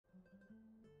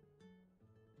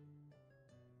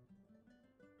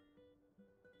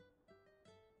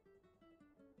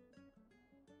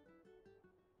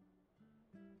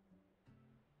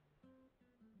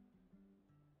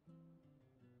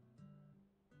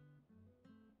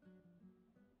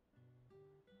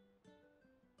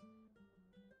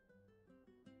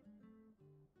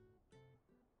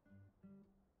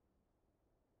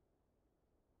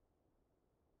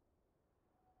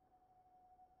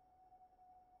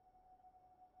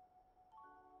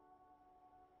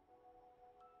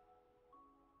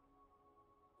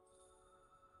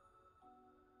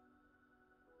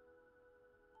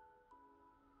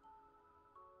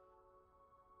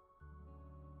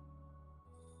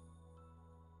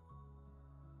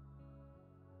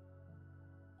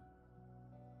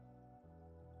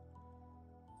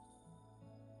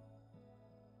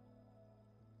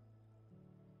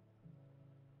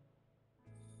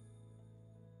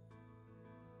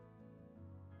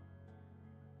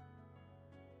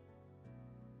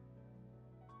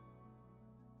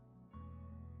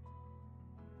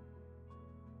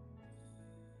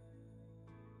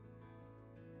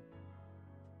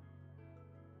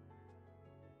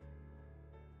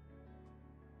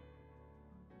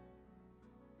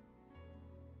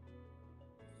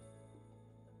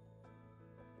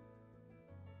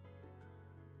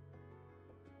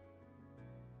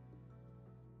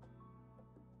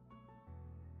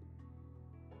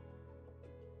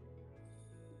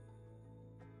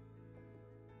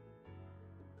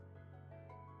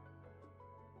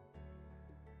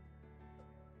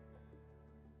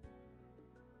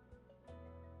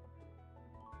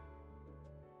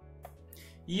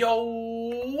Yo,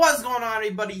 what's going on,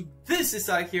 everybody? This is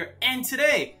Ike here, and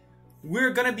today we're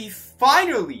gonna be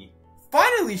finally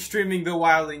streaming the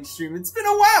Wildling stream. It's been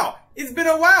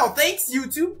a while. Thanks,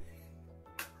 YouTube.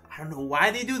 I don't know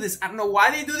why they do this. I don't know why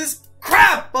they do this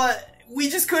crap, but we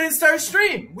just couldn't start a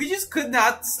stream. We just could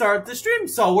not start the stream,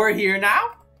 so we're here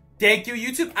now. Thank you,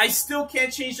 YouTube. I still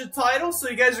can't change the title, so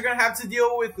you guys are gonna have to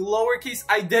deal with lowercase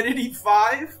identity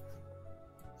 5.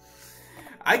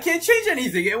 I can't change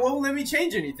anything. It won't let me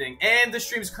change anything. And the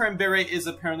stream's current bitrate is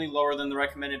apparently lower than the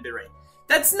recommended bitrate.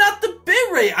 That's not the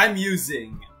bitrate I'm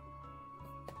using.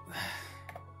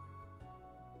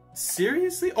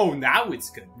 Seriously? Oh, now it's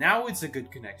good. Now it's a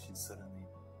good connection suddenly.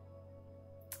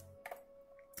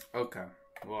 Okay.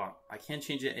 Well, I can't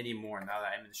change it anymore now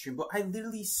that I'm in the stream. But I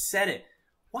literally said it.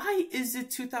 Why is it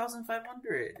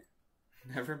 2,500?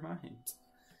 Never mind.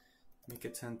 Make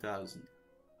it 10,000.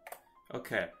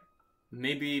 Okay.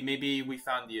 Maybe we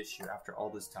found the issue after all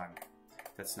this time.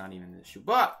 That's not even the issue.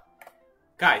 But,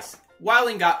 guys,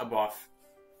 Wildling got a buff.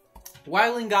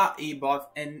 Wildling got a buff,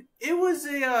 and it was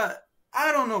a,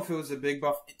 I don't know if it was a big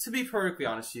buff. To be perfectly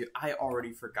honest with you, I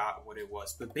already forgot what it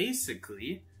was. But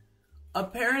basically,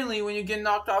 apparently when you get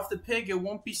knocked off the pig, it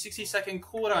won't be 60-second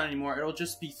cooldown anymore. It'll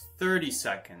just be 30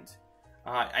 seconds.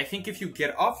 I think if you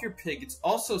get off your pig, it's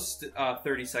also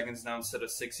 30 seconds now instead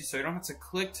of 60, so you don't have to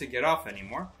click to get off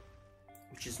anymore.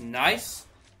 Which is nice.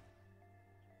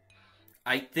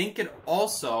 I think it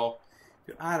also...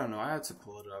 I don't know, I have to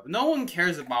pull it up. No one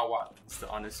cares about Wildling, it's the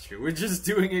honest truth. We're just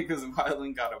doing it because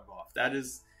Wildling got a buff.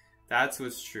 That's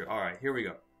what's true. Alright, here we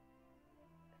go.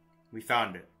 We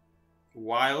found it.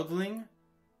 Wildling.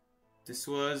 This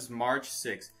was March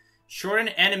 6th. Shorten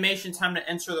animation time to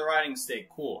enter the riding state.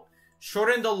 Cool.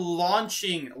 Shorten the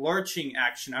lurching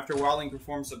action after Wildling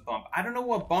performs a bump. I don't know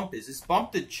what bump is. Is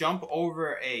bump the jump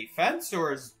over a fence,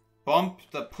 or is bump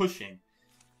the pushing?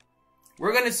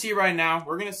 We're going to see right now.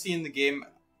 We're going to see in the game.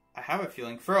 I have a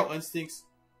feeling. Feral Instincts.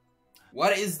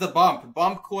 What is the bump?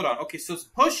 Bump cooldown. Okay, so it's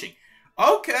pushing.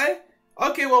 Okay.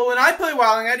 Okay, well, when I play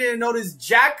Wildling, I didn't notice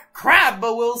jack crap,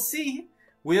 but we'll see.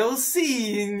 We'll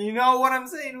see. You know what I'm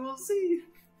saying? We'll see.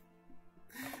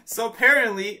 So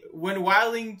apparently, when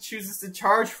Wildling chooses to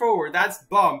charge forward, that's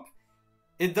bump.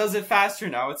 It does it faster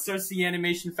now. It starts the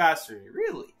animation faster.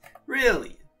 Really?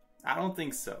 Really? I don't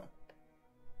think so.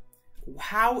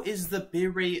 How is the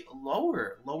bitrate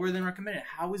lower? Lower than recommended.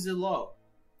 How is it low?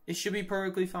 It should be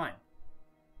perfectly fine.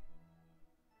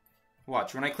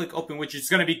 Watch, when I click open, which is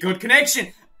going to be good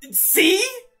connection. See?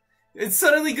 It's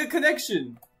suddenly good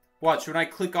connection. Watch, when I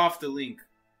click off the link.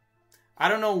 I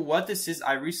don't know what this is.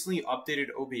 I recently updated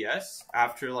OBS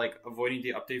after like avoiding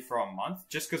the update for a month,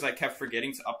 just because I kept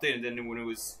forgetting to update, and then when it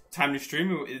was time to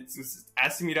stream, it was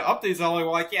asking me to update. So I'm like,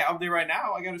 well, I can't update right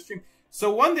now. I gotta stream.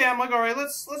 So one day I'm like, all right,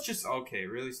 let's just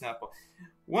really Snapple.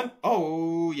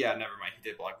 Oh yeah, never mind. He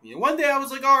did block me. One day I was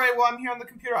like, all right, well, I'm here on the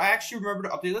computer. I actually remember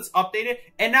to update. Let's update it.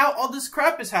 And now all this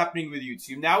crap is happening with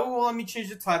YouTube. Now it won't let me change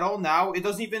the title. Now it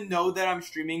doesn't even know that I'm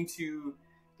streaming to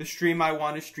the stream I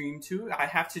want to stream to. I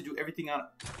have to do everything on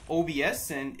OBS,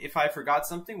 and if I forgot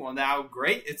something, well, now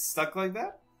great, it's stuck like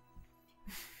that.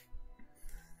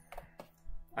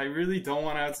 I really don't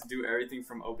want to have to do everything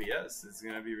from OBS. It's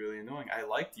gonna be really annoying. I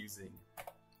liked using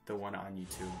the one on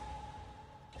YouTube.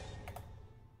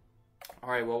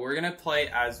 Alright, well, we're gonna play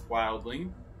as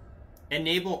Wildling.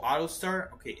 Enable auto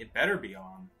start. Okay, it better be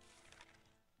on.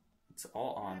 It's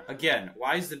all on. Again,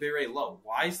 why is the bitrate low?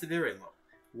 Why is the bitrate low?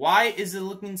 Why is it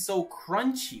looking so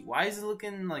crunchy? Why is it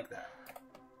looking like that?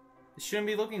 It shouldn't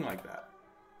be looking like that.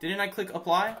 Didn't I click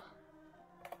apply?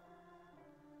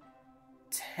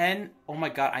 10. Oh my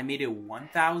god, I made it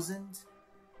 1,000?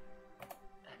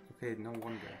 Okay, no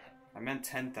wonder. I meant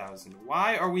 10,000.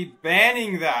 Why are we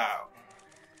banning that?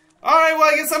 Alright,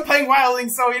 well, I guess I'm playing Wildling,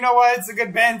 so you know what? It's a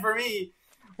good ban for me.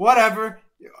 Whatever.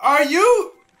 Are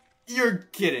you... You're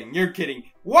kidding. You're kidding.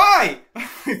 Why? Oh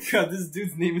my god, this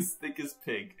dude's name is Thick as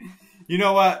Pig. You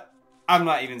know what? I'm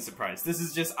not even surprised. This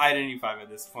is just Identity 5 at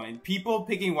this point. People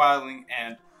picking Wildling,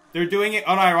 and they're doing it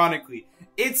unironically.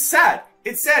 It's sad.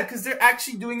 It's sad because they're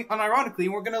actually doing it unironically,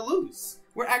 and we're gonna lose.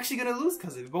 We're actually gonna lose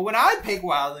because of it. But when I pick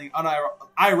Wildling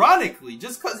unironically,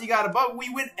 just because you got a buff, we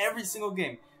win every single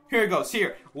game. Here it goes.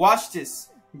 Here. Watch this.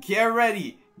 Get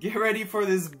ready. Get ready for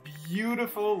this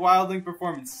beautiful Wildling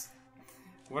performance.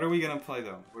 What are we gonna play,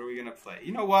 though? What are we gonna play?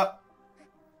 You know what?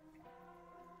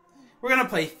 We're gonna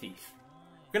play Thief.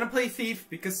 We're gonna play Thief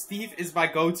because Thief is my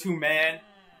go-to man.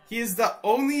 He is the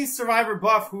only survivor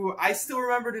buff who I still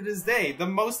remember to this day. The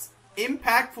most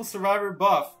impactful survivor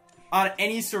buff on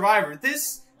any survivor.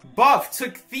 This buff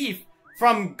took Thief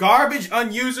From garbage,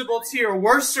 unusable tier,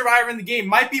 worst survivor in the game.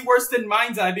 Might be worse than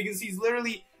Mind's Eye because he's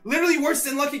literally worse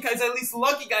than Lucky Guy. At least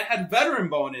Lucky Guy had veteran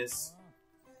bonus.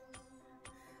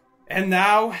 And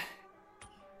now,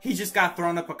 he just got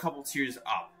thrown up a couple tiers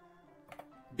up.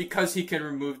 Because he can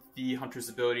remove the Hunter's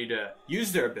ability to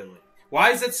use their ability.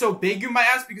 Why is that so big, you might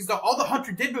ask? Because all the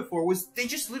Hunter did before was they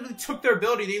just literally took their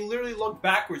ability. They literally looked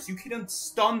backwards. You couldn't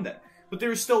stun them. But they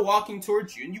were still walking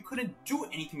towards you. And you couldn't do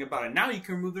anything about it. Now you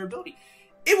can remove their ability.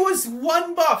 It was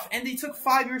one buff. And they took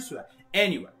 5 years for that.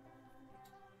 Anyway.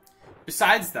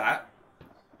 Besides that.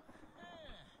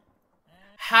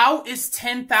 How is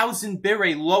 10,000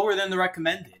 Bire lower than the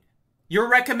recommended? Your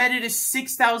recommended is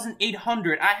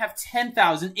 6,800. I have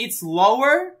 10,000. It's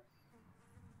lower?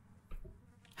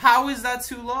 How is that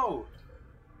too low?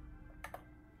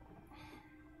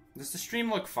 Does the stream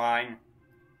look fine?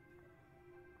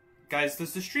 Guys,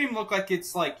 does the stream look like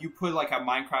it's like you put like a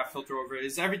Minecraft filter over it?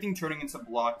 Is everything turning into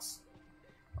blocks?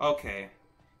 Okay.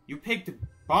 You picked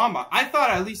Bomba. I thought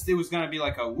at least it was going to be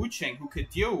like a Wu-Chang who could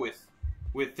deal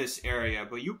with this area.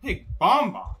 But you picked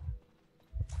Bomba.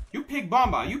 You pick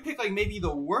Bomba. You pick like maybe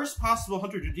the worst possible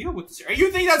Hunter to deal with this area.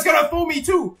 You think that's going to fool me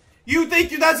too? You think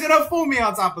that's going to fool me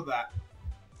on top of that?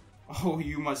 Oh,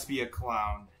 you must be a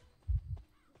clown.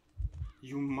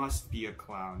 You must be a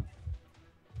clown.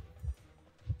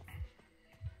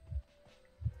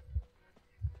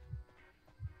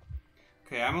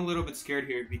 Okay, I'm a little bit scared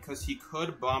here because he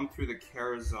could bomb through the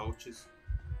carousel, which is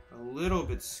a little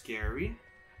bit scary.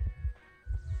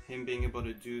 Him being able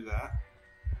to do that.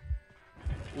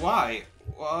 Why?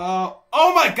 Oh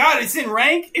my god, it's in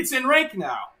rank? It's in rank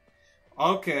now.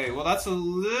 Okay, well that's a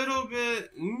little bit...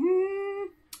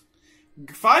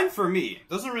 fine for me.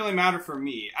 Doesn't really matter for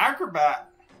me. Acrobat.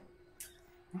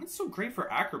 Not so great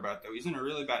for Acrobat, though. He's in a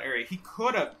really bad area. He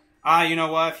could have... you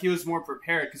know what? If he was more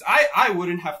prepared. Because I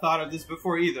wouldn't have thought of this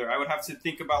before either. I would have to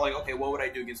think about, like, okay, what would I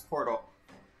do against Portal?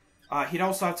 He'd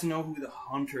also have to know who the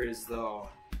Hunter is, though.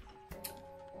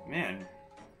 Man.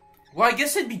 Well, I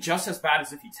guess it'd be just as bad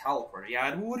as if he teleported.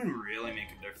 Yeah, it wouldn't really make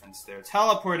a difference there.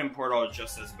 Teleport and Portal are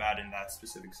just as bad in that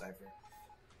specific cipher.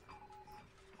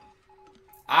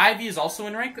 Ivy is also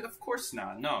in rank? Of course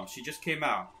not. No, she just came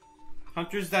out.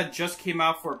 Hunters that just came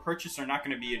out for a purchase are not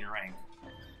going to be in rank.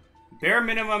 Bare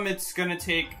minimum, it's going to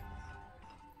take...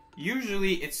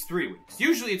 Usually, it's 3 weeks.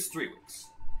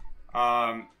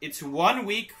 It's 1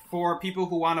 week for people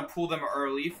who want to pull them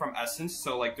early from Essence.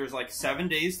 So, like, there's, like, 7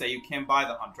 days that you can't buy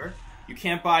the Hunter. You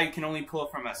can't buy, you can only pull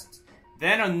it from Essence.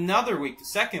 Then another week, the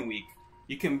second week,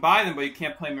 you can buy them, but you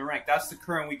can't play them in rank. That's the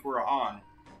current week we're on.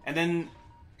 And then...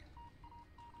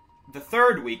 the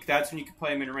third week, that's when you can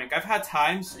play them in rank. I've had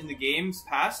times in the games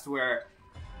past where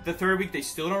the third week they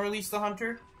still don't release the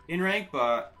Hunter in rank,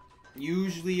 but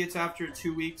usually it's after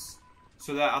 2 weeks.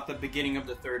 So that at the beginning of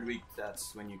the third week,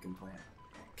 that's when you can play it.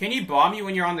 Can he bomb you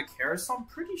when you're on the carousel? I'm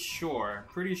pretty sure.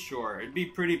 It'd be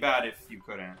pretty bad if you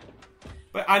couldn't.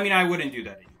 But, I mean, I wouldn't do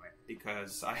that anyway.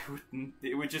 Because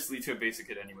it would just lead to a basic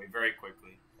hit anyway, very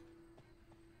quickly.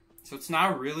 So it's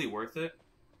not really worth it.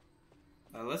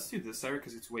 Let's do this area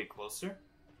because it's way closer.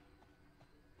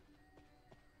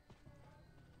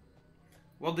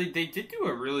 Well, they did do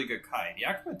a really good kite. The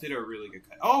Acrobat did a really good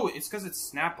kite. Oh, it's because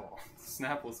it's Snapple.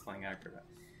 Snapple's playing Acrobat.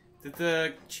 Did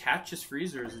the chat just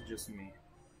freeze or is it just me?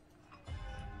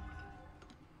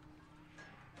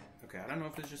 Okay, I don't know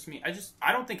if it's just me.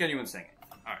 I don't think anyone's saying it.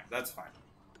 Alright, that's fine.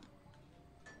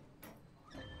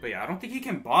 But yeah, I don't think he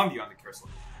can bomb you on the carousel.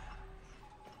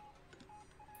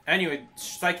 Anyway,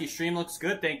 Psyche stream looks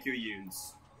good. Thank you,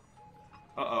 Yoons.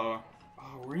 Uh-oh.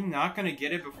 Oh, were you not gonna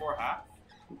get it before half?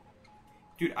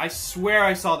 Dude, I swear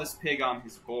I saw this pig on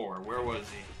his boar. Where was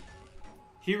he?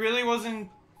 He really wasn't...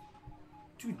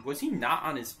 Dude, was he not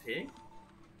on his pig?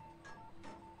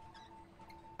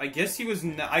 I guess he was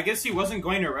I guess he wasn't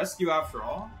going to rescue after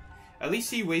all. At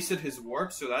least he wasted his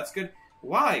warp, so that's good.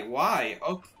 Why? Why?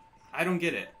 Okay. I don't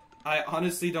get it. I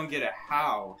honestly don't get it.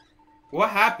 How? What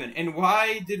happened? And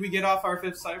why did we get off our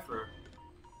 5th cipher?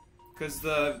 Because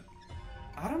the...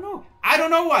 I don't know. I don't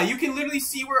know why. You can literally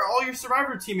see where all your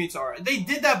survivor teammates are. They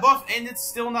did that buff, and it's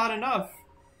still not enough.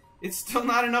 It's still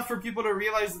not enough for people to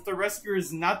realize that the rescuer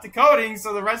is not decoding,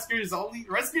 so the rescuer is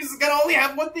gonna only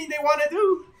have one thing they want to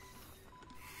do.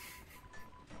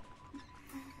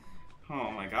 Oh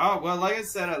my god. Well, like I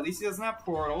said, at least he doesn't have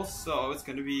portals, so it's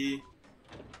gonna be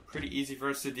pretty easy for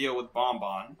us to deal with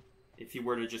Bonbon if he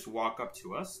were to just walk up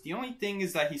to us. The only thing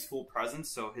is that he's full presence,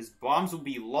 so his bombs will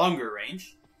be longer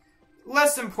range.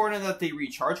 Less important that they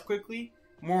recharge quickly.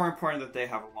 More important that they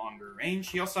have a longer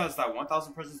range. He also has that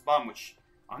 1000 presence bomb, which,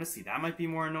 honestly, that might be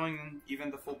more annoying than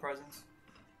even the full presence.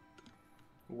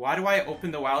 Why do I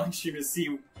open the Wildling stream to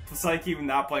see Psyche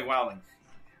not playing Wildling?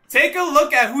 Take a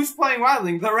look at who's playing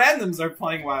Wildling. The randoms are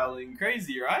playing Wildling.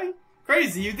 Crazy, right?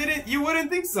 Crazy. You wouldn't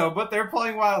think so, but they're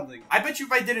playing Wildling. I bet you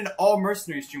if I did an all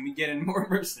mercenary stream, we'd get in more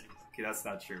mercenaries. Okay, that's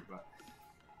not true, but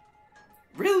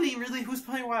really, who's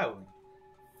playing Wildling?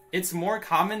 It's more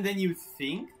common than you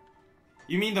think.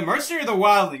 You mean the mercenary or the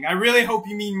Wildling? I really hope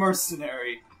you mean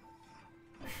mercenary.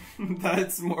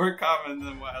 That's more common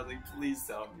than Wildling. Please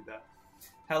tell me that.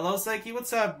 Hello, Psyche.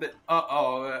 What's up?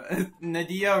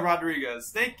 Nadia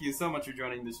Rodriguez. Thank you so much for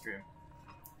joining the stream.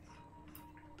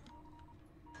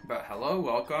 But hello,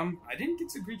 welcome. I didn't get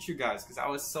to greet you guys because I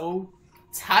was so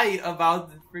tight about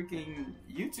the freaking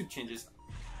YouTube changes.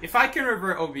 If I can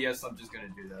revert OBS, I'm just gonna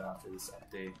do that after this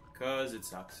update because it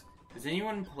sucks. Does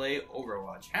anyone play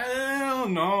Overwatch? Hell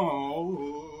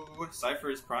no.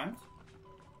 Cypher is primed.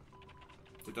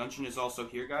 The dungeon is also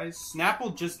here, guys.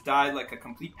 Snapple just died like a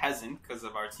complete peasant because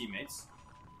of our teammates.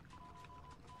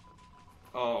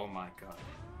 Oh my god.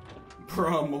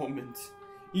 Bro moment.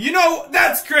 You know,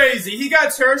 that's crazy. He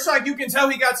got terror shock. You can tell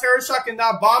he got terror shock and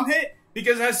not bomb hit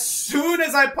because as soon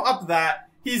as I pop that,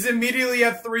 he's immediately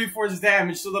at 3/4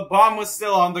 damage. So the bomb was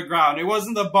still on the ground. It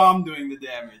wasn't the bomb doing the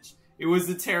damage. It was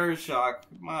the terror shock.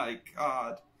 My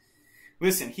god.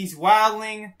 Listen, he's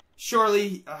Wildling.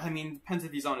 Surely, I mean, depends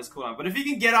if he's on his cooldown. But if he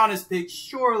can get on his pick,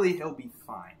 surely he'll be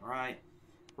fine, right?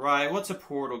 Right, what's a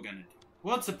portal gonna do?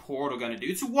 What's a portal gonna do?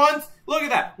 It's look at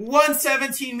that,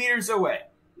 117 meters away.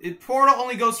 Portal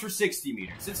only goes for 60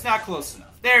 meters. It's not close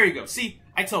enough. There you go. See,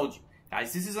 I told you.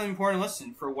 Guys, this is an important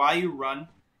lesson for why you run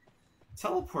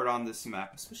teleport on this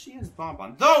map, especially as bomb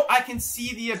on. Though, I can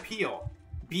see the appeal.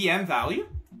 BM value?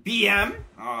 BM?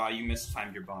 Oh, you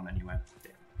mistimed your bomb anyway.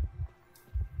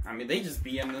 I mean, they just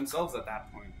BM themselves at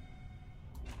that point.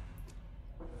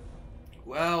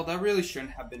 Well, that really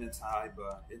shouldn't have been a tie,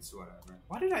 but it's whatever.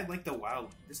 Why did I like the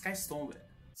Wildling? This guy stole it.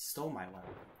 Stole my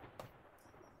Wildling.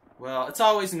 Well, it's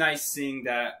always nice seeing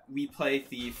that we play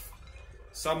Thief.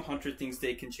 Some hunter thinks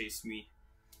they can chase me.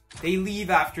 They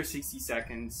leave after 60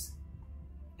 seconds.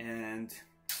 And,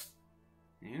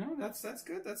 you know, that's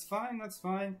good. That's fine. That's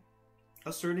fine.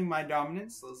 Asserting my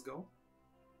dominance. Let's go.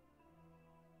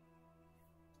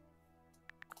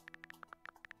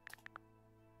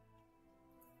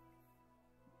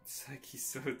 It's like he's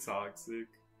so toxic.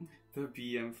 The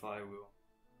BM flywheel.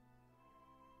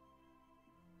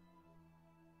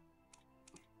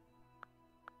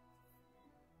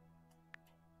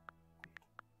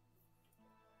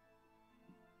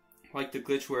 Like the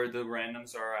glitch where the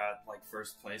randoms are at like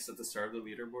first place at the start of the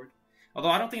leaderboard. Although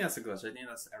I don't think that's a glitch. I think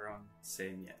that's everyone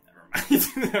saying, yeah, never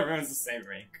mind. Everyone's the same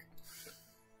rank.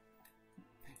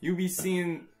 You be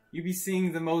seeing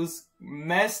the most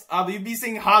messed up. You'd be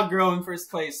seeing hot girl in first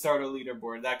place start a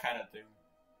leaderboard, that kind of thing.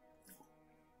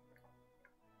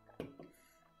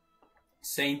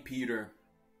 St. Peter.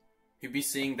 You'd be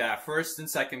seeing that first and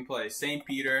second place. St.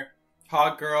 Peter,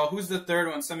 hot girl. Who's the third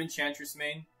one? Some enchantress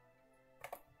main.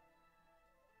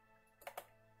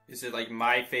 Is it like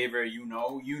my favorite? You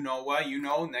know what? You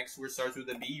know. Next word starts with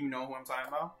a B. You know who I'm talking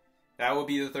about. That would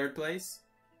be the third place.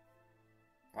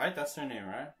 Right? That's her name,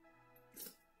 right?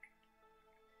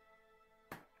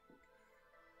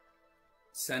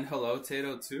 Send hello,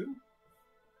 Tato 2.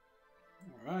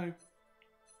 Alright.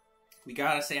 We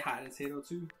gotta say hi to Tato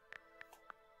 2.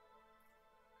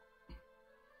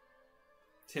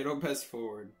 Tato best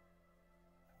forward.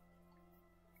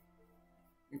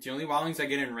 The only Wildlings I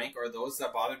get in rank are those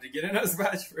that bother to get an S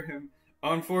badge for him.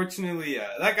 Unfortunately, yeah.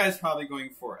 That guy's probably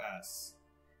going for S.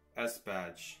 S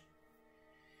badge.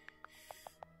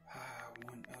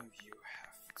 One of you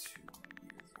have to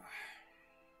use.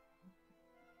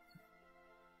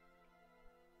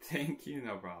 Thank you,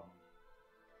 no problem.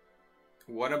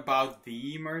 What about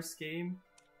the Merc game?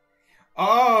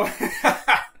 Oh!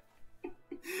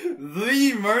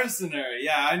 The Mercenary.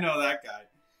 Yeah, I know that guy.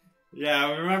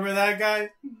 Yeah, remember that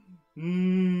guy?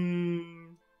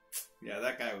 Yeah,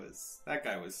 that guy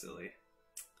was silly.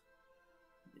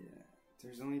 Yeah,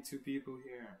 there's only 2 people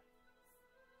here.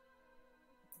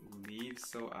 Leave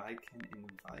so I can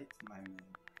invite my man.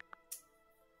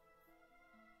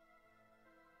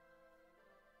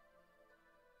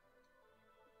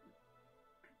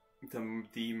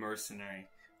 The Mercenary.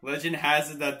 Legend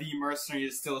has it that the Mercenary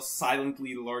is still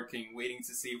silently lurking, waiting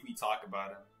to see if we talk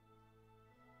about him.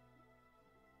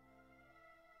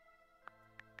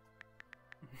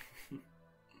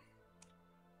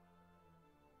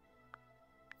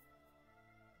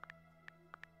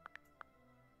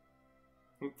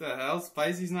 What the hell?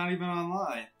 Spicy's not even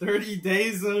online. 30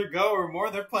 days ago or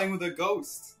more, they're playing with a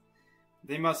ghost.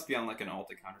 They must be on like an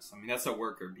alt account or something. That's a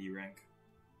worker B rank.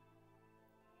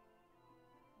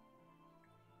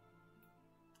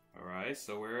 Okay,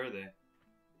 so where are they?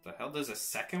 The hell? There's a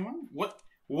second one? What?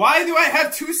 Why do I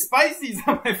have 2 spicies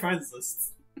on my friends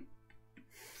list?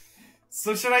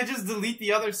 So should I just delete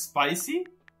the other spicy?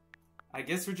 I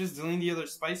guess we're just deleting the other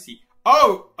spicy.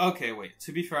 Oh! Okay, wait.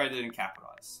 To be fair, I didn't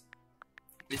capitalize.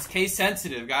 It's case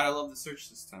sensitive. Gotta love the search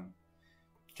system.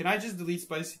 Can I just delete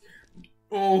spicy?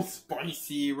 Oh,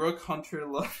 spicy. Rook Hunter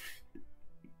Love.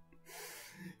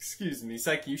 Excuse me,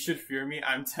 Psyche, you should fear me.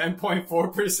 I'm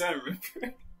 10.4%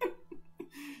 Ripper.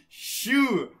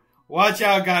 Shoo! Watch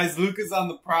out, guys. Luca's on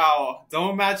the prowl.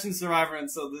 Don't match in Survivor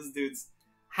until this dude's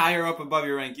higher up above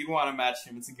your rank. You want to match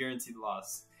him. It's a guaranteed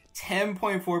loss.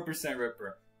 10.4%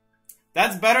 Ripper.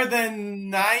 That's better than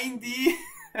 90.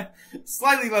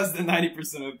 Slightly less than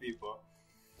 90% of people.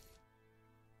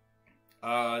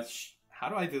 How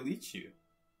do I delete you?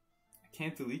 I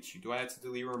can't delete you. Do I have to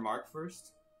delete your remark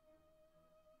first?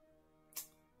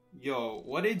 Yo,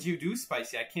 what did you do,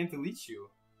 Spicy? I can't delete you.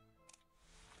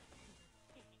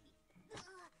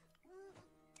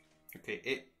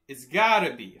 Okay, it's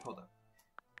gotta be. Hold on.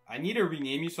 I need to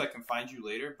rename you so I can find you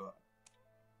later, but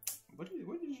what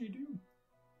did you do?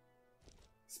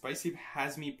 Spicy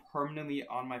has me permanently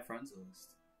on my friends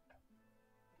list.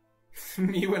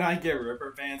 Me when I get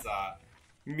Ripper bans,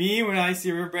 me when I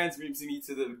see Ripper bans brings me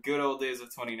to the good old days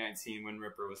of 2019 when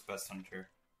Ripper was best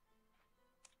hunter.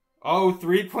 Oh,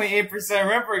 3.8%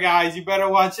 Ripper, guys. You better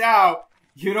watch out.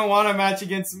 You don't want to match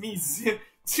against me.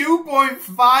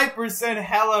 2.5%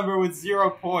 Hellember with 0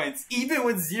 points. Even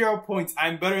with 0 points,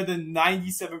 I'm better than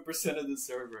 97% of the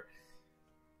server.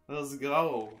 Let's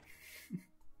go.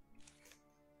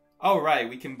 Alright,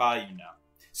 we can buy you now.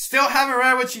 Still haven't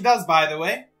read what she does, by the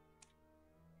way.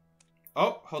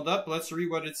 Oh, hold up. Let's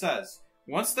read what it says.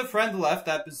 Once the friend left,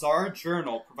 that bizarre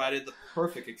journal provided the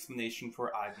perfect explanation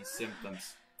for Ivy's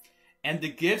symptoms. And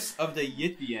the gifts of the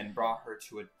Yithian brought her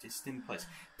to a distant place.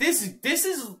 This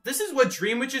is what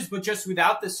Dream Witch is, but just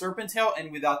without the serpent tail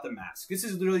and without the mask. This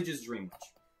is literally just Dream Witch.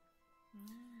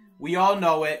 We all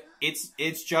know it.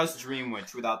 It's just Dream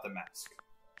Witch without the mask.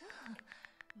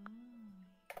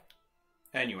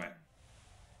 Anyway,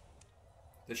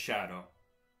 the Shadow.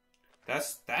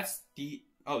 That's the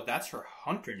that's her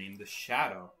hunter name, the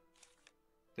Shadow.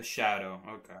 The Shadow.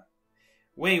 Okay.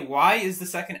 Wait, why is the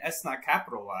second S not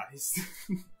capitalized?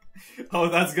 Oh,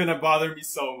 that's gonna bother me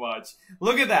so much.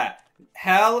 Look at that.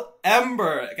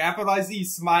 Hellember, capitalized E,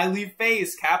 smiley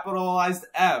face, capitalized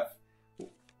F.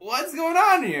 What's going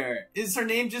on here? Is her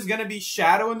name just gonna be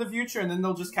Shadow in the future and then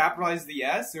they'll just capitalize the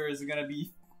S? Or is it gonna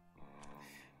be...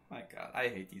 My god, I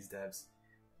hate these devs.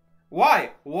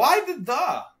 Why? Why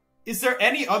the? Is there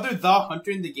any other the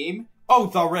hunter in the game? Oh,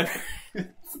 the Ripper.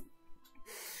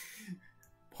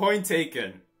 Point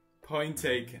taken. Point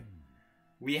taken.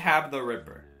 We have the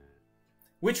Ripper.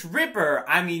 Which Ripper,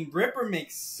 I mean, Ripper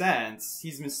makes sense.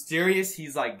 He's mysterious.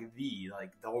 He's like the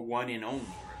one and only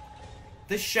Ripper.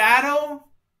 The Shadow?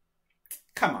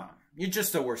 Come on. You're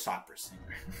just a worse opera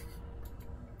singer.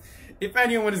 If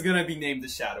anyone is going to be named the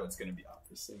Shadow, it's going to be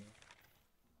opera singer.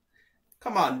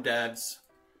 Come on, devs.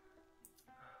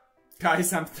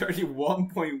 Guys, I'm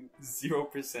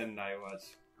 31.0% Night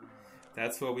Watch.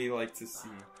 That's what we like to see.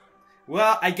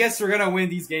 Well, I guess we're gonna win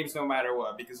these games no matter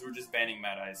what, because we're just banning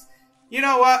Mad Eyes. You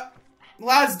know what?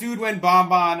 Last dude went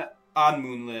Bonbon on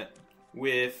Moonlit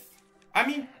with... I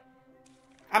mean,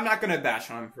 I'm not gonna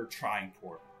bash on him for trying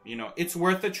Portal. You know, it's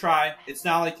worth a try. It's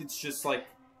not like it's just like,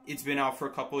 it's been out for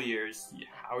a couple years.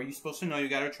 How are you supposed to know? You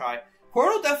gotta try.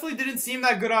 Portal definitely didn't seem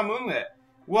that good on Moonlit.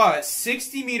 What?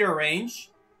 60 meter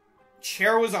range?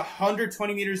 Chair was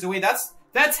 120 meters away.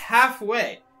 That's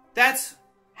halfway. That's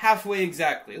halfway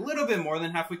exactly. A little bit more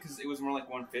than halfway because it was more like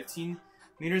 115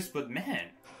 meters. But man,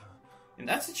 in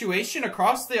that situation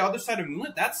across the other side of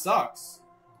Moonlit, that sucks.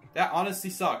 That honestly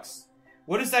sucks.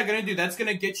 What is that going to do? That's going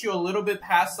to get you a little bit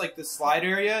past like the slide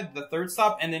area, the third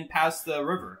stop, and then past the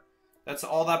river. That's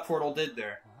all that portal did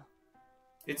there.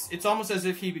 It's almost as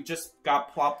if he just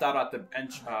got plopped out at the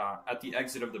bench, at the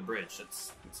exit of the bridge.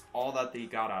 That's all that they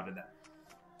got out of that.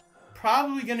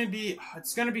 Probably gonna be,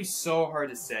 it's gonna be so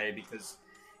hard to say because,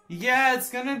 yeah,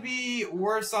 it's gonna be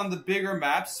worse on the bigger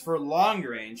maps for long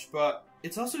range, but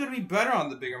it's also gonna be better on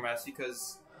the bigger maps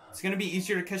because it's gonna be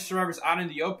easier to catch survivors out in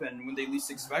the open when they least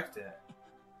expect it.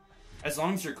 As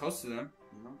long as you're close to them,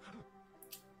 you know?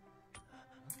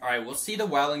 Alright, we'll see the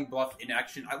Wildling buff in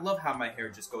action. I love how my hair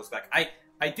just goes back. I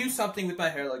do something with my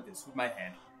hair like this, with my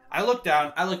hand. I look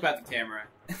down, I look back at the camera.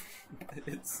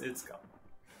 It's gone.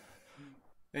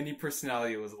 Any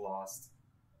personality was lost.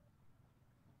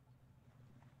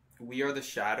 We are the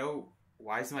Shadow?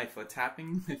 Why is my foot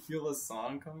tapping? I feel a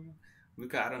song coming.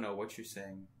 Luca, I don't know what you're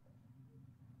saying.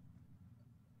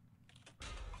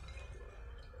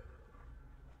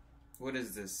 What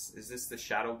is this? Is this the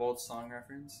Shadow Bolt song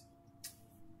reference?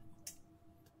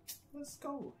 Let's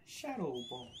go, Shadow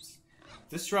Bolts.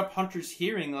 Disrupt Hunter's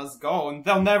hearing, let's go. And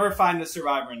they'll never find the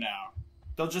survivor now.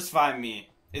 They'll just find me.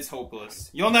 It's hopeless.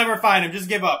 You'll never find him, just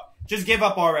give up. Just give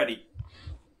up already.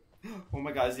 Oh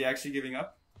my god, is he actually giving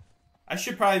up? I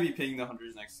should probably be pinging the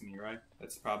hunters next to me, right?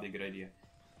 That's probably a good idea.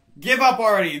 Give up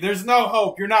already, there's no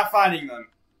hope, you're not finding them.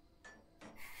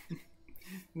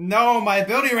 No, my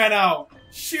ability ran out.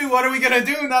 Shoot, what are we gonna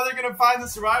do? Now they're gonna find the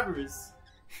survivors.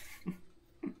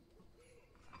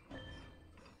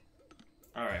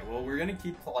 Alright, well, we're gonna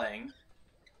keep playing.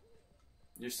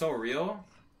 You're so real?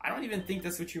 I don't even think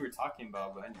that's what you were talking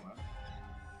about, but anyway.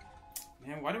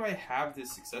 Man, why do I have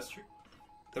this success tree?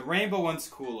 The rainbow one's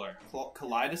cooler.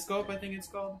 Kaleidoscope, I think it's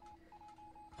called.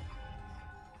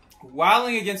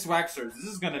 Wildling against Waxers. This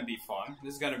is gonna be fun.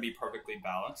 This is gonna be perfectly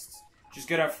balanced. Just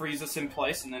gonna freeze us in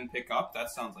place and then pick up. That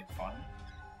sounds like fun.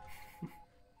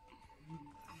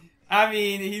 I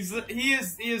mean, he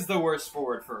is the worst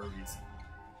forward for a reason.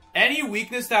 Any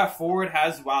weakness that forward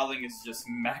has, Wildling is just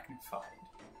magnified.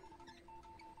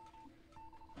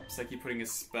 It's like you're putting a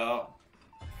spell.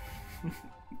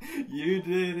 You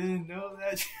didn't know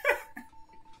that.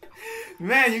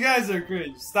 Man, you guys are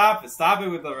cringe. Stop it. Stop it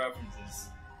with the references.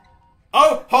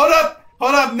 Oh, hold up.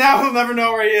 Hold up. Now he'll never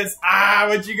know where he is. Ah,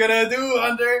 what you gonna do,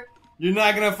 Hunter? You're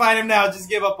not gonna find him now. Just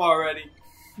give up already.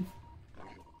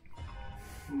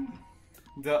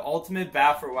 The ultimate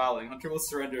bat for Wildling. Hunter will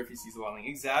surrender if he sees Wildling.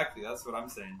 Exactly, that's what I'm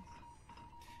saying.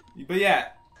 But yeah,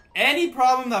 any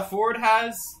problem that forward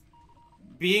has,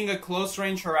 being a close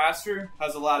range harasser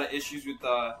has a lot of issues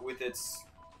with its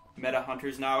meta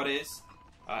hunters nowadays.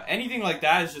 Anything like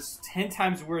that is just 10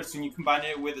 times worse when you combine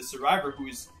it with a survivor who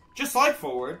is just like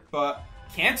forward, but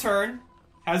can't turn,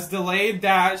 has delayed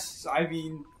dash. I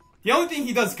mean, the only thing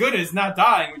he does good is not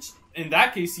dying, which in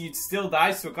that case, he still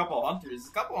dies to a couple of hunters.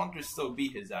 A couple of hunters still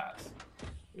beat his ass.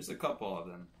 There's a couple of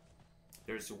them.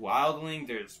 There's Wildling,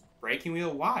 there's Breaking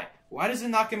Wheel. Why? Why does it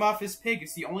knock him off his pig?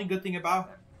 It's the only good thing about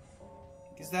him.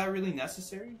 Is that really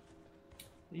necessary?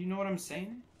 You know what I'm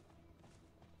saying?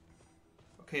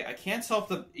 Okay, I can't tell if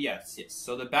the... Yes.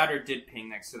 So the batter did ping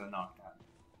next to the knockdown.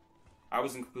 I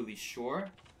wasn't completely sure.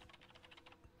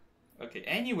 Okay,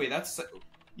 anyway, that's...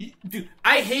 Dude,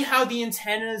 I hate how the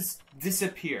antennas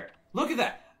disappear. Look at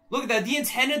that. Look at that. The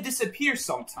antenna disappears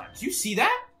sometimes. You see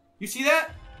that? You see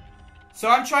that? So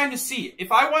I'm trying to see.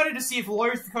 If I wanted to see if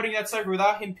Lawyer's decoding that cipher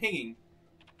without him pinging,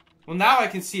 well, now I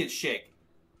can see it shake.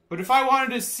 But if I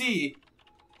wanted to see,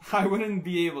 I wouldn't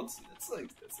be able to. It's like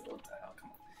this. What the hell? Come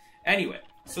on. Anyway,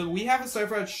 so we have a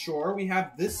cipher at shore. We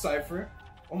have this cipher.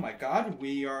 Oh my god,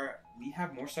 we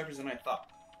have more ciphers than I thought.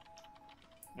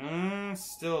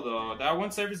 Still though, that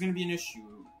one cipher is going to be an issue.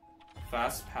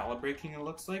 Fast pallet breaking, it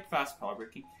looks like. Fast pallet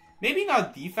breaking. Maybe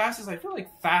not the fastest. I feel like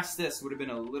fastest would have been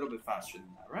a little bit faster than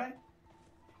that, right?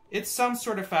 It's some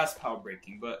sort of fast pallet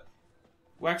breaking, but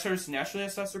Waxers naturally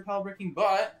has faster pallet breaking,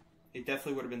 but it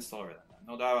definitely would have been slower than that.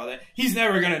 No doubt about that. He's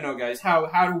never going to know, guys.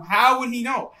 How would he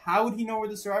know? How would he know where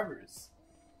the survivor is?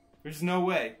 There's no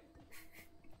way.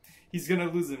 He's going to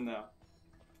lose him now.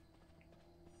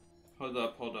 Hold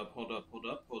up, hold up, hold up, hold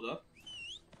up, hold up.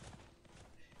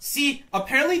 See,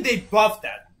 apparently they buffed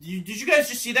that. Did you guys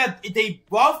just see that? They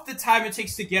buffed the time it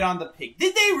takes to get on the pig.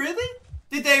 Did they really?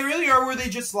 Did they really, or were they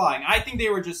just lying? I think they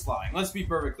were just lying. Let's be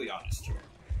perfectly honest here.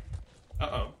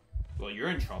 Uh-oh. Well, you're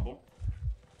in trouble.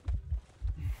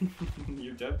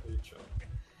 You're definitely in trouble.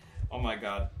 Oh my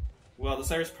god. Well, the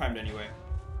Cyrus primed anyway.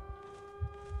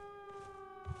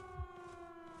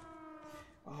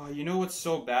 Oh, you know what's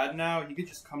so bad now? He could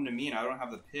just come to me and I don't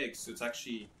have the pig, so it's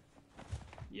actually...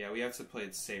 Yeah, we have to play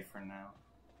it safe for now.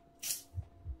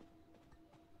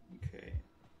 Okay.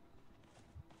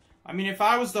 I mean, if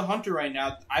I was the hunter right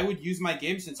now, I would use my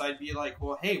game sense. I'd be like,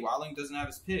 well, hey, Wildling doesn't have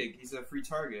his pig. He's a free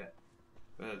target.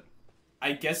 But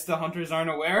I guess the hunters aren't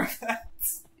aware of that.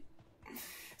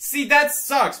 See, that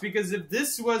sucks, because if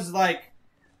this was, like,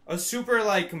 a super,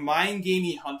 like,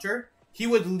 mind-gamey hunter, he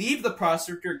would leave the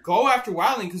prospector, go after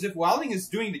Wildling, because if Wildling is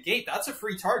doing the gate, that's a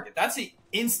free target. That's an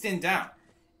instant down.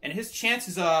 And his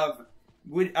chances of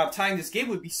tying this game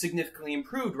would be significantly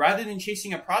improved, rather than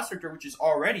chasing a prospector, which is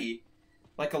already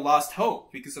like a lost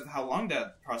hope, because of how long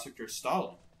that prospector is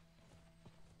stalling.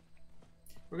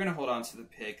 We're going to hold on to the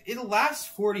pig. It'll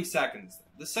last 40 seconds.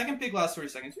 The second pig lasts 40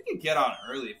 seconds. We can get on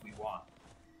early if we want.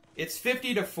 It's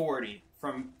 50 to 40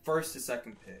 from first to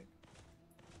second pig.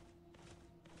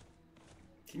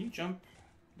 Can you jump?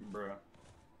 Bruh.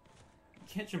 You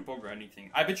can't jump over anything.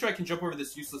 I bet you I can jump over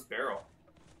this useless barrel.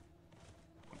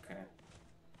 Okay.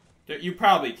 You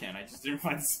probably can. I just didn't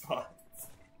find the spot.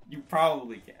 You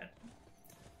probably can.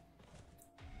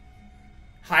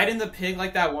 Hide in the pig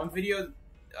like that one video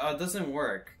doesn't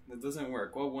work. It doesn't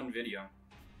work. What one video?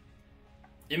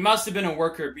 It must have been a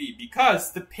worker bee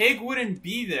because the pig wouldn't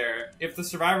be there if the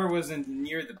survivor wasn't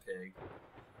near the pig.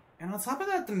 And on top of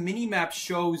that, the mini-map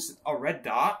shows a red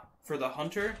dot for the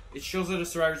hunter. It shows that the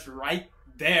survivor's right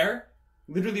there.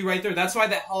 Literally right there. That's why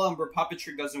the Hellumber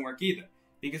puppetry doesn't work either.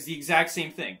 Because the exact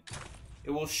same thing.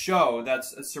 It will show that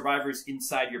a survivor's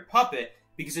inside your puppet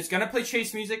because it's going to play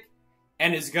chase music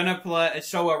and it's going to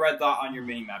show a red dot on your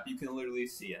mini-map. You can literally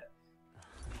see it.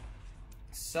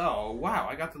 So, wow,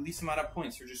 I got the least amount of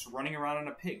points for just running around on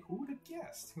a pig. Who would have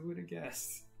guessed? Who would have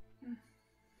guessed?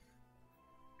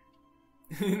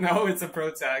 No, it's a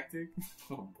pro tactic.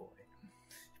 Oh boy.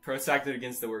 Pro tactic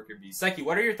against the worker bee. Psyche,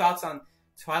 what are your thoughts on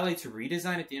Twilight's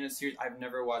redesign at the end of the series? I've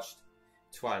never watched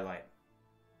Twilight.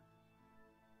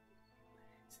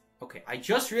 Okay, I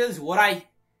just realized what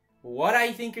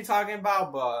I think you're talking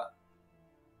about, but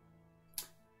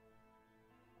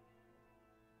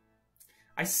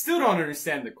I still don't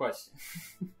understand the question.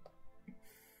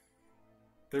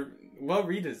 What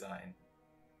redesign?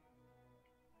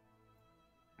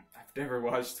 I've never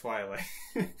watched Twilight.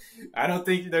 I don't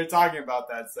think they're talking about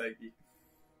that, Psyche.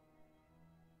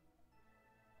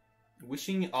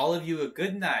 Wishing all of you a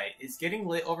good night. It's getting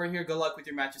late over here. Good luck with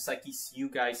your matches, Psyche. See you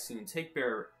guys soon. Take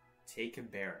bear. Take a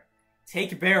bear.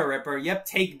 Take bear, Ripper. Yep,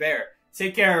 take bear.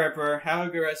 Take care, Ripper. Have a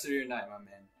good rest of your night, my man.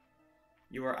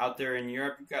 You are out there in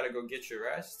Europe. You gotta go get your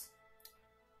rest.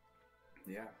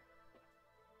 Yeah.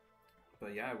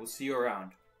 But yeah, we'll see you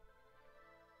around.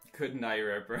 Good night,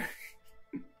 Ripper.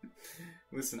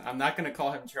 Listen, I'm not gonna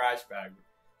call him Trash Bag,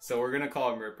 so we're gonna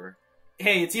call him Ripper.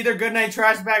 Hey, it's either Good Night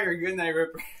Trash Bag or Good Night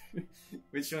Ripper.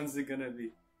 Which one's it gonna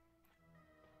be?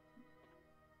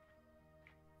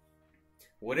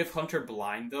 What if Hunter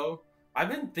blind, though? I've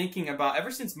been thinking about,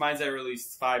 ever since Mind's Eye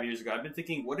released 5 years ago, I've been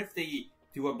thinking, what if they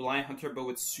do a blind Hunter, but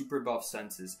with super buff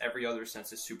senses? Every other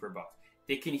sense is super buff.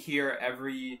 They can hear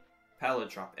every pallet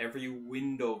drop, every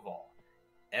window vault,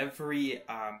 every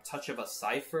touch of a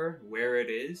cipher, where it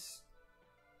is.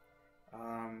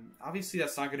 Obviously,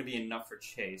 that's not going to be enough for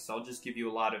Chase. I'll just give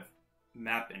you a lot of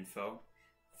map info.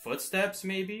 Footsteps,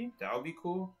 maybe? That would be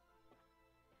cool.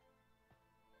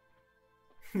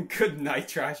 Good night,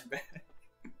 trash bag.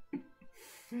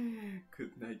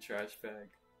 Good night, trash bag.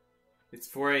 It's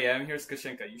 4 a.m. Here's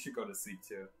Kashenka. You should go to sleep,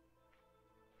 too.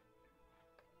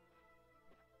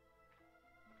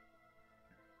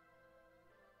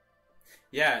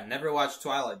 Yeah, never watched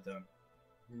Twilight, though.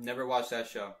 Never watched that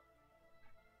show.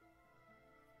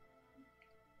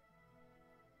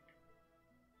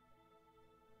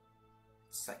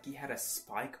 Psyche had a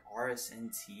Spike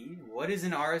RSNT? What is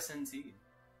an RSNT?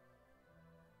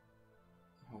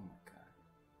 Oh my god.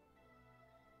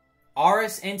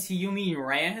 RSNT, you mean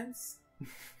rants?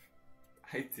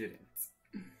 I didn't.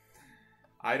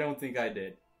 I don't think I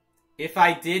did. If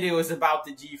I did, it was about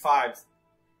the G5s.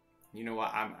 You know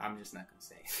what? I'm just not gonna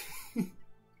say it.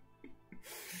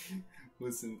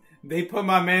 Listen, they put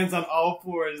my mans on all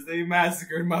fours. They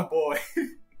massacred my boy.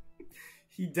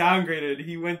 He downgraded.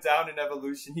 He went down in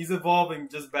evolution. He's evolving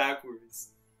just backwards.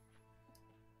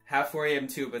 Half 4 a.m.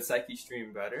 too, but Psyche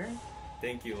stream better.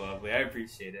 Thank you, lovely. I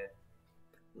appreciate it.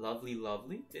 Lovely,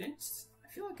 lovely.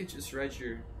 I feel like I just read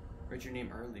your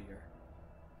name earlier.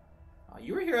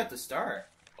 You were here at the start.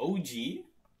 OG?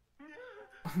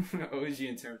 OG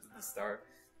in terms of the start.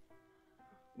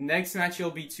 Next match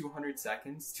will be 200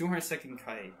 seconds. 200 second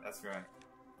kite. That's right.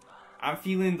 I'm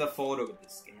feeling the photo of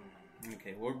this game.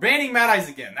 Okay, we're banning Mad Eyes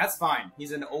again. That's fine.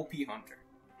 He's an OP hunter.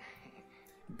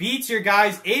 B tier,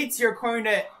 guys. A tier according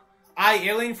to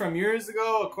Alien from years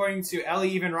ago. According to Ellie,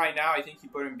 even right now, I think he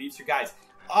put him B tier. Guys,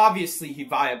 obviously he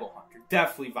viable hunter.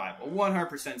 Definitely viable.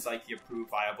 100% Psyche approved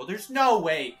viable. There's no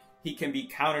way he can be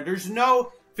countered. There's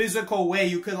no physical way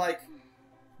you could, like,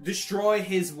 destroy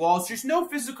his walls. There's no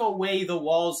physical way the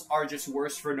walls are just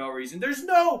worse for no reason. There's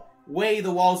no way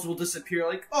the walls will disappear.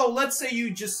 Like, oh, let's say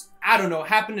you just, I don't know,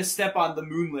 happen to step on the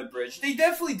Moonlit Bridge. They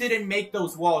definitely didn't make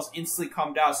those walls instantly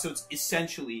come down, so it's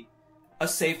essentially a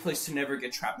safe place to never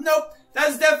get trapped. Nope,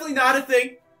 that's definitely not a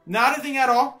thing. Not a thing at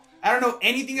all. I don't know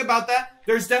anything about that.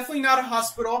 There's definitely not a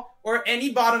hospital or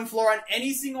any bottom floor on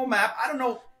any single map. I don't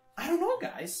know,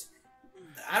 guys.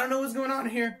 I don't know what's going on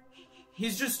here.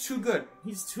 He's just too good.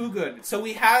 He's too good. So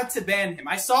we had to ban him.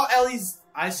 I saw Ellie's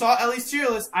tier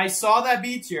list. I saw that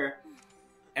B tier.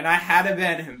 And I had to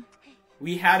ban him.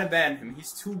 We had to ban him.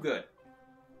 He's too good.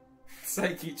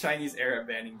 Psyche Chinese era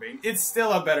banning bane. It's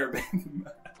still a better ban than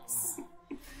Mad Eyes.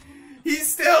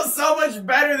 He's still so much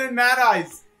better than Mad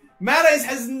Eyes. Mad Eyes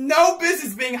has no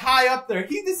business being high up there.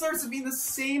 He deserves to be in the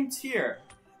same tier.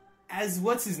 as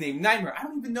what's his name? Nightmare. I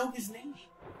don't even know his name.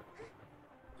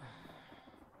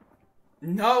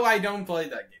 No, I don't play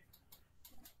that game.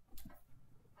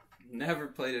 Never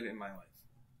played it in my life.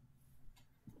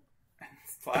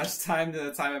 Flash time to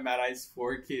the time I'm at ice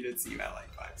 4K to team at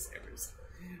like 5 savers.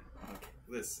 Okay,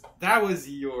 listen. That was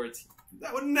your team.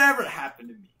 That would never happen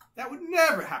to me. That would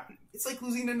never happen. It's like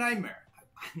losing to Nightmare.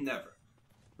 Never.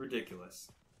 Ridiculous.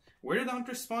 Where did the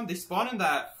hunters spawn? They spawn in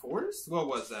that forest? What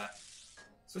was that?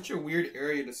 Such a weird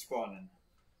area to spawn in.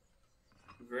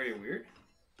 Very weird.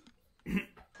 Because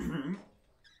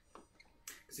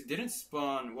it didn't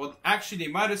spawn... Well, actually,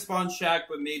 they might have spawned Shaq,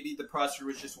 but maybe the processor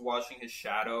was just watching his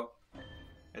shadow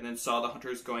and then saw the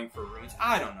hunters going for ruins.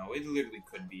 I don't know. It literally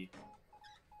could be.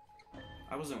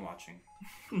 I wasn't watching.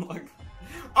 Like,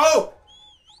 oh!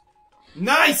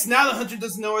 Nice! Now the hunter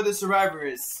doesn't know where the survivor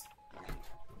is.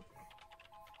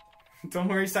 Don't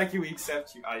worry, Psyche, we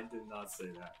accept you. I did not say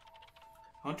that.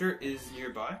 Hunter is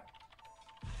nearby.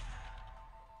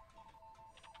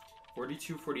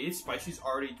 42, 48. Spicy's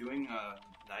already doing a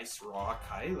nice raw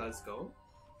kite. Let's go.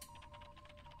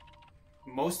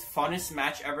 Most funnest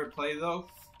match ever played, though.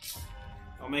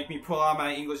 Don't make me pull out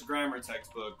my English grammar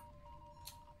textbook.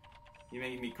 You're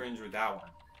making me cringe with that one.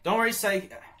 Don't worry, Psyche.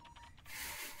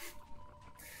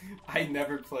 I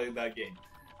never played that game.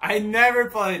 I never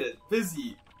played it.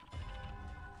 Busy.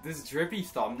 This drippy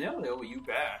thumbnail? Oh, you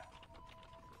bet.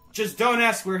 Just don't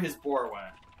ask where his boar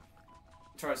went.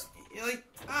 Trust me. Like,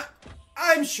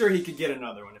 I'm sure he could get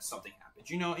another one if something happened.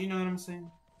 You know what I'm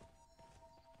saying?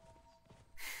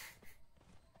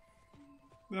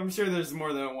 I'm sure there's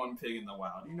more than one pig in the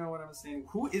wild. You know what I'm saying?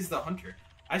 Who is the hunter?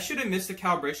 I should have missed the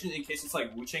calibration in case it's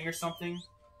like Wu-Chang or something.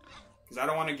 Because I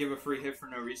don't want to give a free hit for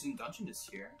no reason. Dungeon is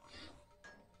here.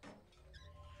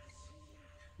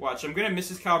 Watch, I'm going to miss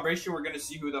his calibration. We're going to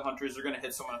see who the hunters are going to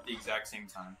hit someone at the exact same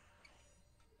time.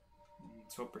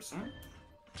 12%?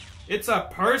 It's a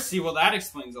Percy. Well, that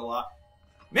explains a lot.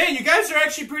 Man, you guys are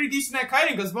actually pretty decent at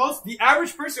kiting because the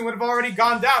average person would have already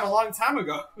gone down a long time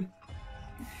ago.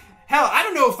 Hell, I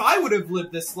don't know if I would have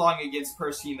lived this long against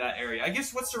Percy in that area. I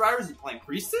guess what survivor is he playing?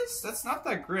 Priestess? That's not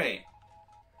that great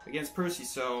against Percy,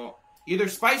 so either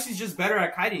Spicy's just better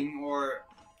at kiting or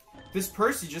this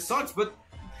Percy just sucks, but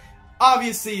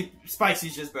obviously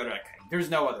Spicy's just better at kiting. There's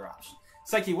no other option.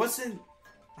 Psyche, what's in...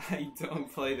 I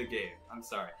don't play the game. I'm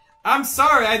sorry. I'm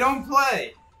sorry, I don't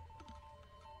play!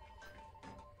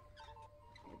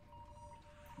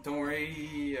 Don't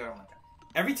worry. Oh my god.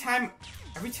 Every time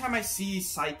I see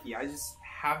Psyche, I just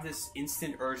have this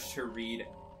instant urge to read it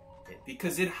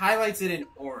because it highlights it in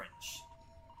orange.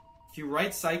 If you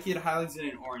write Psyche, it highlights it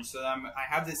in orange. So I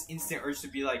have this instant urge to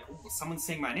be like, oh, someone's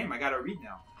saying my name. I gotta read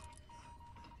now.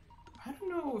 I don't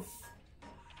know if...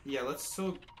 Yeah, let's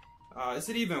so... is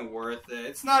it even worth it?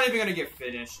 It's not even gonna get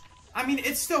finished. I mean,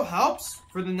 it still helps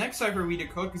for the next cipher we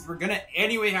decode because we're gonna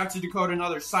anyway have to decode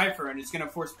another cipher and it's gonna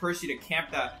force Percy to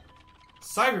camp that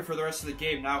cipher for the rest of the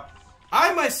game. Now,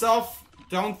 I myself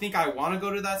don't think I want to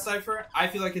go to that cipher. I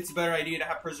feel like it's a better idea to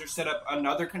have Percy set up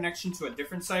another connection to a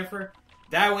different cipher.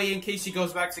 That way, in case he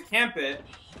goes back to camp it,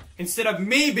 instead of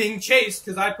me being chased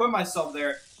because I put myself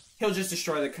there, he'll just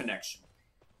destroy the connection.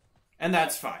 And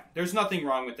that's fine. There's nothing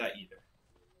wrong with that either.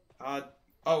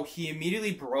 Oh, he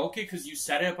immediately broke it because you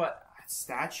set it up a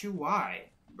statue? Why?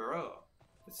 Bro,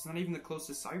 it's not even the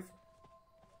closest cipher.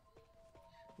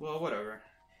 Well, whatever.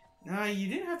 Nah, you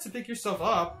didn't have to pick yourself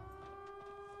up.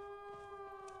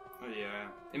 Oh yeah.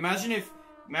 Imagine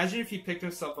if he picked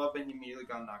himself up and he immediately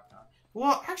got knocked down.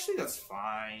 Well, actually that's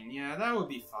fine. Yeah, that would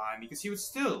be fine because he would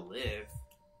still live.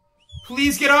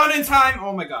 Please get on in time!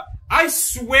 Oh my god. I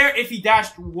swear if he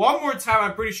dashed one more time,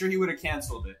 I'm pretty sure he would have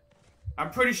canceled it.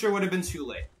 I'm pretty sure it would have been too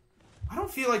late. I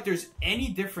don't feel like there's any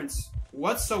difference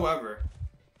whatsoever.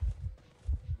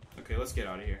 Okay, let's get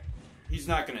out of here. He's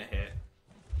not gonna hit.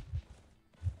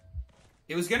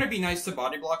 It was gonna be nice to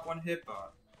body block one hit,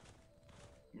 but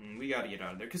we gotta get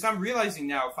out of there. Because I'm realizing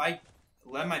now, if I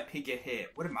let my pig get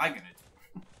hit, what am I gonna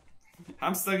do?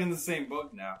 I'm stuck in the same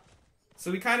boat now.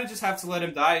 So we kind of just have to let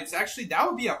him die. It's actually, that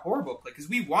would be a horrible play, because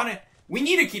we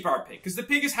need to keep our pig, because the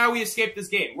pig is how we escape this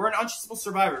game. We're an unchaseable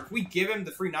survivor. If we give him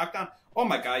the free knockdown, oh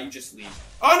my god, you just leave.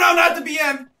 Oh no, not the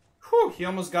BM! Whew, he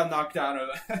almost got knocked out of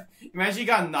Imagine he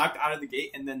got knocked out of the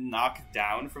gate and then knocked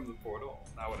down from the portal.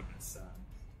 That would have been sad.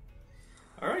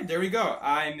 Alright, there we go.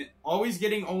 I'm always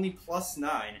getting only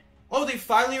 +9. Oh, they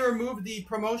finally removed the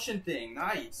promotion thing.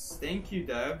 Nice. Thank you,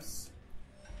 devs.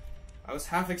 I was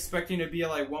half expecting to be at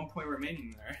like 1 point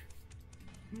remaining there.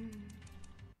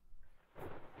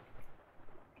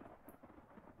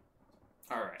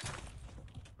 Alright.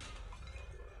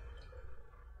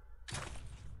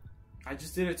 I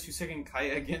just did a 2-second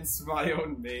kite against my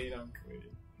own main. I'm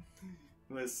quitting.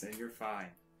 Listen, you're fine.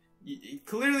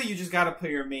 Clearly, you just gotta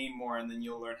play your main more, and then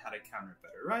you'll learn how to counter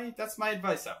better, right? That's my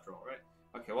advice after all, right?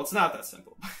 Okay, well, it's not that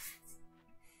simple.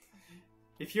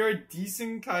 If you're a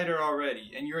decent kiter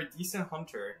already, and you're a decent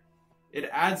hunter, it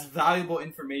adds valuable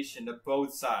information to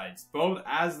both sides, both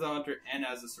as the hunter and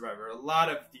as the survivor. A lot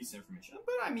of decent information.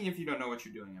 But, I mean, if you don't know what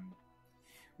you're doing, I mean...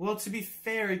 Well, to be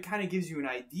fair, it kind of gives you an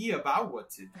idea about what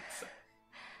to do, so...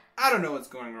 I don't know what's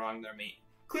going wrong there, mate.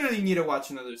 Clearly, you need to watch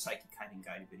another Psychic Kiting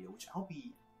Guide video, which I'll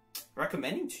be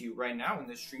recommending to you right now in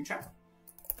this stream chat.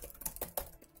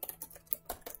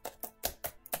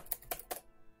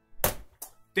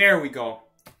 There we go.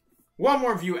 One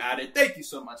more view added. Thank you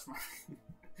so much.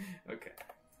 Okay.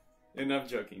 Enough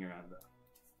joking around, though.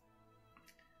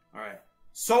 Alright.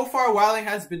 So far, Wildling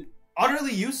has been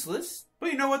utterly useless.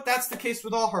 But you know what? That's the case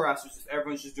with all harassers. If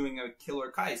everyone's just doing a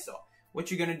killer Kai, so what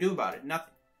you gonna do about it?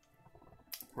 Nothing.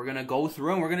 We're gonna go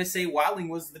through and we're gonna say Wildling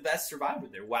was the best survivor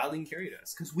there. Wildling carried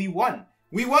us. Because we won.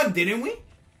 We won, didn't we?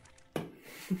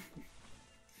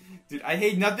 Dude, I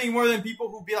hate nothing more than people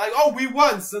who be like, oh, we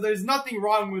won, so there's nothing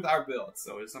wrong with our build.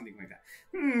 So it's something like that.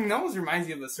 Almost reminds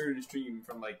me of a certain stream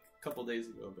from like a couple days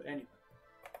ago, but anyway.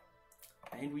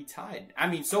 And we tied. I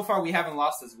mean, so far we haven't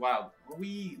lost as wild.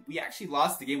 We actually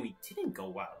lost the game. We didn't go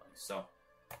Wildling. So,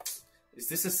 is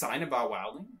this a sign about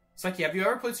Wildling? Psyche, have you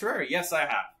ever played Terraria? Yes, I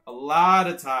have. A lot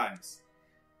of times.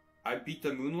 I beat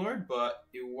the Moonlord, but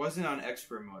it wasn't on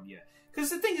expert mode yet. Because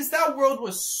the thing is, that world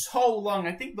was so long.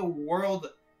 I think the world...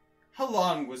 How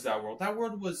long was that world? That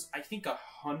world was, I think,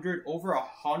 over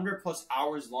 100 plus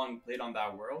hours long played on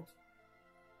that world.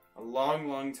 A long,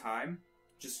 long time.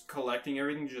 Just collecting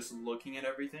everything, just looking at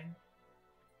everything.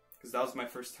 Because that was my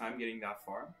first time getting that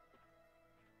far.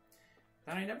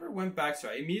 And I never went back to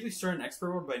it. I immediately started an expert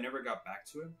world, but I never got back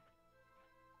to it.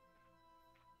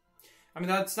 I mean,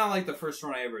 that's not like the first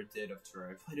run I ever did of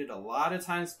Terraria. I played it a lot of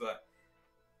times, but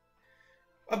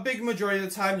a big majority of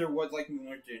the time there was like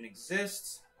Moonlord didn't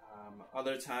exist.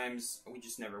 Other times we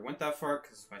just never went that far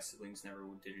because my siblings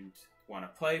didn't want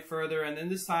to play further. And then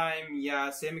this time, yeah,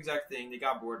 same exact thing. They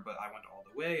got bored, but I went all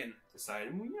the way and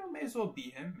decided, well, you know, may as well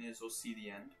beat him. May as well see the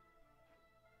end.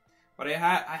 But I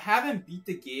haven't beat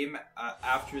the game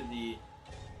after the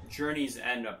Journey's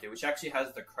End update, which actually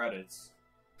has the credits.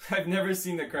 I've never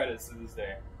seen the credits to this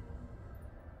day.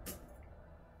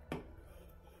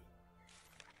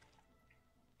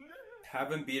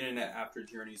 Haven't beaten it after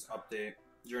Journey's update.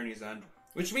 Journey's End,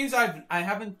 which means I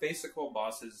haven't faced the cool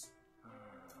bosses.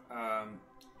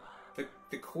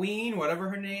 The queen, whatever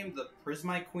her name, the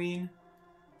Prismite Queen,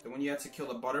 the one you had to kill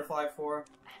the butterfly for.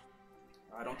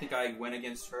 I don't think I went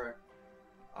against her.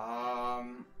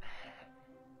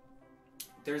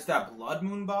 There's that Blood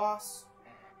Moon boss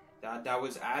that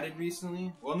was added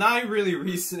recently. Well, not really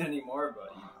recent anymore, but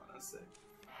you know, that's it.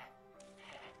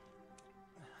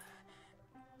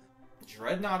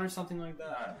 Dreadnought or something like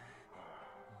that.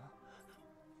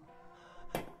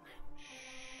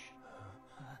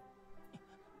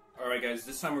 Alright guys,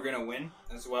 this time we're gonna win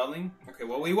as Wildling. Okay,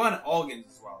 well we won all games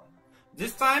as Wildling.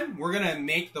 This time, we're gonna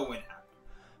make the win happen.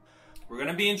 We're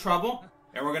gonna be in trouble,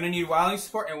 and we're gonna need Wildling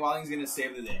support, and Wildling's gonna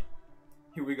save the day.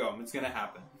 Here we go, it's gonna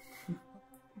happen.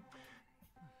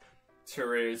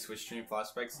 Terraria Twitch stream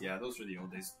flashbacks, yeah, those were the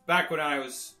old days. Back when I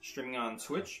was streaming on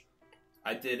Twitch,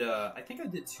 I did, I think I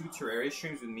did 2 Terraria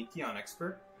streams with Miki on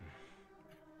Expert.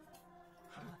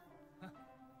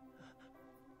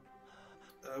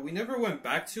 We never went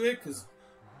back to it because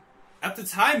at the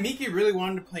time Miki really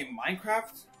wanted to play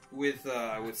Minecraft with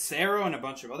Sarah and a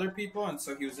bunch of other people, and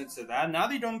so he was into that. Now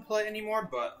they don't play anymore,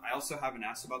 but I also haven't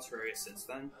asked about Terraria since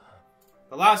then.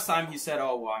 The last time he said,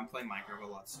 "Oh well, I'm playing Minecraft a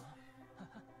lot," so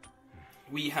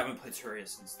we haven't played Terraria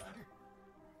since then.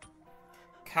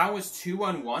 Cal was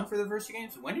 2-1 for the first 2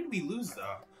 games. When did we lose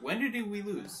though? When did we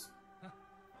lose?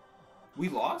 We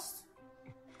lost?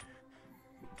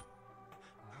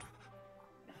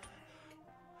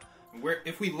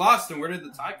 If we lost, then where did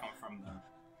the tie come from,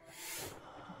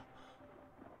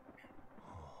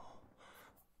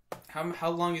 then? How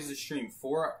long is the stream?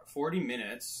 40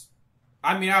 minutes.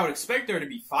 I mean, I would expect there to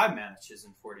be 5 matches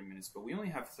in 40 minutes, but we only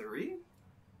have 3?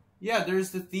 Yeah,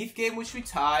 there's the Thief game, which we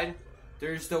tied.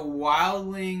 There's the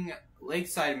Wildling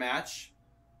Lakeside match,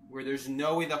 where there's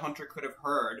no way the Hunter could have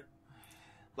heard.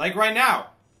 Like right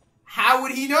now. How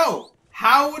would he know?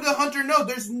 How would the Hunter know?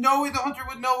 There's no way the Hunter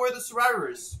would know where the survivor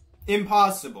is.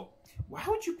 Impossible. Why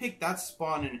would you pick that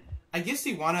spawn? And I guess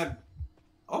they want to...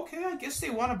 Okay, I guess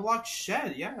they want to block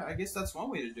Shed. Yeah, I guess that's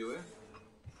one way to do it.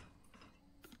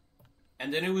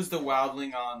 And then it was the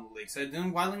Wildling on Lakeside,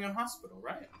 then Wildling on Hospital,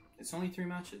 right? It's only 3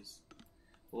 matches.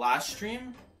 Last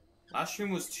stream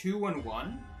was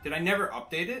 211. Did I never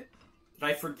update it? Did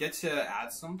I forget to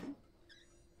add something?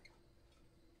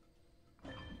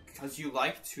 Because you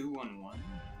like 211?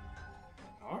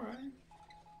 Alright.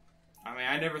 I mean,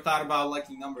 I never thought about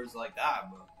liking numbers like that,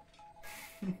 but...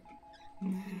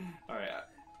 Alright.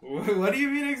 What do you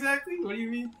mean exactly? What do you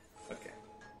mean? Okay.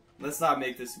 Let's not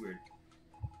make this weird.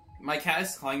 My cat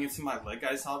is clawing into my leg,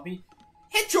 guys, help me.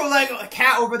 Hit your leg, a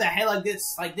cat over the head like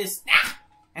this, ah!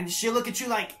 And she'll look at you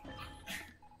like...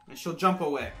 And she'll jump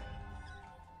away.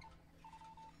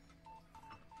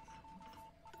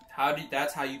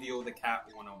 That's how you deal with a cat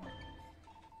 101.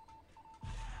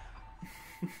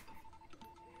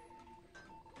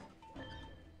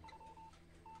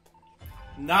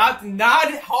 Not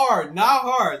hard, not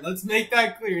hard. Let's make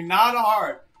that clear. Not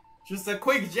hard. Just a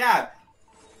quick jab.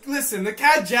 Listen, the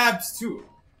cat jabs too.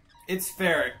 It's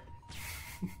fair.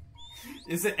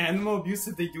 Is it animal abuse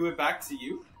if they do it back to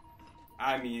you?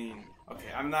 I mean, okay,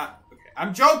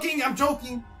 I'm joking.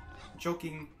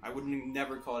 I would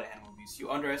never call it animal abuse.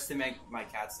 You underestimate my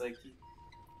cat's psyche.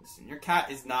 Listen, your cat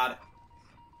is not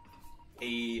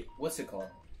a, what's it called?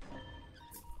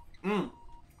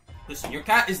 Listen, your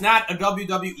cat is not a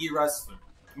WWE wrestler.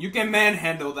 You can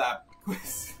manhandle that.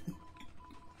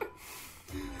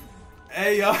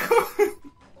 Hey, yo.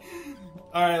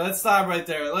 Alright, let's stop right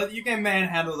there. You can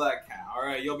manhandle that cat.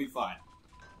 Alright, you'll be fine.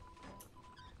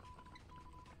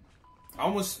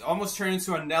 Almost turned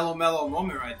into a Nello Mello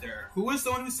moment right there. Who was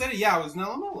the one who said it? Yeah, it was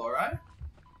Nello Mello, right?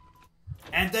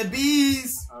 And the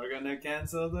bees are gonna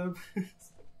cancel the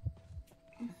bees.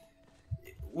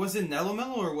 Was it Nello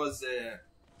Mello or was it...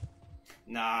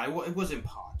 Nah, it wasn't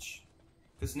Potch.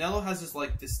 Because Nello has this,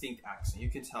 like, distinct accent. You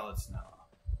can tell it's Nello.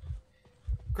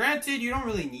 Granted, you don't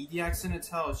really need the accent to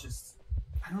tell. It's just...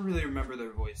 I don't really remember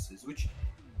their voices. Which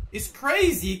is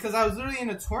crazy, because I was literally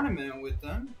in a tournament with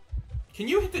them. Can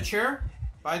you hit the chair,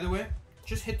 by the way?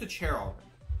 Just hit the chair already.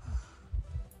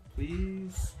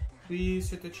 Please. Please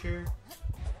hit the chair.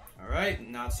 Alright,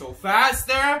 not so fast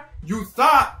there. You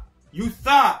thought.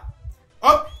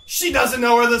 Oh, she doesn't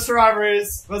know where the survivor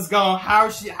is. Let's go.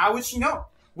 How would she know?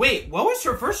 Wait, what was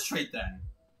her first trait then?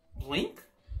 Blink?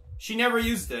 She never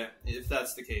used it, if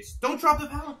that's the case. Don't drop the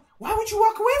pallet. Why would you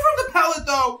walk away from the pallet,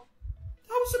 though?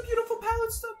 That was a beautiful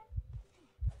pallet stuff.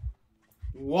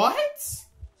 What?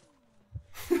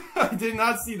 I did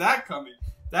not see that coming.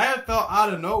 That felt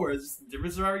out of nowhere. Just a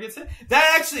different survivor gets hit.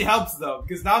 That actually helps, though,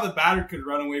 because now the batter could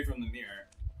run away from the mirror.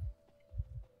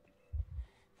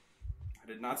 I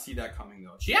did not see that coming,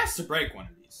 though. She has to break one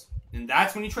of these. And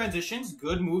that's when he transitions.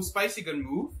 Good move, Spicy. Good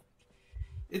move.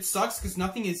 It sucks because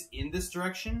nothing is in this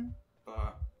direction.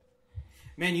 But,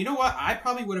 man, you know what? I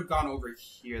probably would have gone over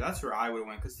here. That's where I would have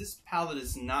went. Because this pallet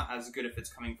is not as good if it's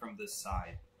coming from this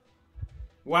side.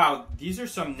 Wow, these are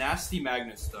some nasty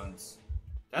magnet stuns.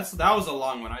 That was a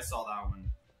long one. I saw that one.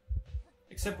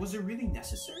 Except, was it really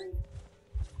necessary?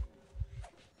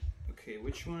 Okay,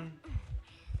 which one?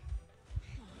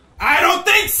 I don't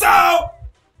think so!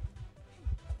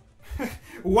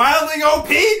 Wildling OP?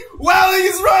 Wildling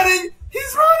is running!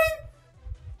 He's running!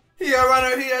 Here,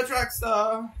 runner, here, track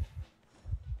star.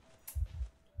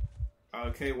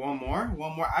 Okay, one more.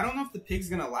 I don't know if the pig's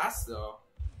gonna last, though.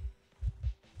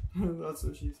 That's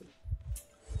what she said.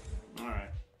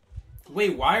 Alright.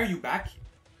 Wait, why are you back here?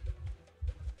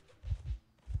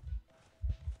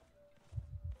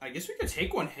 I guess we could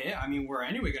take one hit. I mean, we're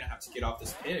anyway gonna have to get off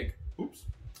this pig. Oops.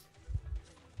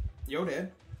 Yo,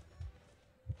 Dad.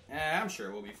 I'm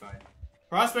sure we'll be fine.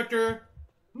 Prospector.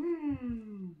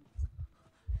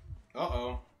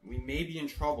 Uh-oh. We may be in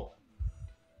trouble.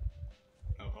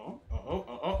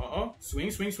 Uh-oh.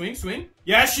 Swing.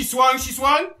 Yes, she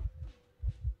swung.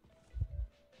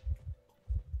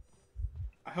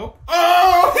 I hope.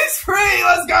 Oh, he's free.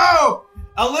 Let's go.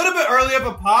 A little bit early of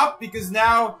a pop because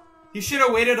now he should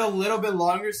have waited a little bit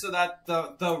longer so that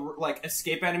the like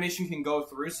escape animation can go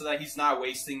through so that he's not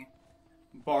wasting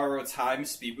borrowed time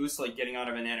speed boost like getting out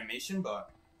of an animation.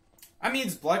 But I mean,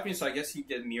 it's Black Mirror, so I guess he'd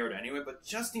get mirrored anyway. But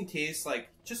just in case, like,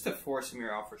 just to force a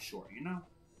mirror out for sure, you know.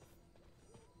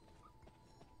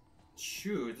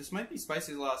 Shoot, this might be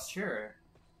Spicy's last chair.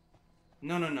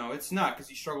 No, it's not because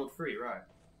he struggled free, right?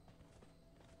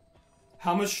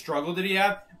 How much struggle did he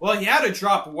have? Well, he had to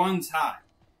drop one time.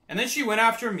 And then she went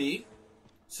after me.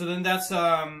 So then that's,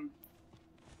 oh.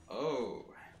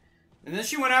 And then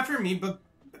she went after me, but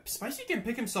Spicy can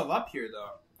pick himself up here,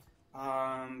 though.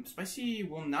 Spicy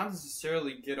will not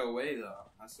necessarily get away, though.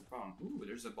 That's the problem. Ooh,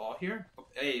 there's a ball here. Oh,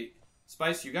 hey,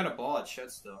 Spicy, you got a ball at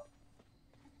Chet still.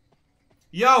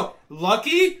 Yo,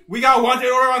 lucky we got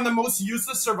wanted order on the most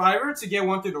useless survivor to get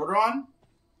wanted order on.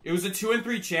 It was a 2 in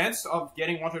 3 chance of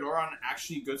getting Wanted Aura on an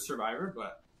actually good survivor,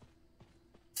 but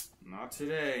not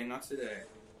today, not today.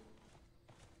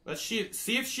 Let's see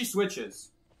if she switches.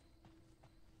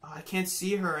 Oh, I can't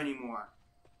see her anymore.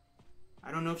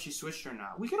 I don't know if she switched or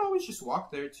not. We could always just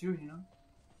walk there too, you know?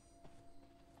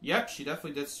 Yep, she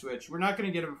definitely did switch. We're not going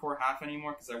to get it before half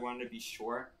anymore because I wanted to be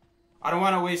sure. I don't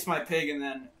want to waste my pig and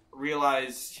then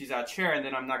realize she's at chair and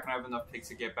then I'm not going to have enough pigs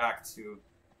to get back to...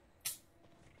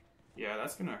 Yeah,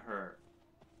 that's going to hurt.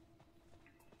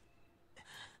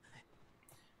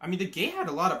 I mean, the gate had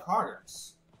a lot of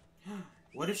progress.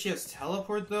 What if she has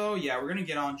teleport, though? Yeah, we're going to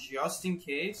get on just in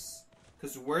case.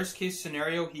 Because worst case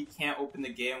scenario, he can't open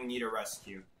the gate and we need a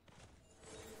rescue.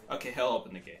 Okay, he'll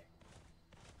open the gate.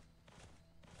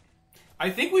 I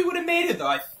think we would have made it,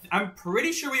 though. I'm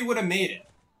pretty sure we would have made it.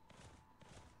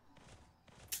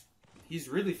 He's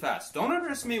really fast. Don't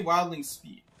underestimate Wildling's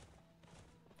speed.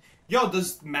 Yo,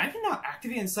 does Maggie not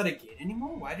activate inside a gate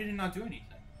anymore? Why did it not do anything?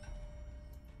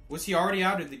 Was he already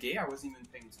out of the gate? I wasn't even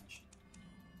paying attention.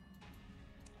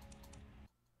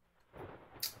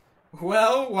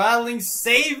 Well, Wildling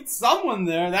saved someone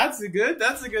there. That's a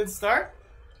good start.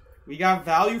 We got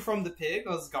value from the pig.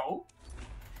 Let's go.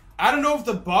 I don't know if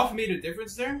the buff made a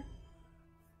difference there.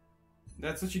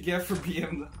 That's what you get for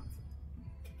being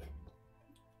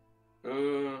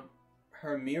the...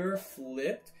 her mirror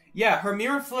flipped? Yeah, her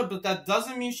mirror flipped, but that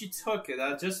doesn't mean she took it.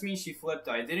 That just means she flipped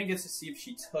it. I didn't get to see if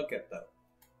she took it, though.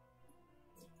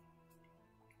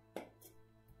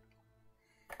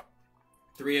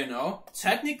 Three and 0.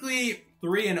 Technically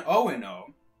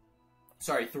 3-0-0.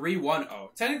 Sorry,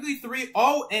 3-1-0. Technically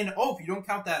 3-0-0 if you don't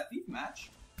count that thief match.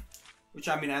 Which,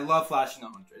 I mean, I love flashing the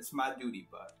hunter. It's my duty,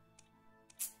 but...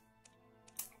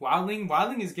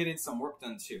 Wildling is getting some work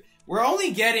done, too. We're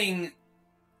only getting...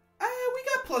 we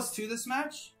got +2 this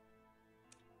match.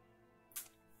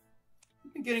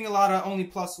 We've been getting a lot of only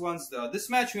 +1s, though. This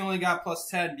match, we only got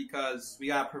 +10 because we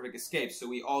got perfect escape, so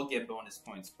we all get bonus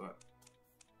points, but...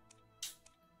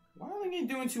 Wildling ain't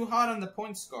doing too hot on the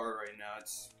point score right now.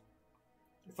 It's...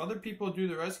 If other people do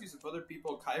the rescues, if other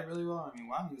people kite really well, I mean,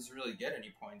 Wildling doesn't really get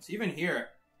any points. Even here,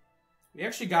 we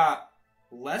actually got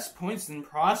less points than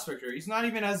Prospector. He's not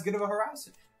even as good of a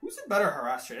harasser. Who's a better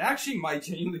harasser? It actually might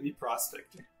genuinely be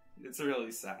Prospector. It's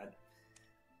really sad.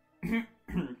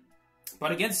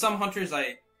 But against some hunters,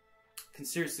 I can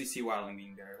seriously see Wildling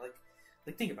being better. Like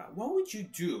think about it. What would you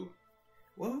do?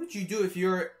 What would you do if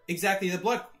you're exactly the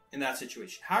Blood Queen in that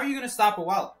situation? How are you going to stop a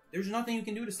Wildling? There's nothing you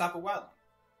can do to stop a Wildling.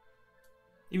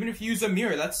 Even if you use a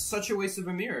mirror, that's such a waste of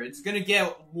a mirror. It's going to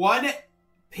get one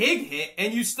pig hit,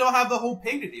 and you still have the whole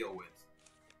pig to deal with.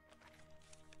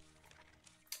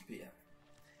 But yeah.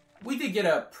 We did get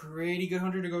a pretty good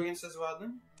hunter to go against as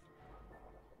Wildling.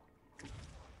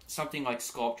 Something like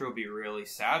Sculptor would be really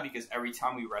sad, because every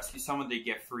time we rescue someone, they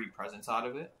get free presents out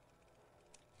of it.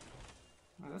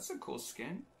 Oh, that's a cool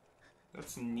skin.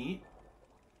 That's neat.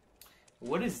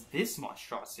 What is this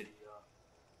monstrosity?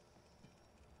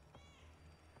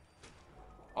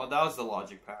 Oh, that was the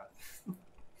logic path.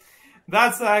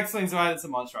 That explains why it's a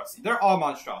monstrosity. They're all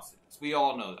monstrosities. We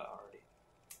all know that already.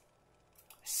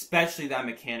 Especially that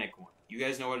mechanic one. You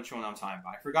guys know which one I'm talking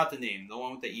about. I forgot the name. The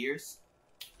one with the ears?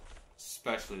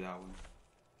 Especially that one.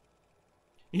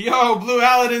 Yo, Blue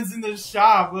Aladdin's in the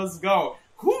shop. Let's go.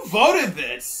 Who voted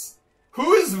this?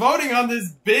 Who is voting on this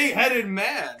big-headed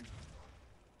man?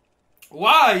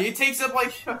 Why? It takes up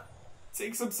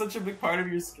takes up such a big part of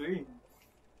your screen.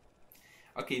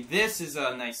 Okay, this is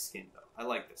a nice skin, though. I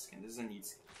like this skin. This is a neat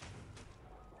skin.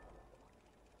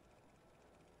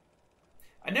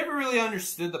 I never really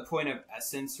understood the point of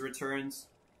essence returns.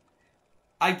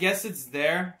 I guess it's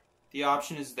there. The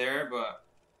option is there, but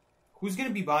who's going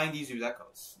to be buying these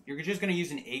Uzekos? You're just going to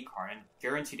use an A card, and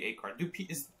guaranteed A card.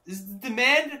 Is the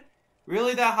demand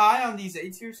really that high on these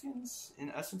A-tier skins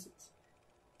in essences?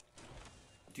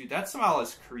 Dude, that smile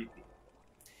is creepy.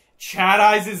 Chat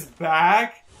Eyes is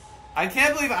back? I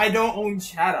can't believe I don't own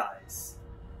Chat Eyes.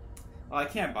 Well, I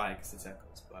can't buy it because it's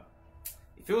Echoes, but...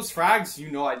 If it was Frags,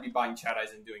 you know I'd be buying Chat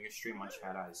Eyes and doing a stream on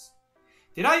Chat Eyes.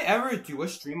 Did I ever do a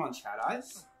stream on Chat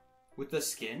Eyes? With the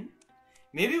skin?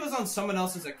 Maybe it was on someone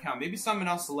else's account. Maybe someone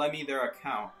else lent me their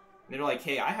account. And they're like,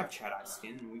 hey, I have Chat Eyes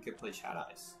skin, and we could play Chat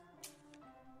Eyes.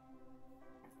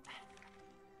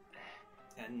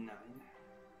 And 9.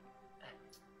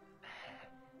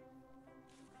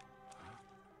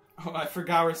 Oh, I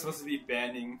forgot we're supposed to be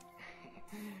banning...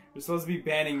 We're supposed to be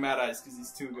banning Mad Eyes because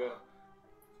he's too good.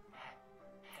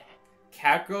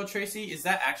 Catgirl Tracy? Is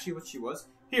that actually what she was?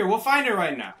 Here, we'll find it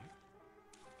right now.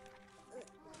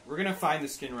 We're gonna find the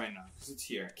skin right now because it's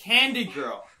here. Candy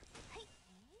Girl!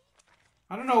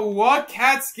 I don't know what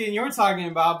cat skin you're talking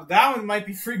about, but that one might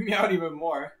be freaking me out even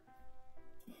more.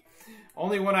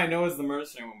 Only one I know is the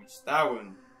mercenary one, which that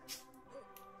one.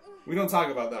 We don't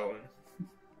talk about that one.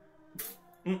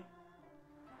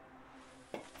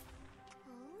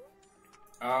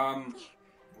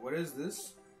 What is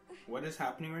this? What is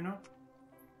happening right now?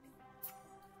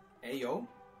 Hey, yo.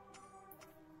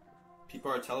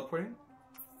 People are teleporting.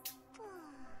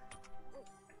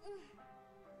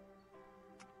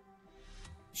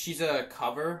 She's a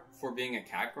cover for being a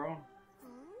cat girl.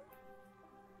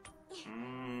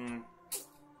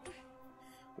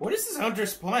 What is this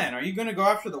hunter's plan? Are you gonna go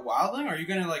after the wildling? Or are you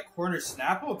gonna like corner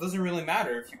Snapple? It doesn't really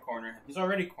matter if you corner him. He's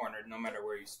already cornered no matter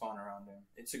where you spawn around him.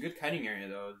 It's a good kiting area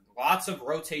though. Lots of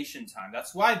rotation time.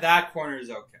 That's why that corner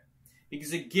is okay.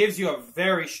 Because it gives you a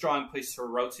very strong place to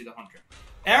rotate the hunter.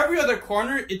 Every other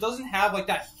corner, it doesn't have like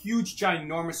that huge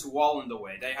ginormous wall in the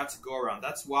way that you have to go around.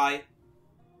 That's why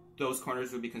those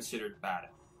corners would be considered bad.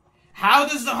 How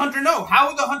does the hunter know? How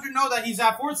would the hunter know that he's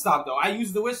at forward stop though? I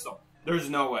use the whistle. There's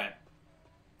no way.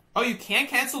 Oh, you can't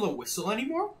cancel the whistle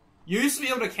anymore? You used to be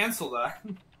able to cancel that.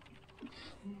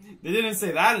 They didn't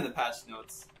say that in the patch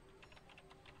notes.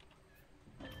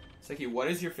 Seki, what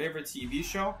is your favorite TV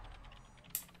show?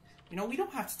 You know, we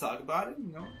don't have to talk about it,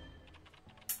 you know.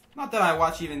 Not that I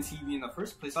watch even TV in the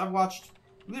first place. I've watched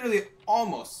literally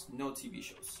almost no TV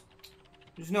shows.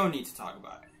 There's no need to talk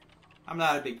about it. I'm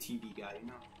not a big TV guy, you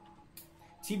know.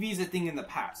 TV's a thing in the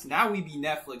past. Now we be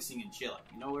Netflixing and chilling.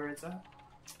 You know where it's at?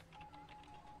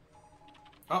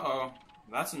 Uh-oh.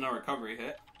 That's a no recovery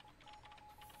hit.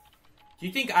 Do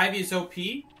you think Ivy is OP?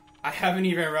 I haven't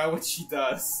even read what she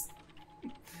does.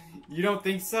 You don't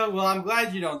think so? Well, I'm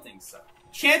glad you don't think so.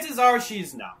 Chances are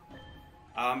she's not.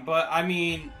 But, I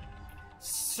mean,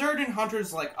 certain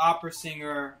hunters like Opera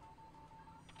Singer,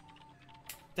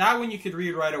 that one you could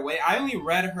read right away. I only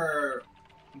read her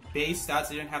base stats.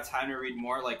 I didn't have time to read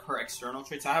more, like her external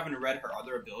traits. I haven't read her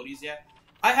other abilities yet.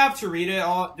 I have to read it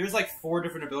all. There's like 4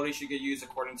 different abilities she could use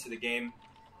according to the game.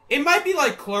 It might be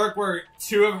like Clerk, where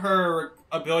 2 of her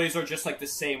abilities are just like the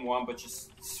same one, but just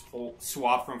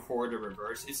swap from forward to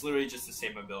reverse. It's literally just the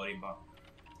same ability, but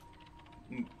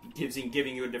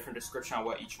giving you a different description on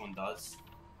what each one does.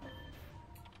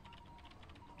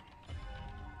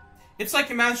 It's like,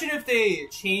 imagine if they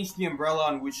changed the umbrella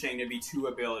on Wuchang to be 2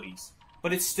 abilities,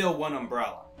 but it's still 1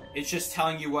 umbrella. It's just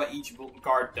telling you what each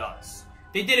guard does.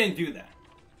 They didn't do that.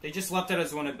 They just left it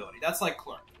as 1 ability. That's like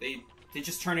Clerk. They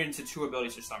just turned it into 2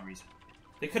 abilities for some reason.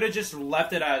 They could have just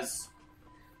left it as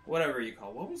whatever you call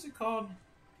it. What was it called?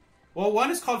 Well, one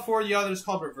is called forward, the other is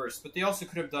called reverse, but they also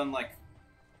could have done like,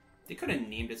 they could have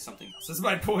named it something else. That's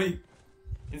my point.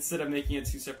 Instead of making it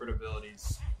 2 separate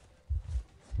abilities.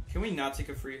 Can we not take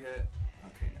a free hit?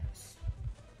 Okay, nice.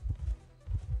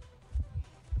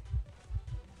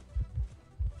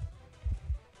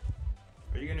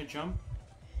 Are you gonna jump?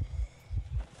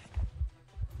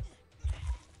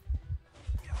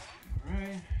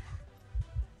 Alright.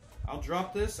 I'll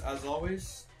drop this, as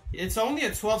always. It's only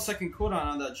a 12-second cooldown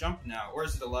on that jump now. Or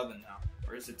is it 11 now?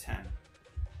 Or is it 10?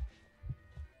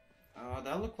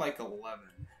 That looked like 11.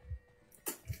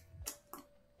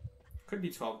 Could be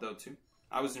 12 though, too.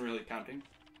 I wasn't really counting.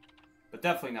 But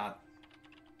definitely not.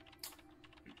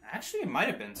 Actually, it might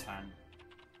have been 10.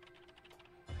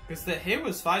 Because the hit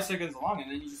was 5 seconds long, and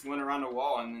then you just went around a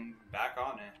wall and then back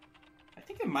on it. I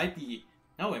think it might be...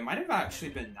 No, it might have actually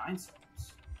been 9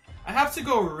 seconds. I have to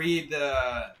go read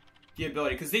the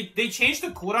ability, because they changed the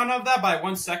cooldown of that by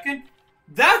 1 second.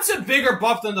 That's a bigger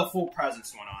buff than the full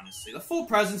presence one, honestly. The full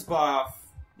presence buff...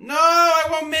 No, I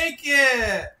won't make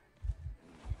it!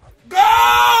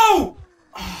 Go!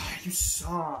 Oh, you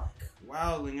suck.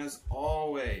 Wildling, as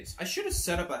always. I should have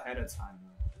set up ahead of time,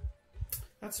 though.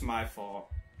 That's my fault.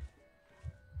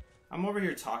 I'm over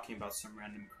here talking about some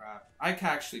random crap. I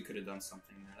actually could have done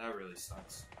something there. That really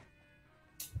sucks.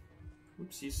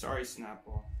 Oopsie, sorry,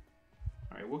 Snapple.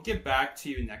 Alright, we'll get back to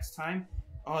you next time.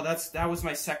 Oh, that was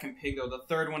my second pig, though. The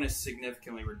third one is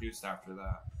significantly reduced after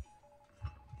that.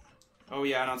 Oh,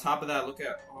 yeah, and on top of that, look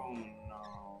at... Oh,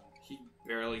 no. He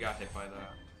barely got hit by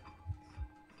that.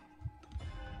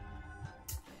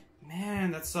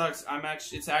 Man, that sucks.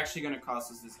 It's actually going to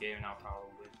cost us this game now, probably.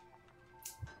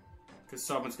 Because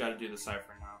someone's got to do the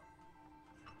cipher now.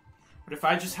 But if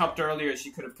I just helped earlier,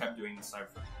 she could have kept doing the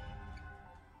cipher.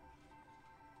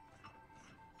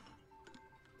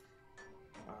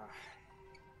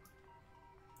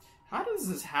 How does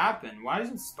this happen? Why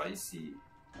isn't Spicy...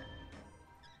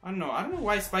 I don't know. I don't know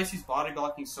why Spicy's body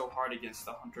blocking so hard against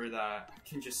the hunter that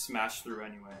can just smash through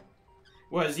anyway.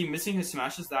 What, is he missing his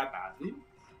smashes that badly?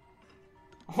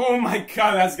 Oh my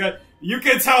god, that's good. You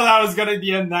could tell that was gonna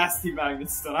be a nasty magnet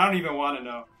stun. I don't even want to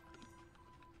know.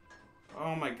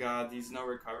 Oh my god, he's no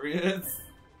recovery.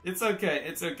 It's okay.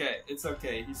 It's okay. It's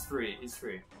okay. He's free. He's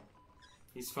free.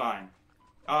 He's fine.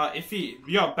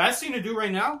 Yo, best thing to do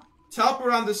right now,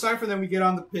 teleport on the Cypher, then we get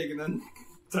on the pig, and then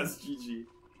that's GG.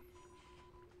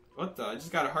 What the? I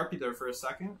just got a heartbeat there for a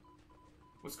second.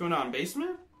 What's going on?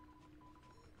 Basement?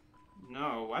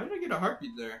 No. Why did I get a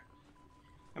heartbeat there?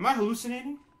 Am I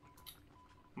hallucinating?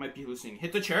 Might be hallucinating.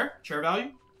 Hit the chair? Chair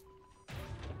value?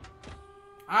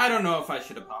 I don't know if I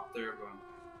should have popped there, but...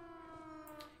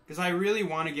 because I really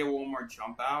want to get one more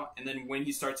jump out, and then when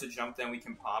he starts to jump, then we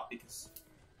can pop, because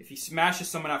if he smashes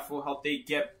someone at full health, they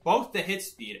get both the hit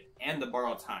speed and the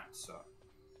borrow time, so...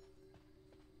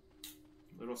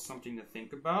 a little something to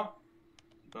think about.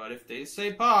 But if they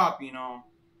say pop, you know,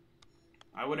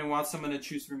 I wouldn't want someone to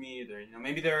choose for me either. You know,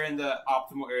 maybe they're in the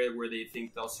optimal area where they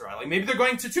think they'll survive. Like, maybe they're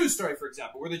going to 2-story, for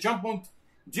example, where the jump won't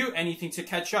do anything to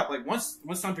catch up. Like, once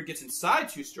Hunter gets inside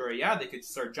 2-story, yeah, they could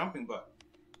start jumping, but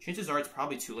chances are it's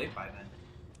probably too late by then.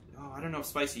 Oh, I don't know if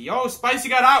Spicy... yo, Spicy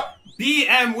got out!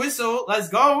 BM whistle, let's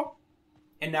go!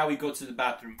 And now we go to the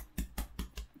bathroom.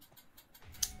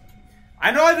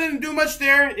 I know I didn't do much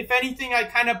there. If anything, I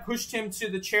kind of pushed him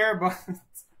to the chair, but...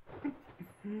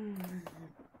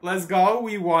 let's go.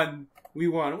 We won. We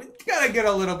won. We gotta get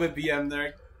a little bit BM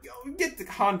there. Get the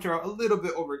Hunter a little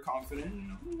bit overconfident.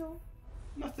 You know,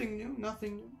 nothing new.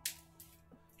 Nothing new.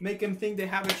 Make him think they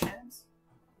have a chance.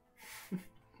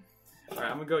 Alright,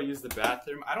 I'm gonna go use the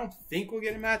bathroom. I don't think we'll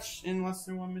get a match in less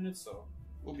than 1 minute, so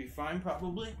we'll be fine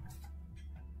probably.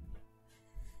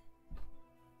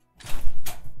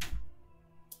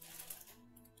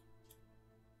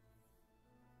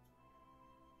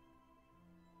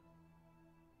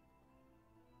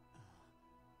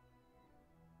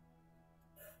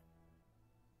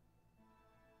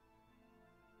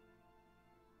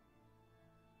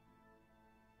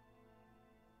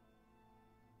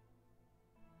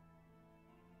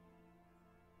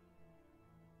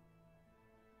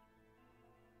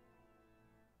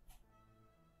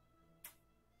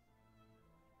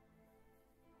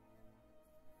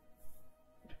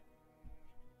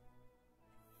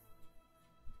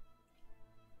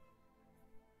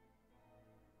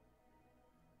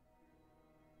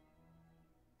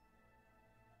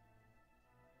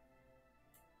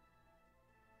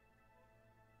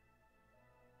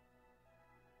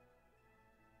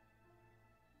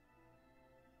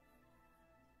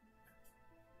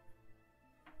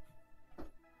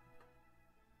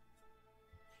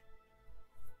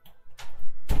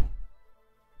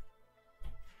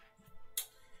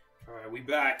 Alright, we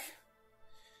back.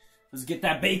 Let's get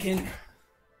that bacon.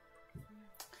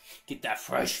 Get that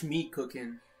fresh meat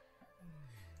cooking.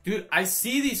 Dude, I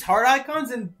see these heart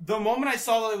icons, and the moment I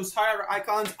saw that it was heart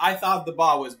icons, I thought the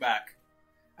bot was back.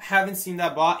 I haven't seen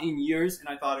that bot in years, and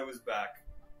I thought it was back.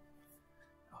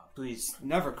 Oh, please,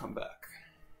 never come back.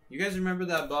 You guys remember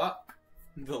that bot?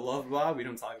 The love bot? We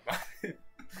don't talk about it.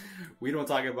 We don't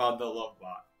talk about the love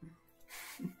bot.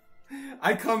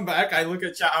 I come back, I look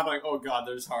at chat, I'm like, oh god,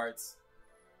 there's hearts.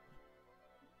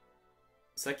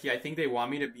 Seki, I think they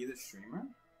want me to be the streamer?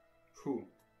 Who?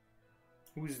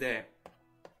 Who's they?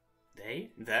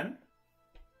 They? Them?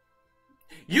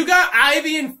 You got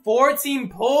Ivy in 14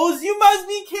 pulls? You must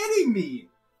be kidding me!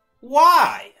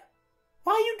 Why?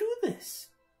 Why you do this?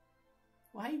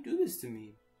 Why you do this to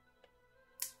me?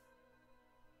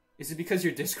 Is it because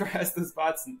your Discord has the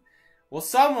spots? Well,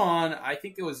 someone, I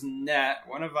think it was Net,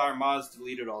 one of our mods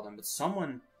deleted all them, but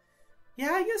someone,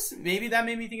 yeah, I guess maybe that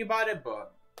made me think about it,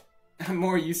 but I'm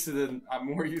more used to the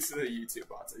YouTube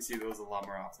bots. I see those a lot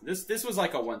more often. This was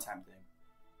like a one-time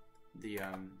thing.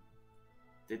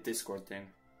 The Discord thing.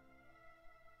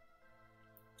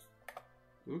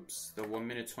 Oops, the 1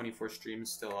 minute 24 stream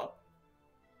is still up.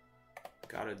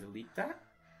 Gotta delete that.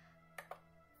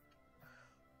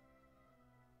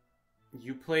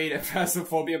 You played a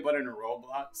Phasmophobia but in a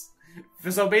Roblox?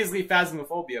 So basically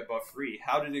Phasmophobia but free.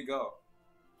 How did it go?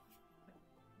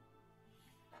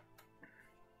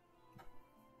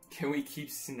 Can we keep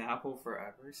Snapple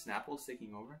forever? Snapple's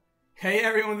taking over? Hey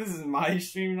everyone, this is my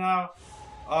stream now.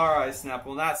 Alright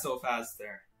Snapple, not so fast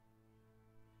there.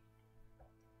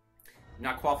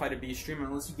 Not qualified to be a streamer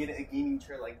unless you get a gaming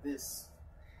chair like this.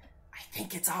 I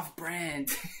think it's off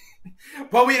brand.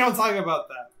 But we don't talk about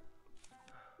that.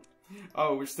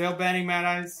 Oh, we're still banning Mad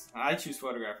Eyes? I choose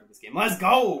Photograph for this game. Let's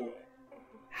go!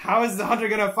 How is the Hunter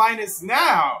gonna find us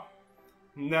now?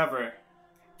 Never.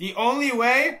 The only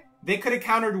way they could have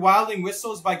countered Wildling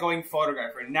whistles by going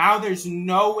Photographer. Now there's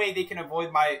no way they can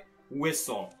avoid my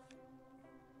whistle.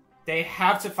 They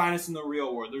have to find us in the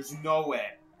real world. There's no way.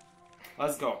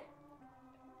 Let's go.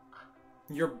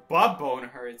 Your butt bone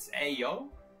hurts. Hey, yo.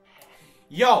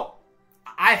 Yo.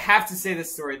 I have to say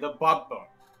this story. The butt bone.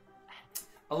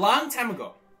 A long time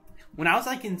ago, when I was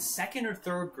like in 2nd or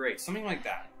 3rd grade, something like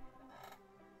that,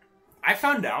 I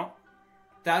found out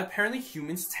that apparently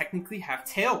humans technically have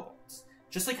tailbones.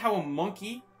 Just like how a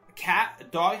monkey, a cat, a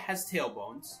dog has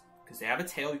tailbones. Because they have a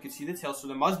tail, you can see the tail, so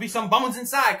there must be some bones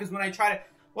inside. Because when I try to...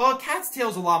 Well, a cat's tail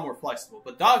is a lot more flexible.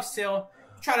 But dog's tail,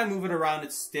 you try to move it around,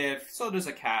 it's stiff. So does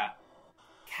a cat.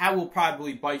 Cat will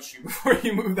probably bite you before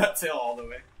you move that tail all the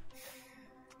way.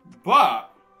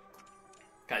 But,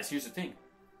 guys, here's the thing.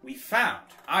 I found,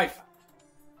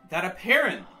 that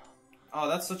apparently... Oh,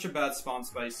 that's such a bad spawn,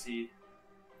 Spicy.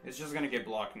 It's just gonna get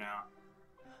blocked now.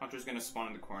 Hunter's gonna spawn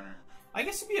in the corner. I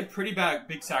guess it'd be a pretty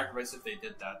big sacrifice if they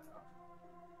did that, though.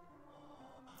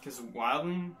 Because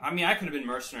Wildling... I mean, I could have been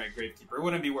Mercenary Gravekeeper. It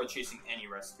wouldn't be worth chasing any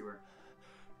Rescuer.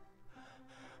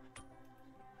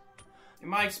 In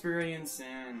my experience,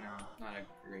 no, not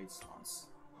a great response.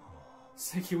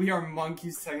 It's like, we are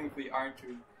monkeys technically, aren't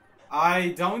we? I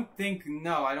don't think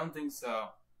so.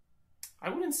 I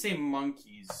wouldn't say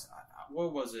monkeys.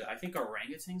 What was it? I think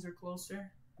orangutans are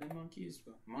closer than monkeys,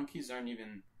 but monkeys aren't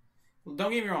even... Well,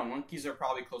 don't get me wrong, monkeys are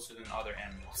probably closer than other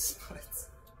animals, but...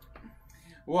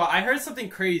 Well, I heard something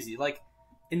crazy. Like,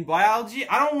 in biology,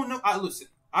 I don't know... listen,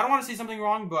 I don't want to say something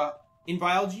wrong, but in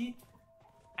biology,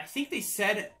 I think they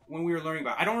said when we were learning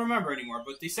about... I don't remember anymore,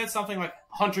 but they said something like,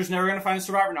 Hunter's never going to find a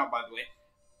survivor now, by the way.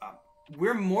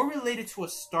 We're more related to a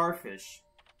starfish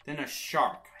than a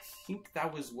shark. I think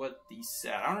that was what they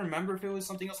said. I don't remember if it was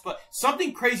something else, but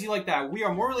something crazy like that. We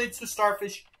are more related to a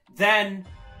starfish than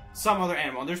some other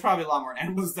animal. And there's probably a lot more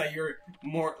animals that you're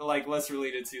more, like, less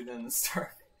related to than the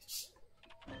starfish.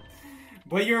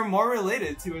 But you're more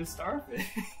related to a starfish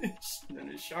than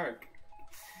a shark.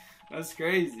 That's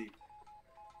crazy.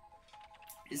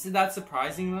 Isn't that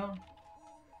surprising, though?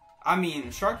 I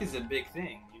mean, shark is a big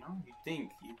thing, you know? You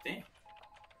think.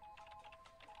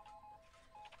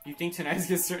 You think tonight's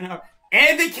gonna start out?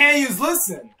 And they can't use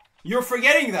listen! You're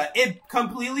forgetting that. It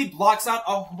completely blocks out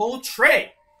a whole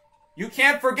tray. You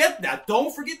can't forget that.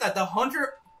 Don't forget that. The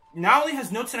hunter not only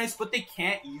has no tonight's, but they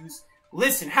can't use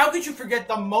listen. How could you forget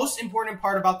the most important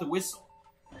part about the whistle?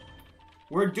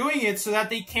 We're doing it so that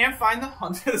they can't find the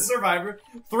hunter, the survivor,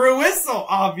 through a whistle,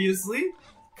 obviously.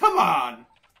 Come on.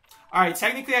 Alright,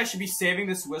 technically I should be saving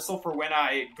this whistle for when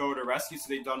I go to rescue so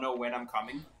they don't know when I'm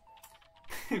coming.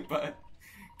 But...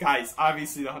 Guys,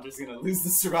 obviously the hunter's gonna lose the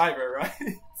survivor,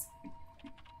 right?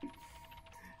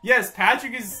 Yes,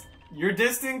 Patrick is your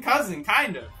distant cousin,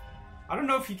 kind of. I don't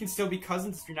know if you can still be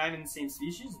cousins if you're not even in the same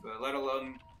species, but let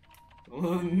alone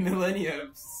millennia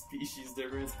of species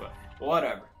difference, but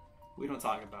whatever. We don't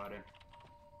talk about it.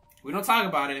 We don't talk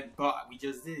about it, but we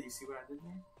just did. You see what I did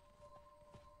there?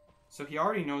 So he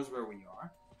already knows where we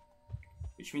are,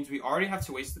 which means we already have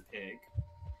to waste the pig.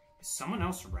 Is someone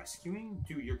else rescuing?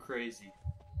 Dude, you're crazy.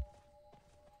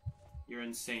 You're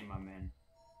insane, my man.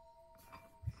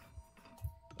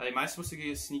 Like, am I supposed to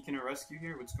get a sneak in a rescue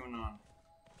here? What's going on?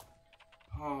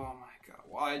 Oh my god.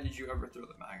 Why did you ever throw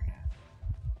the magnet?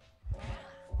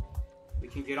 We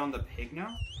can get on the pig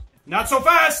now? Not so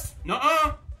fast!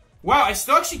 Nuh-uh! Wow, I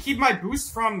still actually keep my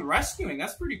boost from rescuing.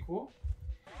 That's pretty cool.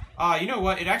 You know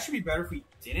what? It'd actually be better if we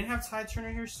didn't have Tide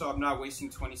Turner here, so I'm not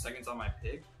wasting 20 seconds on my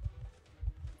pig.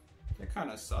 That kind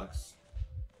of sucks.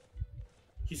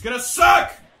 He's gonna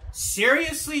suck!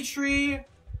 Seriously, Tree?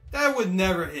 That would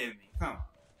never hit me. Come on.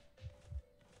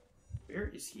 Where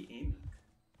is he aiming?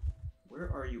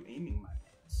 Where are you aiming, my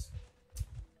mans?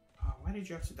 Oh, why did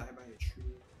you have to die by a tree?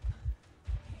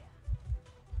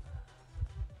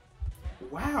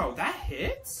 Wow, that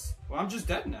hits? Well, I'm just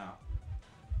dead now.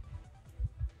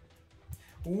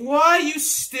 What? You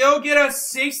still get a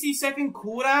 60-second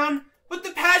cooldown? But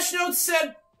the patch notes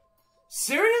said...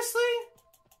 Seriously?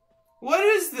 What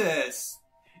is this?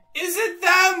 Is it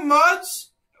that much?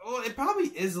 Well, it probably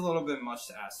is a little bit much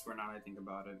to ask for now that I think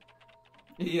about it.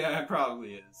 Yeah, it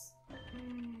probably is.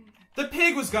 The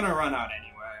pig was gonna run out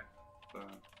anyway.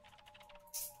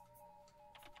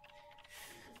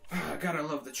 But... gotta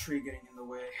love the tree getting in the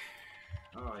way.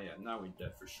 Oh yeah, now we're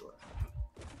dead for sure.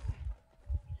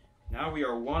 Now we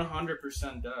are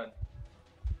 100% dead.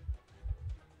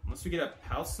 Unless we get a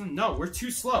Palston? No, we're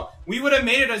too slow. We would have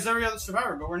made it as every other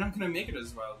survivor, but we're not gonna make it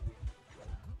as well.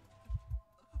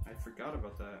 I forgot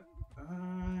about that.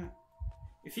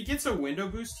 If he gets a window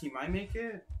boost, he might make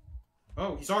it.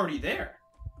 Oh, he's already there.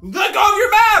 Let go of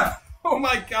your map! Oh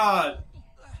my god.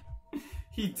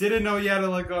 He didn't know he had to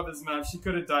let go of his map. She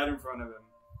could have died in front of him.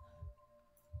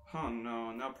 Oh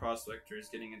no, now Prospector is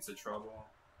getting into trouble.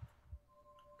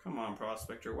 Come on,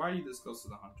 Prospector, why are you this close to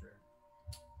the Hunter?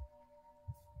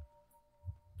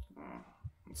 Oh,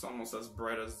 it's almost as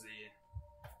bright as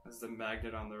the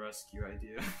magnet on the rescue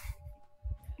idea.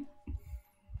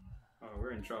 Oh,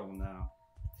 we're in trouble now.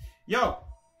 Yo,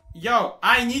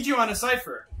 I need you on a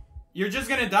cipher. You're just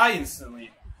gonna die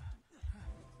instantly.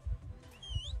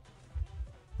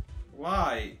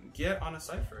 Why? Get on a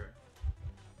cipher.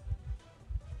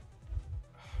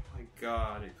 Oh my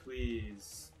god,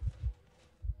 please.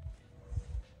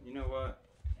 You know what?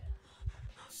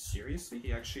 Seriously?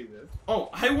 He actually lived? Oh,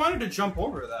 I wanted to jump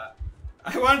over that.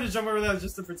 I wanted to jump over that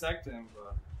just to protect him,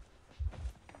 but...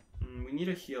 we need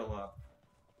to heal up.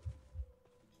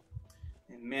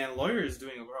 And man, Lawyer is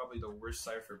doing probably the worst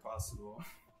cipher possible.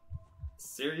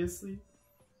 Seriously?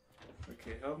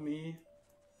 Okay, help me.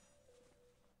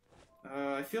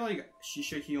 I feel like she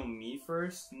should heal me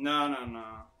first. No.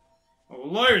 Oh,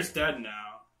 Lawyer's dead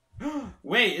now.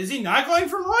 Wait, is he not going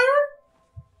for Lawyer?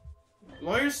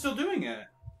 Lawyer's still doing it.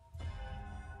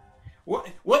 What?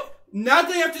 Not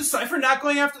going after the cipher, not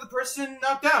going after the person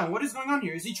knocked down. What is going on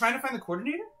here? Is he trying to find the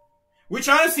coordinator? Which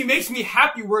honestly makes me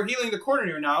happy we're healing the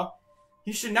coordinator now.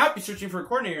 He should not be searching for a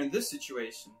coordinator in this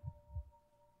situation.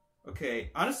 Okay,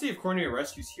 honestly, if coordinator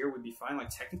rescues here would be fine. Like,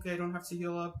 technically I don't have to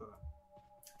heal up, but...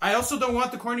 I also don't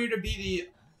want the coordinator to be the...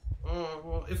 Oh,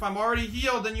 well, if I'm already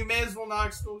healed, then you may as well not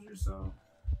expose yourself.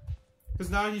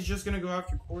 Because now he's just gonna go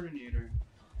after coordinator.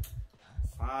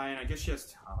 Fine, I guess she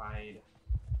has tied.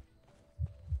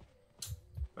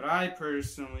 But I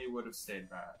personally would have stayed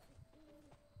back.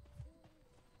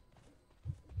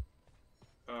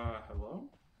 Hello?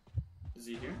 Is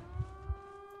he here?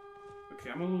 Okay,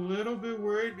 I'm a little bit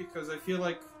worried because I feel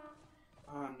like...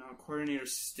 Oh no,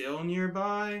 coordinator's still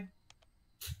nearby.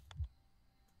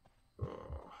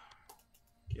 Oh.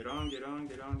 Get on.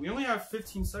 We only have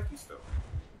 15 seconds though.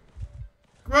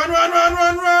 Run!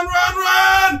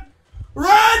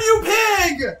 Run, you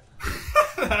pig!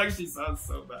 That actually sounds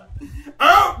so bad.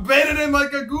 Oh, baited him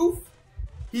like a goof.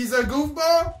 He's a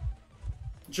goofball.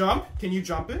 Jump. Can you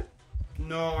jump it?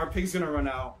 No, our pig's gonna run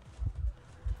out.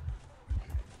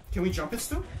 Can we jump it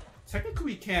still? Technically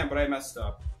we can, but I messed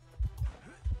up.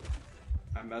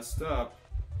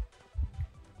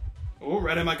 Oh,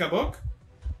 read him like a book.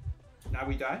 Now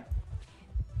we die.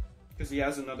 Because he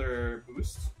has another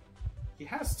boost. He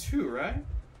has two, right?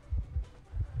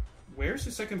 Where's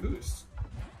his second boost?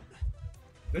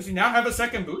 Does he now have a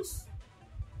second boost?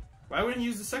 Why wouldn't he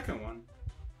use the second one?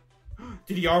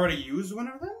 Did he already use one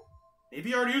of them? Maybe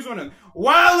he already used one of them.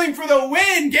 Wildling for the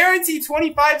win! Guaranteed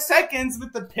 25 seconds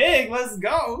with the pig. Let's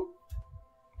go.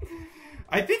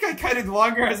 I think I cut it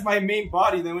longer as my main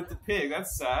body than with the pig.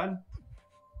 That's sad.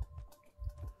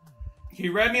 He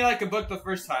read me like a book the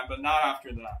first time, but not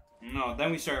after that. No,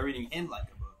 then we started reading him like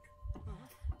a book.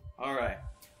 Alright.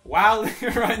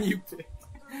 Wildling, run, you pig.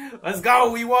 Let's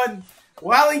go, we won.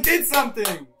 Wildling did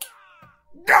something.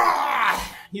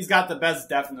 Ah! He's got the best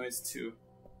death noise too.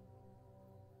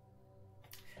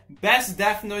 Best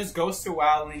death noise goes to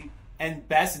Wildling, and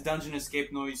best dungeon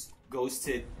escape noise goes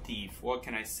to Thief. What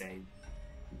can I say?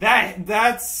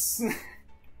 That's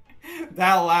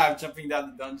that laugh jumping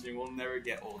down the dungeon will never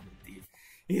get old with Thief.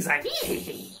 He's like,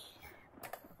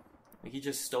 like he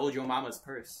just stole your mama's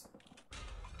purse.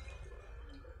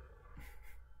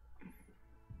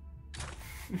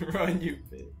 Run, you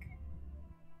pig.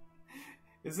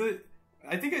 Is it?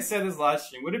 I think I said this last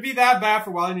stream. Would it be that bad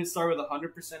for Wildling to start with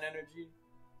 100% energy?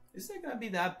 Is it gonna be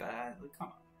that bad? Like,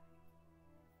 come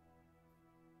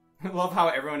on. I love how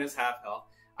everyone is half health.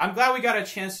 I'm glad we got a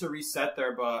chance to reset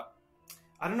there, but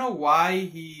I don't know why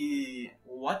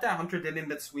what that Hunter did in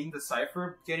between the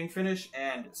cipher getting finished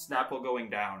and Snapple going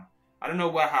down. I don't know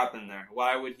what happened there.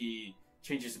 Why would he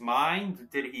change his mind?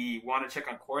 Did he want to check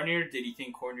on Coordinator? Did he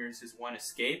think Coordinator is his one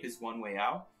escape, his one way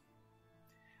out?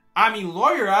 I mean,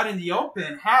 Lawyer out in the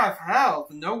open, half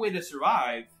health, no way to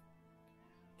survive.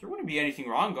 There wouldn't be anything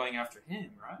wrong going after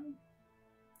him, right?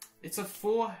 It's a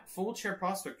full chair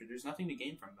prospector. There's nothing to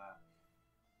gain from that.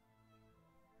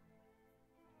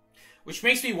 Which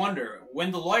makes me wonder,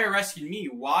 when the Lawyer rescued me,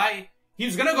 why he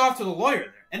was gonna go after the Lawyer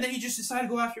there, and then he just decided to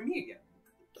go after me again.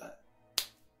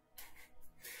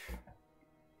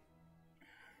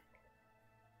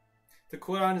 The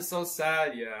cooldown is so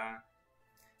sad, yeah.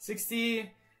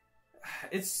 60.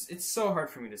 It's so hard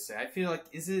for me to say. I feel like,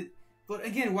 is it? But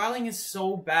again, Wildling is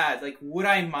so bad. Like, would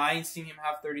I mind seeing him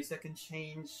have 30-second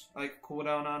change, like,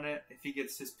 cooldown on it if he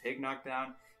gets his pig knocked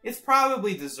down? It's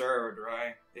probably deserved,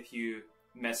 right? If you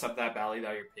mess up that valley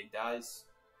that your pig dies.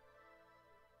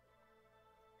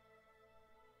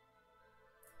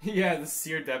 Yeah, the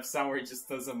sear depth sound where he just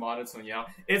does a monotone yell.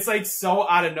 It's like so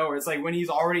out of nowhere. It's like when he's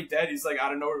already dead, he's like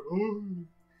out of nowhere.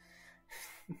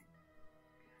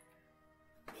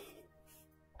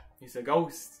 He's a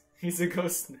ghost. He's a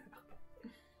ghost now.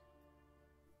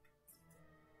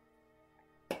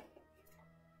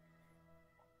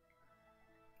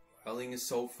 Wildling is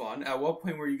so fun. At what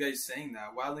point were you guys saying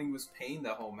that? Wildling was paying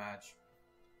that whole match.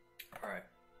 Alright.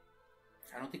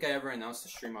 I don't think I ever announced a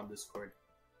stream on Discord.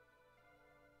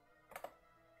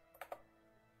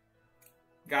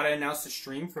 Gotta announce the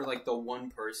stream for like the one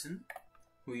person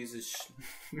who uses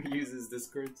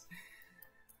Discord.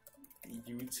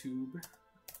 YouTube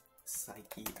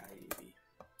Psyche IAB.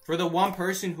 For the one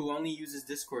person who only uses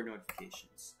Discord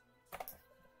notifications.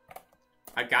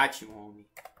 I got you, homie.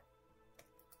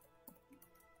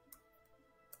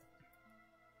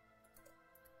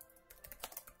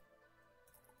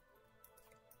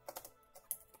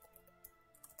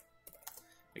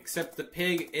 Except the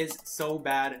pig is so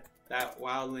bad that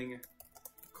Wildling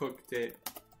cooked it.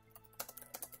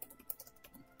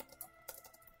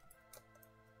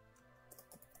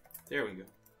 There we go.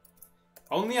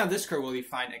 Only on Discord will you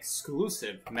find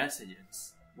exclusive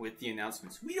messages with the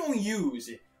announcements. We don't use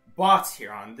bots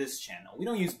here on this channel. We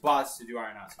don't use bots to do our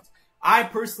announcements. I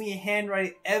personally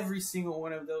handwrite every single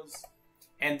one of those.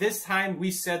 And this time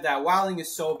we said that Wildling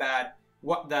is so bad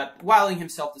that Wildling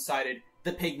himself decided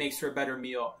the pig makes for a better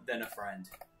meal than a friend.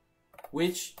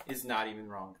 Which is not even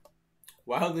wrong.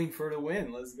 Wildling for the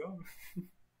win. Let's go.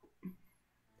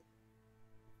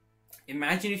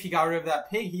 Imagine if he got rid of that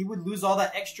pig. He would lose all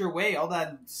that extra weight, all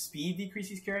that speed decrease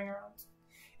he's carrying around.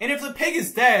 And if the pig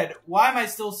is dead, why am I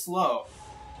still slow?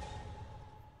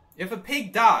 If a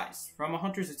pig dies from a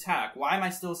hunter's attack, why am I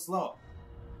still slow?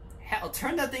 Hell,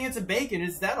 turn that thing into bacon.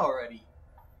 It's dead already.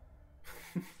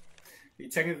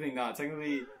 Technically not.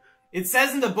 Technically, it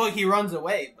says in the book he runs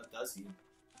away, but does he?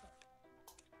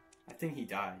 I think he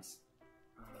dies.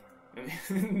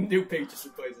 New pig just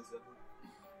replaces him.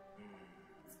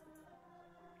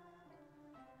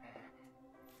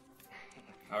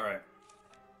 Alright.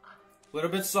 A little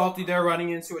bit salty there running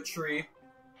into a tree.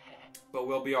 But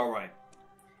we'll be alright.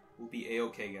 We'll be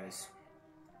a-okay, guys.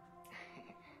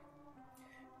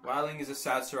 Wildling is a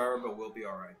sad survivor, but we'll be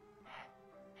alright.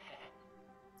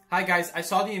 Hi guys, I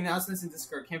saw the announcements in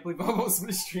Discord. Can't believe I was in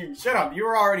the stream. Shut up, you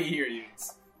were already here,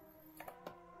 dudes.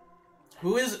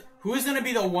 Who is gonna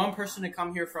be the one person to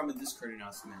come here from a Discord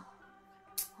announcement?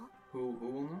 Who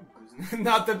will know?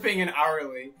 Not the ping and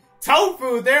hourly.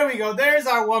 Tofu! There we go. There's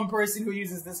our one person who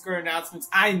uses Discord announcements.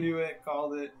 I knew it.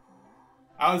 Called it.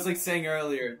 I was like saying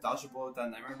earlier, dodgeable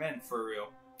that Nightmare Man, for real.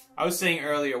 I was saying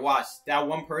earlier, watch, that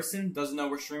one person doesn't know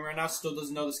we're streaming right now, still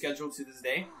doesn't know the schedule to this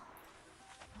day.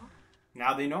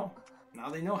 Now they know. Now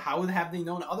they know. How have they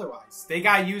known otherwise? They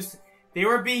got used. They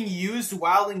were being used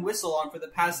Wildling whistle on for the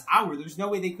past hour. There's no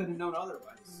way they could have known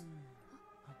otherwise.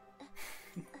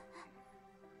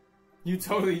 You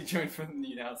totally joined from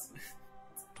the announcement.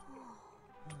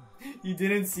 You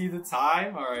didn't see the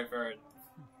time? Alright,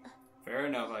 fair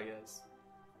enough, I guess.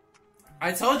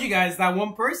 I told you guys that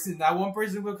one person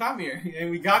will come here. And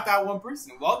we got that one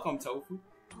person. Welcome, Tofu.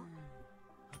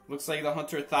 Looks like the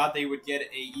hunter thought they would get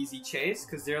a easy chase,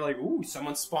 because they're like, ooh,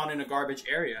 someone spawned in a garbage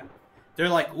area. They're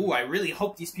like, ooh, I really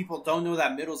hope these people don't know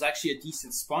that middle's actually a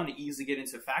decent spawn to easily get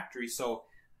into factory, so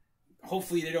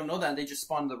hopefully they don't know that and they just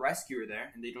spawn the rescuer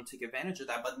there, and they don't take advantage of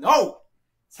that. But no!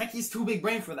 Techi's too big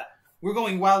brain for that. We're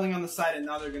going Wildling on the side, and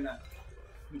now they're gonna...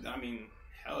 I mean,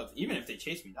 hell, even if they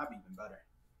chase me, that'd be even better.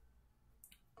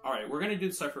 Alright, we're gonna do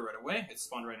the cipher right away. It's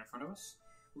spawned right in front of us.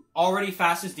 Already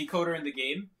fastest decoder in the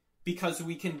game, because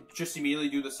we can just immediately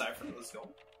do the cipher. Let's go.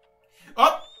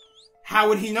 Oh! How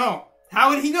would he know? How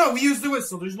would he know? We used the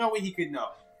whistle. There's no way he could know.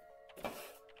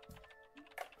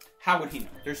 How would he know?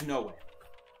 There's no way.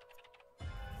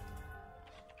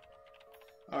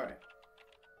 Alright.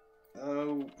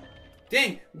 Oh.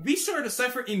 Dang, we started a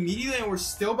cipher immediately and we're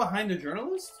still behind the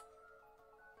journalist?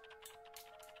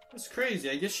 That's crazy.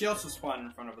 I guess she also spawned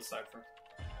in front of a cipher.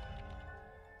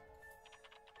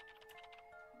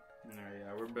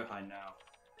 Yeah, we're behind now.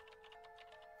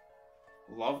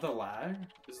 Love the lag?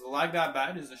 Is the lag that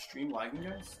bad? Is the stream lagging,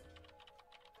 guys?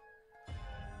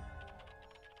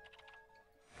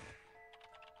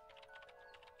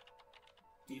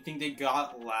 Do you think they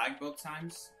got lag both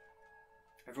times?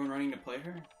 Everyone running to play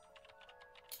her?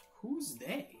 Who's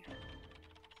they?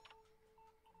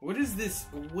 What is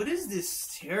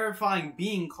this terrifying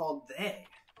being called they?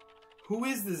 Who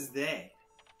is this they?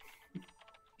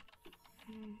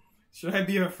 Should I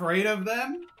be afraid of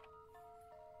them?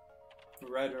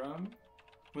 Red Rum?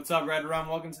 What's up, Red Rum?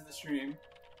 Welcome to the stream.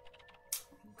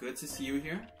 Good to see you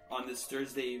here on this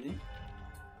Thursday evening.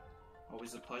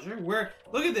 Always a pleasure.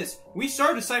 Look at this. We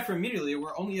started a cipher immediately.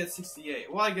 We're only at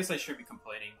 68. Well, I guess I shouldn't be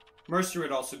complaining. Mercer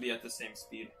would also be at the same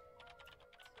speed.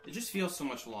 It just feels so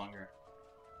much longer.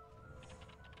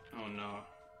 Oh no.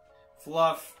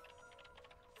 Fluff.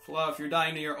 Fluff, you're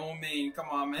dying to your own main. Come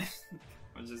on, man.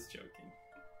 I'm just joking.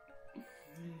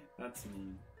 That's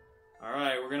mean.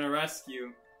 Alright, we're gonna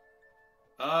rescue.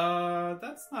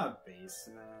 That's not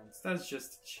basement. That's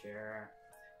just a chair.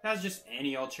 That's just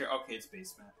any old chair. Okay, it's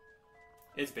basement.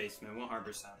 It's basement,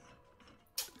 100%.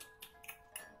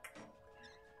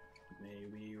 May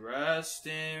we rest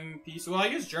in peace. Well, I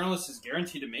guess Journalist is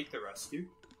guaranteed to make the rescue.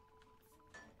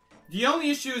 The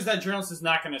only issue is that Journalist is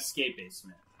not going to escape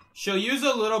basement. She'll use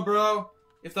a little bro.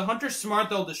 If the Hunter's smart,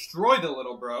 they'll destroy the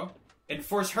little bro and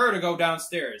force her to go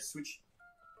downstairs. Which...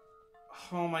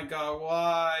 Oh my god,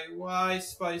 why? Why,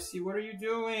 Spicy? What are you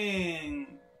doing?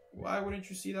 Why wouldn't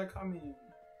you see that coming?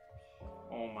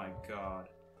 Oh my god.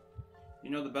 You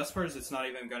know, the best part is it's not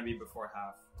even going to be before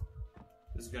half.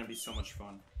 This is going to be so much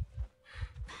fun.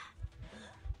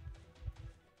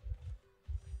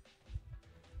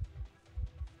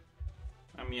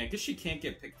 I mean, I guess she can't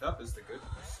get picked up is the good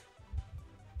news.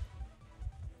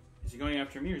 Is he going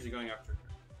after me or is he going after her?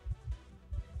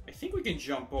 I think we can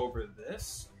jump over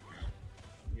this.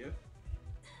 Yep.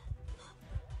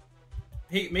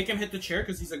 Hey, make him hit the chair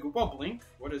because he's a goofball. Blink.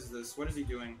 What is this? What is he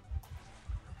doing?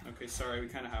 Okay, sorry, we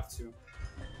kind of have to.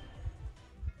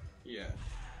 Yeah.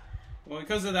 Well,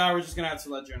 because of that, we're just going to have to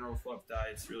let General Fluff die.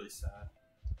 It's really sad.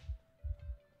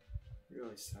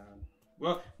 Really sad.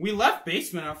 Well, we left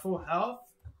basement at full health.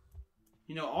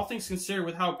 You know, all things considered,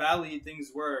 with how badly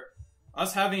things were,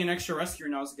 us having an extra rescuer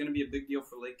now is going to be a big deal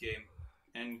for late game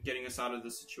and getting us out of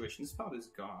this situation. This pod is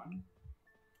gone.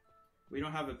 We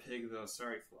don't have a pig, though.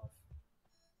 Sorry, Fluff.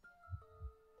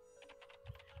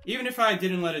 Even if I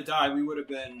didn't let it die, we would have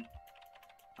been...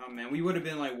 Oh, man. We would have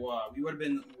been, like, what? We would have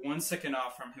been 1 second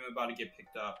off from him about to get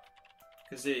picked up.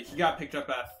 Because he got picked up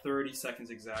at 30 seconds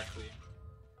exactly.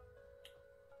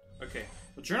 Okay.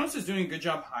 Well, Journalist is doing a good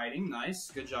job hiding.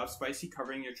 Nice. Good job, Spicy,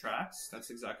 covering your tracks. That's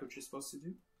exactly what you're supposed to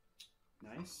do.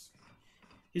 Nice.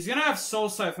 He's gonna have Soul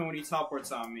Siphon when he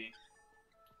teleports on me.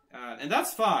 And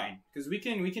that's fine. Because we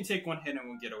can take one hit and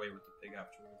we'll get away with the pig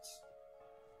afterwards.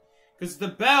 Because the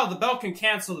bell can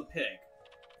cancel the pig.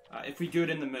 If we do it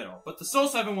in the middle. But the Soul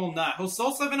Siphon will not. He'll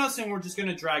Soul Siphon us and we're just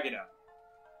gonna drag it out.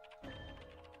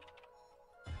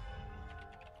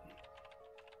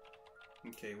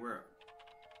 Okay,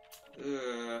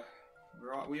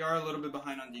 we are a little bit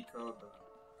behind on decode, but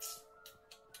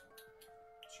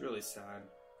it's really sad.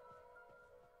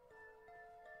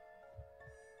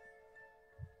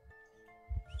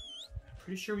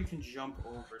 Pretty sure we can jump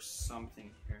over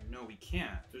something here. No, we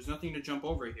can't. There's nothing to jump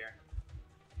over here.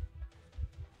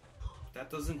 That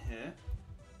doesn't hit.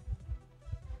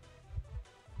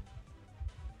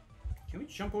 Can we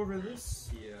jump over this?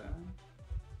 Yeah.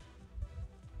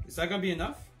 Is that gonna be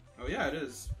enough? Oh yeah, it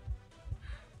is.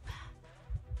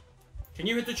 Can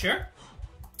you hit the chair?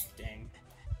 Dang.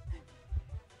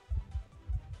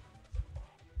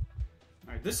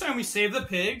 Alright, this time we save the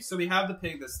pig, so we have the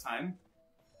pig this time.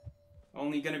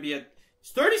 Only gonna be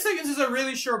 30 seconds is a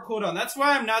really short cooldown. That's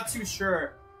why I'm not too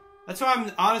sure. That's why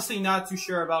I'm honestly not too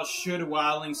sure about should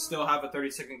Wildling still have a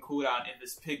 30-second cooldown if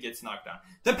this pig gets knocked down.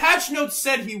 The patch notes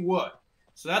said he would.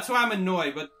 So that's why I'm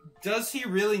annoyed, but does he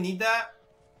really need that?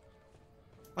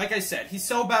 Like I said, he's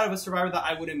so bad of a survivor that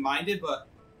I wouldn't mind it, but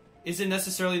is it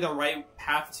necessarily the right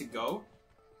path to go?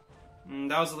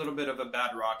 That was a little bit of a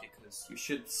bad rocket, because you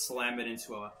should slam it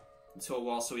into a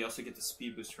wall so we also get the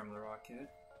speed boost from the rocket.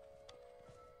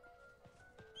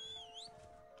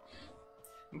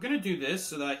 I'm gonna do this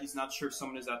so that he's not sure if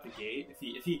someone is at the gate.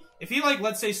 If he like,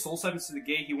 let's say Soul Siphons to the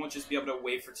gate, he won't just be able to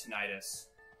wait for Tinnitus.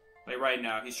 Like right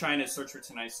now, he's trying to search for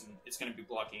Tinnitus and it's gonna be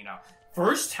blocking it out.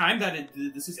 First time that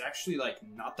this is actually like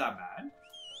not that bad.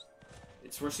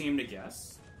 It's forcing him to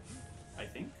guess, I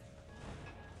think.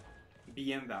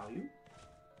 BM value.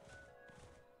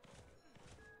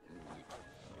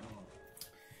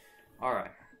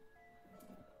 Alright.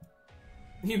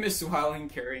 You missed Wildling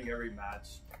carrying every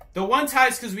match. The one tie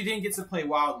is because we didn't get to play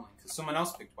Wildling, because someone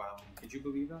else picked Wildling. Could you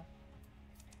believe that?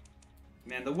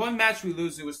 Man, the one match we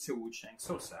lose, it was to Wu Chang.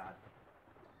 So sad.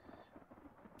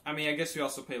 I mean, I guess we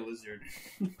also play Lizard.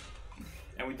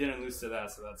 And we didn't lose to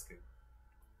that, so that's good.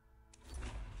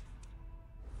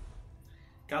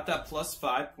 Got that plus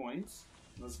 5 points.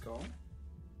 Let's go.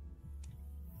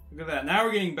 Look at that. Now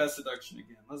we're getting best deduction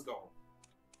again. Let's go.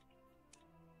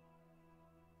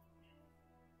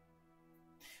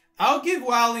 I'll give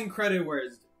Wildling credit where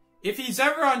it's... If he's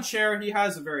ever on chair, he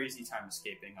has a very easy time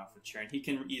escaping off the chair, and he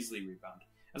can easily rebound.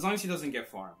 As long as he doesn't get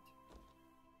farmed.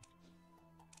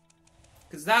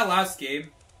 Because that last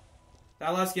game,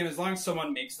 as long as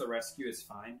someone makes the rescue, it's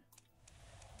fine.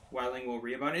 Wildling will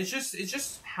rebound. It's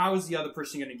just how is the other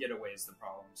person going to get away is the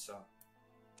problem, so.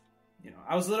 You know,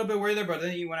 I was a little bit worried there, but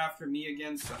then he went after me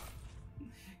again, so.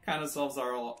 Kind of solves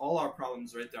all our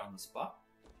problems right there on the spot.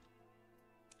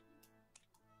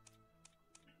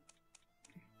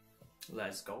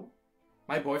 Let's go.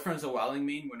 My boyfriend's a Wildling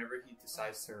main whenever he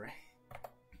decides to rank.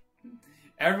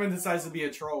 Everyone decides to be a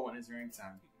troll when it's rank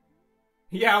time.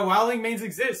 Yeah, Wildling mains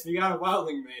exist. We got a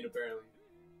Wildling main, apparently.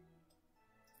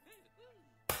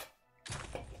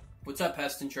 What's up,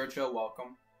 Peston Churchill?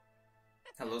 Welcome.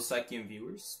 Hello, Psychium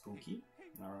viewers. Spooky.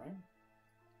 Alright.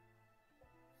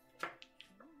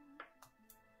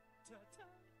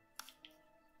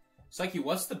 Psyche,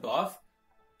 what's the buff?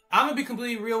 I'm gonna be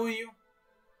completely real with you.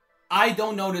 I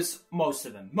don't notice most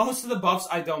of them. Most of the buffs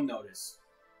I don't notice.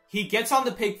 He gets on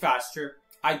the pig faster.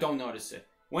 I don't notice it.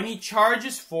 When he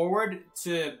charges forward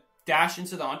to dash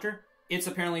into the hunter, it's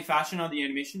apparently faster on the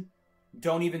animation.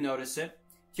 Don't even notice it.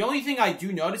 The only thing I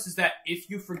do notice is that if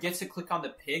you forget to click on the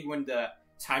pig when the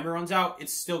timer runs out,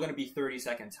 it's still going to be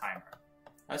 30-second timer.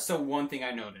 That's the one thing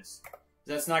I notice.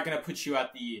 That's not going to put you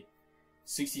at the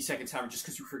 60-second timer just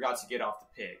because you forgot to get off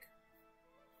the pig.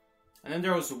 And then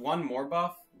there was one more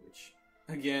buff, which,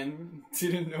 again,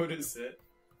 didn't notice it.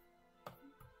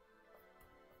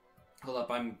 Hold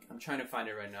up, I'm trying to find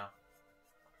it right now.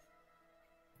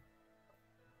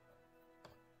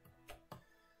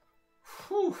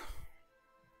 Whew.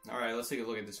 Alright, let's take a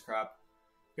look at this crap.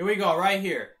 Here we go, right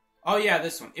here. Oh yeah,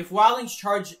 this one. If Wildling's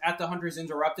charge at the hunter is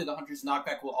interrupted, the hunter's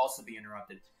knockback will also be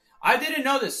interrupted. I didn't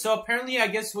know this, so apparently I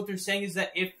guess what they're saying is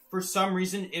that if, for some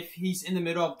reason, if he's in the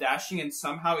middle of dashing and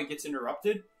somehow it gets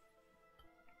interrupted,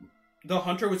 the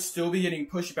hunter would still be getting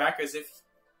pushed back as if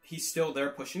he's still there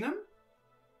pushing them?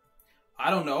 I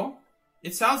don't know.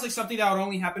 It sounds like something that would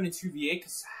only happen in 2v8,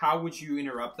 because how would you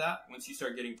interrupt that once you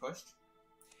start getting pushed?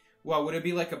 Well, would it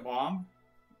be like a bomb?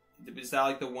 Is that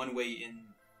like the one way in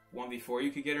 1v4 you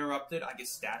could get interrupted? I guess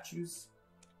statues?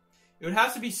 It would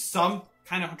have to be some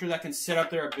kind of hunter that can set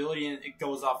up their ability and it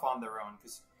goes off on their own,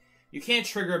 because you can't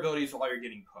trigger abilities while you're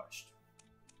getting pushed.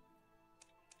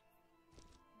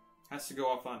 It has to go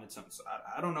off on its own, so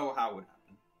I don't know how it would happen.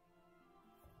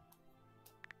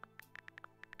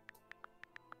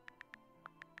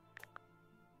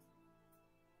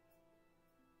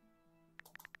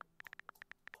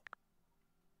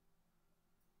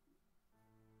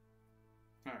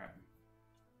 Alright.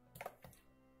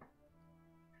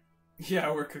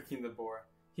 Yeah, we're cooking the boar.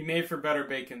 He made for better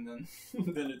bacon than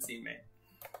than a teammate.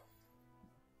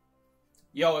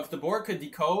 Yo, if the boar could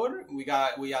decode, we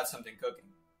got something cooking.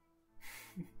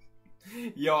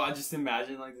 Yo, I just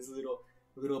imagine like this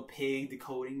little pig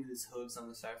decoding his hooves on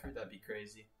the cipher. That'd be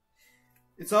crazy.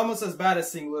 It's almost as bad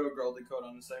as seeing little girl decode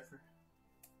on the cipher.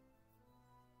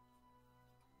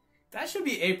 That should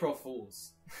be April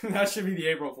Fools. That should be the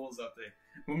April Fools update.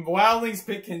 When Wildling's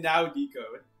pig can now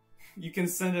decode, you can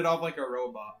send it off like a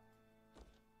robot.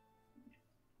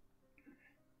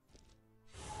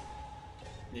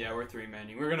 Yeah, we're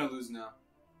 3-manning. We're gonna lose now.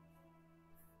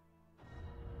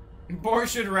 Boar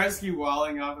should rescue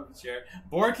Wildling off of a chair.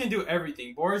 Boar can do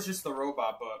everything. Boar is just the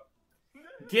robot, but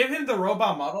give him the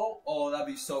robot model. Oh, that'd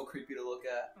be so creepy to look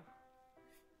at.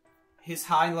 His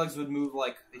hind legs would move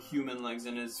like the human legs,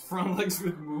 and his front legs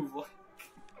would move like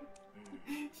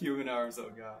human arms.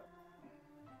 Oh god.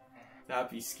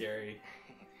 That'd be scary.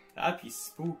 That'd be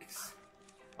spooks.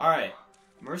 Alright.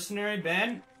 Mercenary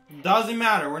ban? Doesn't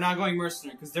matter. We're not going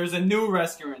mercenary because there's a new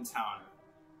rescuer in town.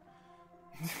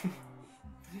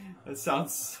 That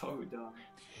sounds so dumb.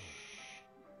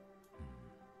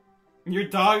 Your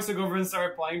dogs took over and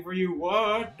started playing for you?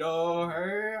 What the hell?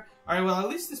 Alright, well, at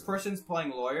least this person's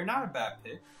playing lawyer. Not a bad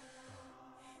pick.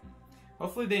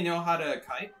 Hopefully they know how to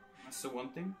kite. That's the one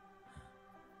thing.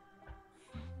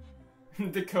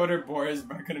 Decoder boar is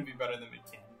going to be better than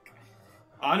mechanic.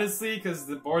 Honestly, because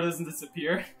the boar doesn't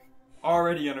disappear.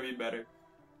 Already going to be better.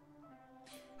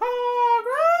 Hog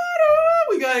Rider!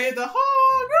 We gotta get the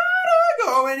Hog Rider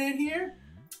going in here.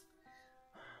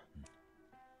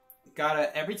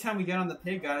 Gotta, every time we get on the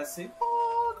pig, gotta say,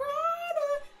 Hog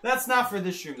Rider! That's not for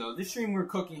this stream, though. This stream, we're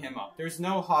cooking him up. There's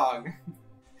no hog.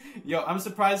 Yo, I'm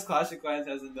surprised Clash of Clans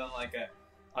hasn't done, like,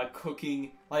 a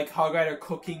cooking, like, Hog Rider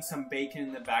cooking some bacon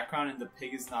in the background and the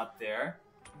pig is not there.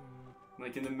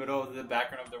 Like, in the middle of the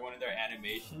background of one of their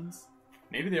animations.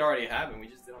 Maybe they already have and we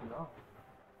just don't know.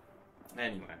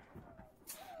 Anyway.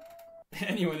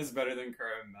 Anyone is better than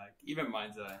Kura and Mac. Even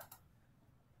Mind's Eye.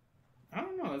 I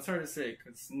don't know. That's hard to say.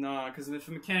 Because if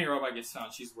a mechanic robot gets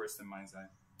found, she's worse than Mind's Eye.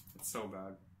 It's so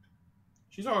bad.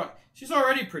 She's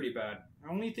already pretty bad. The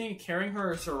only thing carrying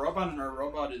her is her robot, and her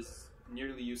robot is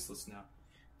nearly useless now.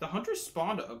 The hunter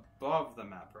spawned above the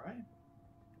map, right?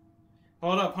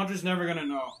 Hold up, hunter's never gonna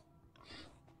know.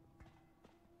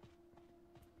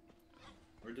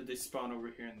 Or did they spawn over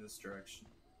here in this direction?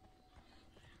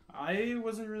 I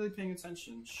wasn't really paying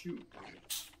attention. Shoot.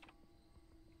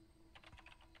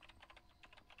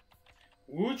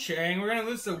 Wu-Chang. We're gonna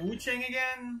lose to Wu-Chang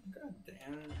again? God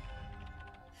damn it.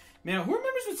 Man, who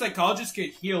remembers when psychologists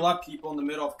could heal up people in the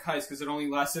middle of kites because it only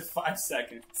lasted 5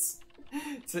 seconds?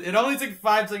 So it only took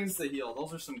 5 seconds to heal.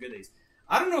 Those are some good days.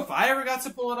 I don't know if I ever got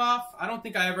to pull it off. I don't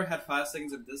think I ever had 5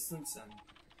 seconds of distance, and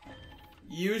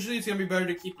usually it's going to be better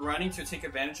to keep running to take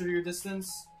advantage of your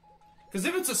distance. Because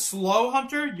if it's a slow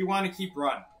hunter, you want to keep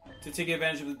running to take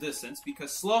advantage of the distance,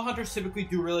 because slow hunters typically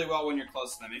do really well when you're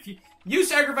close to them. If you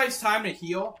sacrifice time to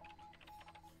heal,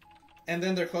 and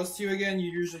then they're close to you again,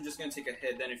 you're usually just going to take a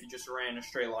hit. Then if you just ran a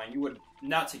straight line, you would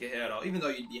not take a hit at all, even though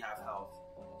you'd be half health.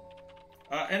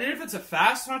 And then if it's a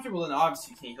fast hunter, well then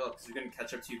obviously you can't heal because they're going to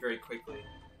catch up to you very quickly.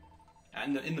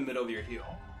 And in the middle of your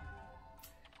heal.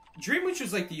 Dream Witch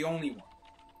was like the only one.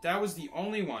 That was the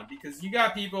only one, because you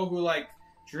got people who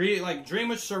Dream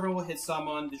Witch server will hit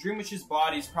someone. The Dream Witch's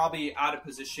body is probably out of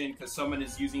position because someone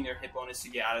is using their hit bonus to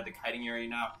get out of the kiting area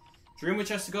now. Dream Witch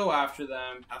has to go after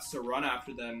them, has to run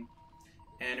after them.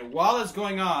 And while it's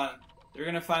going on, they're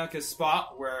going to find like a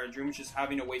spot where Dream Witch is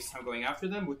having to waste time going after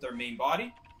them with their main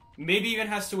body. Maybe even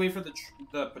has to wait for not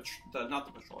the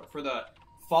patroller, for the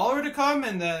follower to come,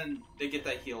 and then they get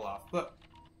that heal off. But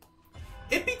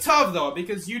it'd be tough though,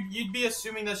 because you'd be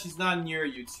assuming that she's not near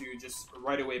you to just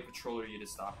right away patroller you to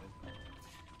stop it.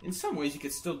 In some ways, you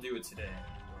could still do it today.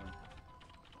 But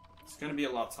it's gonna be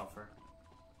a lot tougher.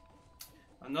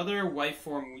 Another white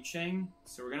form Wu-Chang,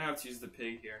 so we're gonna have to use the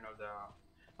pig here, no doubt.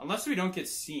 Unless we don't get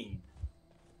seen.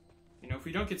 You know, if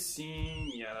we don't get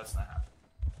seen, yeah, that's not happening.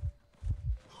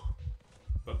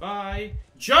 Bye-bye.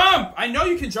 Jump! I know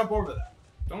you can jump over that.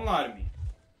 Don't lie to me.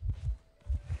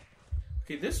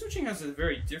 Okay, this switching has a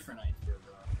very different idea,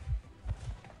 bro.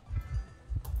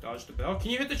 Dodge the bell. Can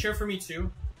you hit the chair for me,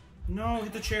 too? No,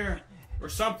 hit the chair. Or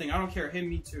something. I don't care. Hit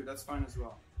me, too. That's fine as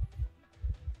well.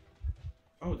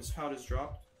 Oh, this powder's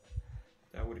dropped.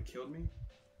 That would have killed me.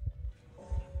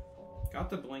 Got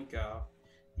the blink out.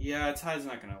 Yeah, Tide's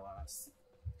not gonna last.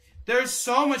 There's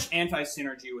so much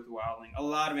anti-synergy with Wildling. A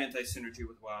lot of anti-synergy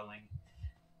with Wildling.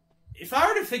 If I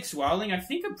were to fix Wildling, I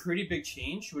think a pretty big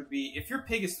change would be if your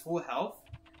pig is full health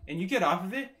and you get off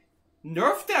of it,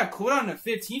 nerf that cooldown to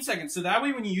 15 seconds so that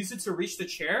way when you use it to reach the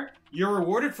chair, you're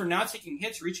rewarded for not taking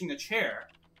hits reaching the chair.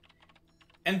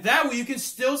 And that way you can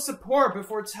still support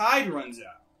before Tide runs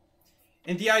out.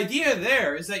 And the idea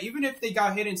there is that even if they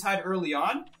got hit in Tide early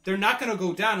on, they're not going to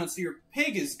go down until your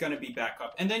pig is going to be back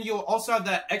up. And then you'll also have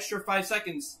that extra 5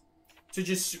 seconds to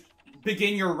just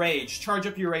begin your rage, charge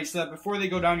up your rage so that before they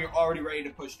go down, you're already ready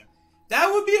to push them.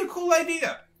 That would be a cool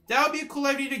idea. That would be a cool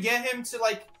idea to get him to,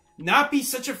 like, not be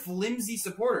such a flimsy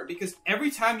supporter. Because every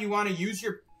time you want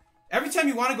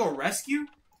to go rescue,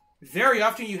 very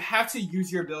often you have to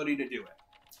use your ability to do it.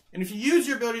 And if you use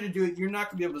your ability to do it, you're not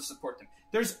going to be able to support them.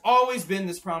 There's always been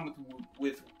this problem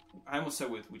with I almost said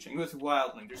with Wu-Chang, with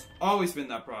Wildling. There's always been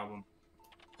that problem.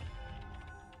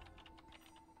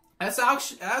 That's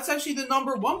actually the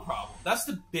 #1 problem. That's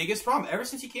the biggest problem ever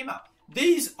since he came out.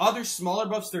 These other smaller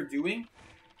buffs they're doing,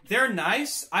 they're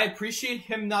nice. I appreciate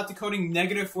him not decoding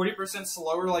 -40%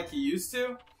 slower like he used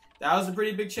to. That was a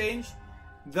pretty big change.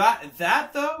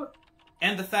 That though,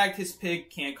 and the fact his pig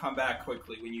can't come back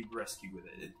quickly when you rescue with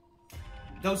it.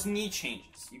 Those need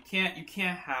changes. You can't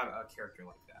have a character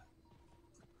like that.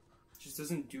 It just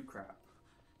doesn't do crap.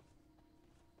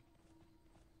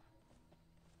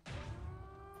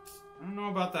 I don't know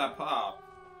about that pop.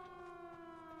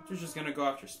 They're just gonna go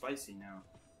after Spicy now.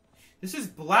 This is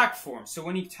black form, so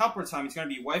when he teleports him, he's gonna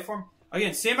be white form.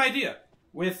 Again, same idea.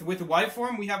 With white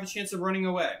form, we have a chance of running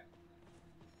away.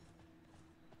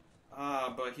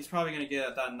 But he's probably gonna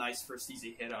get that nice first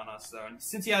easy hit on us though. And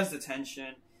since he has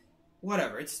detention,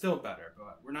 whatever, it's still better,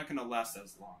 but we're not gonna last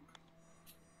as long.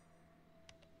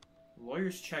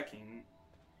 Lawyer's checking.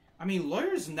 I mean,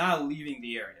 Lawyer's not leaving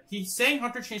the area. He's saying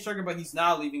Hunter changed target, but he's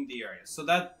not leaving the area. So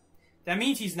that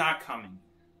means he's not coming.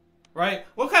 Right?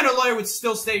 What kind of lawyer would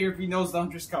still stay here if he knows the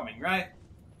Hunter's coming, right?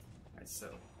 Alright,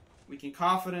 so we can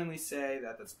confidently say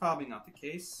that that's probably not the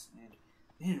case. And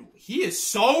man, he is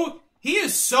so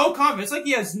confident. It's like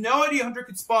he has no idea Hunter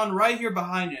could spawn right here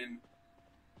behind him.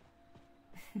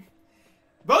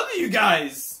 Both of you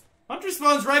guys! Hunter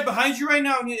spawns right behind you right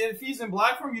now, and if he's in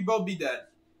black form, you'd both be dead.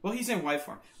 Well, he's in white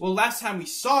form. Well, last time we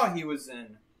saw he was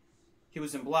in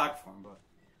black form, but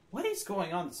what is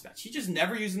going on this match? He just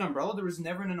never used an umbrella? There was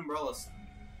never an umbrella sign.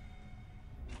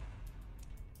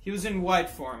 He was in white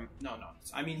form. No.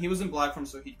 I mean, he was in black form,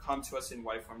 so he'd come to us in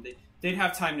white form. They'd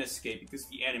have time to escape because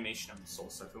the animation of the soul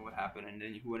cycle would happen, and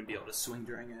then he wouldn't be able to swing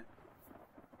during it.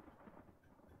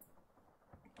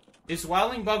 Is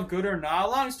Wildling buff good or not?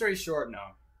 Long story short, no.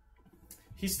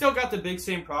 He's still got the big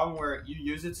same problem where you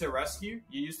use it to rescue.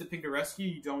 You use the pig to rescue.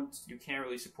 You can't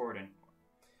really support it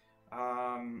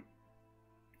anymore.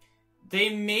 They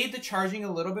made the charging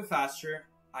a little bit faster.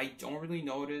 I don't really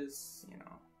notice, you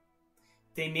know.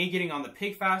 They made getting on the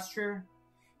pig faster.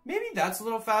 Maybe that's a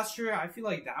little faster. I feel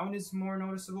like that one is more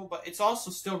noticeable, but it's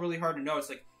also still really hard to notice.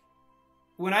 Like,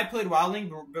 when I played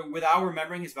Wildling, but without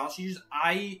remembering his balance changes,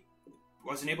 I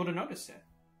wasn't able to notice it.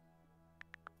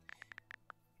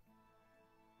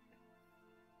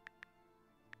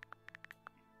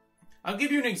 I'll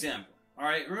give you an example.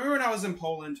 Alright, remember when I was in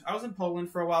Poland? I was in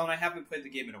Poland for a while and I haven't played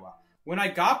the game in a while. When I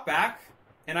got back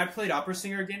and I played Opera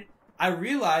Singer again, I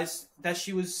realized that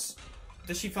she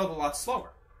felt a lot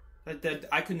slower. That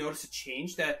I could notice a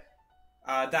change, that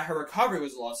her recovery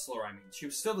was a lot slower. I mean, she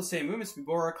was still the same movements,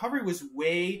 but her recovery was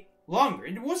way longer.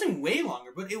 And it wasn't way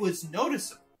longer, but it was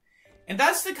noticeable. And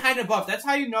that's the kind of buff. That's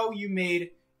how you know you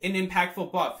made an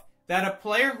impactful buff. That a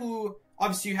player who,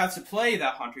 obviously you have to play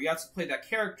that hunter, you have to play that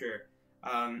character,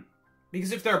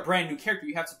 because if they're a brand new character,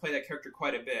 you have to play that character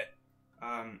quite a bit,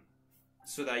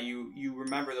 so that you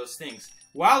remember those things.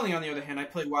 Wildling, on the other hand, I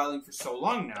played Wildling for so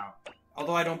long now.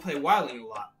 Although I don't play Wildling a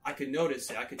lot, I could notice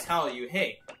it. I could tell you,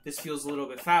 hey, this feels a little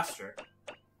bit faster.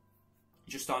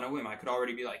 Just on a whim, I could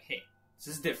already be like, hey, this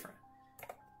is different.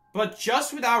 But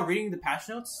just without reading the patch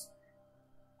notes,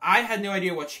 I had no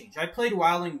idea what changed. I played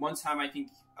Wildling one time, I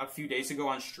think, a few days ago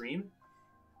on stream,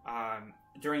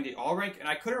 during the all rank, and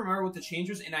I couldn't remember what the change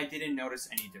was, and I didn't notice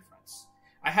any difference.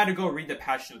 I had to go read the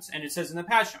patch notes, and it says in the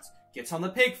patch notes, gets on the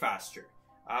pig faster.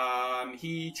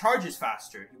 He charges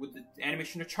faster. With the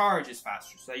animation to charge is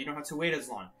faster, so that you don't have to wait as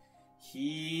long.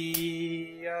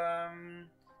 The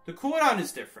cooldown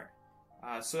is different,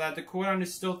 so that the cooldown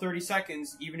is still 30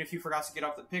 seconds, even if you forgot to get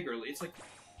off the pig early. It's like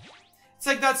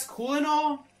that's cool and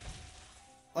all.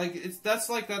 Like that's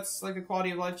like a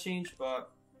quality of life change,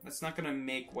 but that's not gonna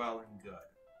make Wildling good.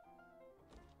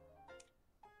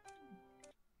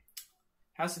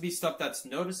 Has to be stuff that's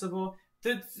noticeable.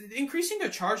 Increasing the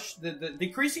charge,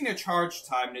 decreasing the charge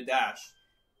time to dash,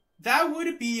 that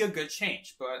would be a good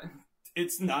change, but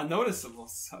it's not noticeable.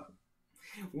 So,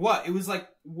 what? It was like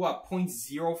what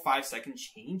 0.05 second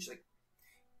change? Like,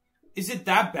 is it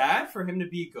that bad for him to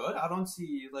be good? I don't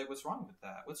see like what's wrong with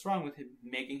that. What's wrong with him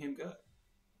making him good?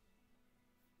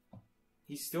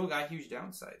 He's still got huge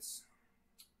downsides.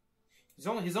 His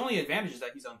only advantage is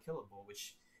that he's unkillable,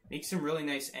 which makes him really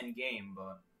nice end game,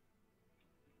 but.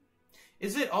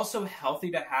 Is it also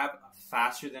healthy to have a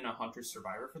faster than a Hunter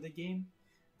Survivor for the game?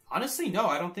 Honestly, no,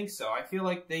 I don't think so. I feel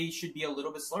like they should be a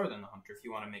little bit slower than the Hunter if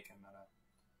you want to make him meta.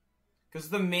 Because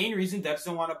the main reason devs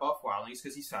don't want to buff Wildling is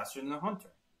because he's faster than the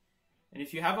Hunter. And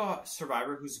if you have a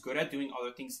Survivor who's good at doing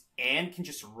other things and can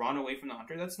just run away from the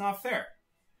Hunter, that's not fair.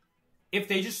 If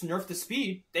they just nerf the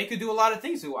speed, they could do a lot of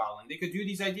things with Wildling. They could do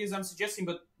these ideas I'm suggesting,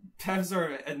 but devs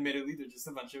are, admittedly, they're just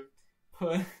a bunch of...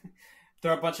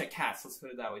 They're a bunch of cats, let's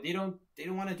put it that way. They don't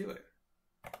want to do it.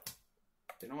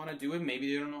 They don't want to do it.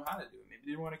 Maybe they don't know how to do it.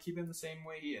 Maybe they want to keep him the same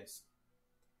way he is.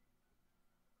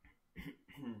 I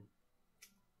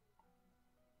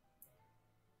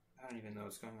don't even know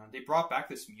what's going on. They brought back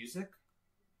this music?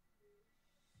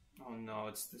 Oh no,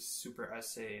 it's this super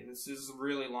essay. This is a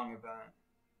really long event.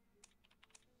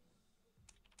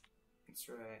 That's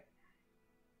right.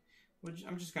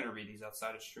 I'm just going to read these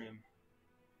outside of stream.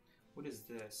 What is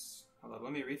this? Hold on,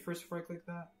 let me read first before I click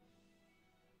that.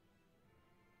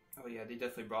 Oh yeah, they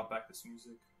definitely brought back this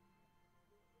music.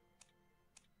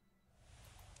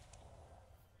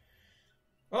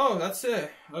 Oh, that's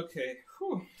it. Okay.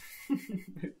 Whew.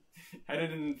 I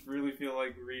didn't really feel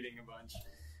like reading a bunch.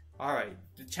 Alright.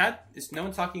 The chat, is no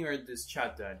one talking or is this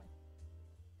chat dead?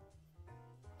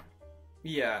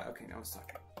 Yeah, okay, no one's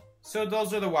talking. So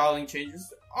those are the Wildling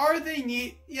changes. Are they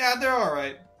neat? Yeah, they're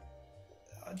alright.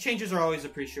 Changes are always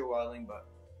appreciated Wildling, but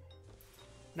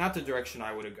not the direction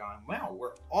I would have gone. Wow,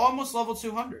 we're almost level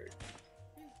 200.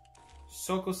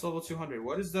 So close to level 200.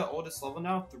 What is the oldest level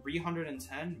now?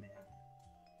 310, man.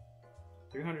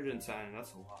 310,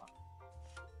 that's a lot.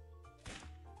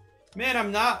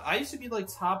 Man, I used to be like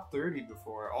top 30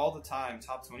 before, all the time.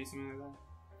 Top 20, something like that.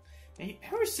 And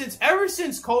ever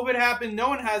since COVID happened, no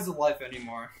one has a life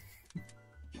anymore.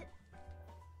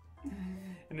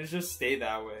 And it just stayed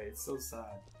that way. It's so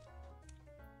sad.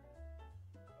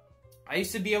 I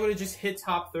used to be able to just hit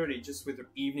top 30 just with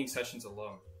evening sessions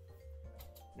alone.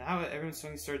 Now everyone's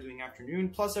suddenly started doing afternoon,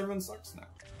 plus everyone sucks now.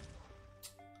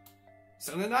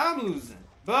 So then I'm losing.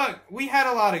 But we had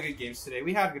a lot of good games today.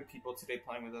 We had good people today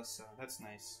playing with us, so that's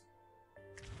nice.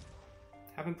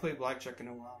 Haven't played blackjack in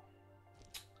a while.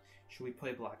 Should we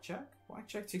play blackjack?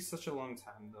 Blackjack takes such a long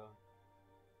time, though.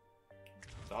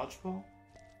 Dodgeball?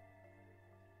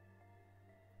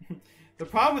 The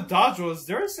problem with dodgeball is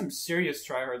there are some serious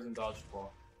tryhards in dodgeball.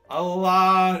 A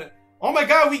lot. Oh my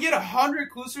god, we get 100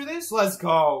 clues for this? Let's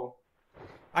go.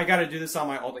 I gotta do this on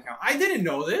my old account. I didn't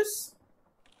know this.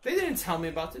 They didn't tell me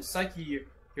about this. Psyche,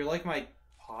 you're like my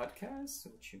podcast?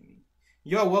 What you mean?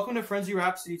 Yo, welcome to Frenzy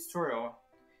Rhapsody tutorial.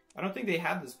 I don't think they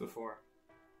had this before.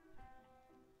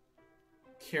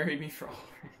 Carry me for all.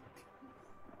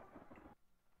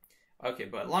 Okay,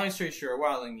 but long story short,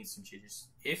 Wildling needs some changes.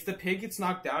 If the pig gets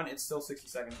knocked down, it's still 60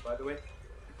 seconds, by the way.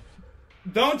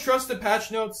 Don't trust the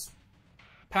patch notes.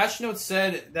 Patch notes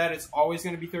said that it's always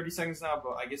going to be 30 seconds now,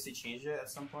 but I guess they changed it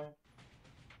at some point.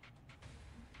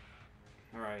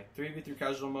 Alright, 3v3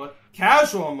 casual mode.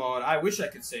 Casual mode! I wish I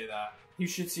could say that. You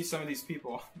should see some of these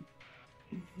people.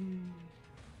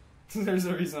 There's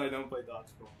a reason I don't play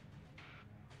dodgeball.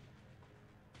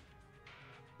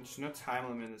 There's no time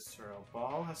limit in this tutorial.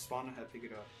 Ball has spawned ahead, pick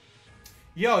it up.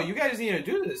 Yo, you guys need to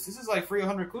do this. This is like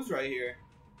 300 clues right here.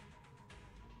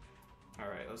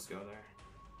 Alright, let's go there.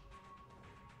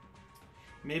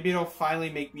 Maybe it'll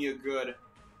finally make me a good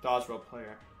dodgeball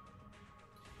player.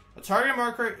 A target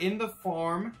marker in the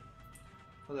form...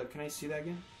 Hold up, can I see that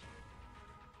again?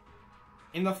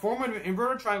 In the form of an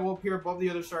inverted triangle will appear above the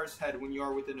other star's head when you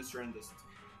are within a certain distance.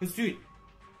 Because, dude...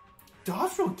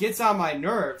 Dodgeball gets on my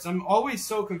nerves. I'm always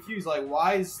so confused. Like,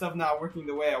 why is stuff not working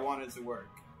the way I want it to work?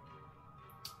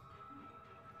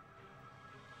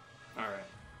 Alright.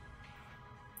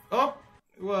 Oh!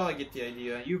 Well, I get the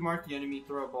idea. You've marked the enemy.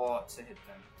 Throw a ball to hit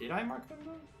them. Did I mark them,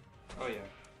 though? Oh, yeah.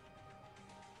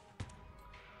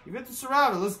 You get the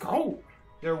surrounder. Let's go!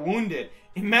 They're wounded.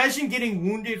 Imagine getting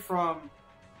wounded from...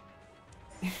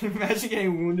 Imagine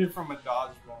getting wounded from a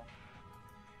dodgeball.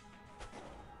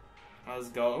 Let's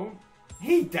go.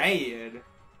 He died.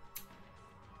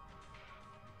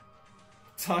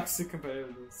 Toxic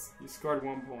competitiveness. You scored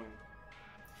 1 point.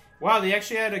 Wow, they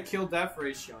actually had a kill-death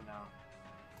ratio now.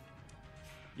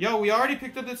 Yo, we already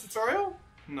picked up the tutorial?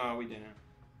 No, we didn't.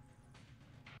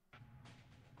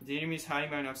 The enemy's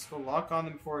hiding behind an obstacle. Lock on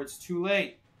them before it's too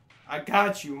late. I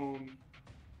got you, homie.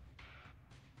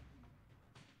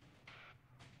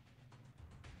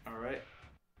 Alright.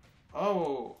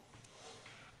 Oh.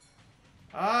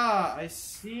 Ah, I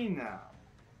see now.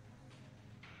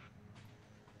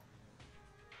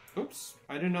 Oops.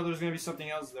 I didn't know there was going to be something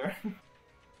else there.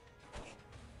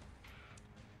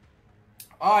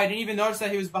 Oh, I didn't even notice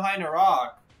that he was behind a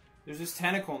rock. There's this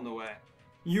tentacle in the way.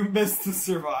 You missed the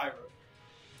survivor.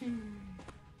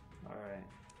 Alright.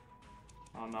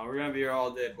 Oh no, we're going to be here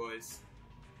all day, boys.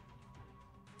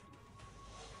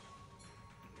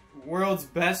 World's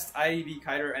best IEV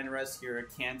kiter and rescuer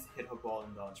can't hit a ball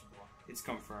in dodgeball. It's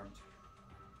confirmed.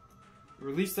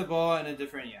 Release the ball in a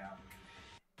different yak.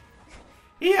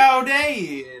 He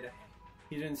outdayed!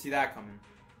 He didn't see that coming.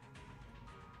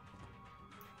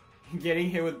 Getting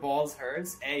hit with balls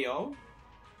hurts? Ayo.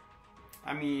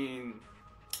 I mean,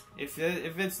 if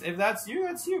that's you,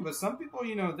 that's you. But some people,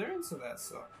 you know, they're into that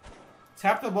stuff.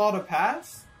 Tap the ball to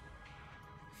pass.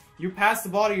 You pass the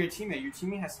ball to your teammate. Your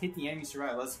teammate has hit the enemy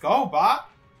survivor. Let's go, bot!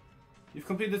 You've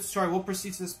completed the tutorial. We'll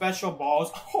proceed to the special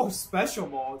balls. Oh, special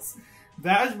balls.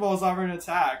 Dash balls offer an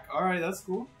attack. Alright, that's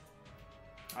cool.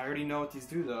 I already know what these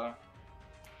do, though.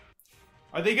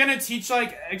 Are they gonna teach,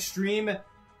 like, extreme...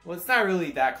 Well, it's not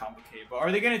really that complicated, but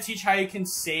are they gonna teach how you can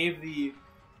save the...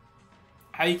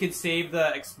 How you can save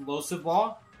the explosive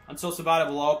ball until it's about to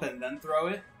blow up and then throw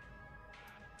it?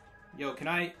 Yo, can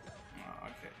I... Oh,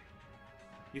 okay.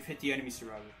 You've hit the enemy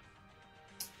survivor.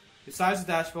 Besides the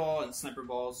dash ball and sniper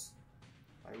balls,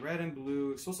 by red and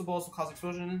blue, explosive balls will cause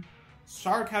explosion.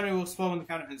 Star counter will explode when the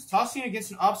countdown ends. Tossing it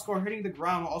against an obstacle or hitting the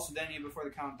ground will also detonate before the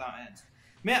countdown ends.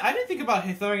 Man, I didn't think about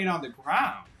throwing it on the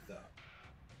ground, though.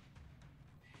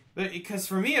 But because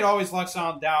for me, it always locks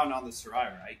on down on the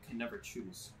survivor. I can never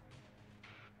choose.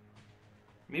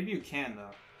 Maybe you can,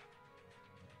 though.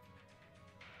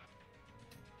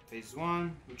 Phase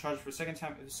 1. Recharge for a second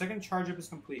time. If the second charge up is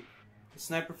complete. The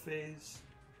sniper phase.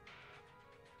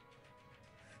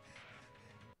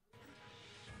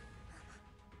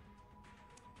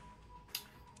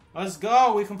 Let's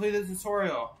go! We completed the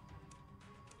tutorial.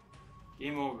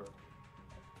 Game over.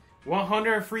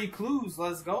 100 free clues.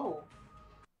 Let's go.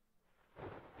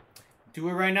 Do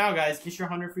it right now, guys. Get your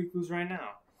 100 free clues right now.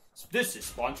 So this is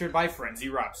sponsored by Frenzy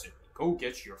Rhapsody. Go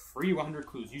get your free 100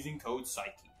 clues using code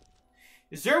Psyche.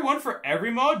 Is there one for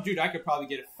every mode? Dude, I could probably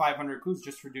get 500 clues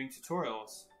just for doing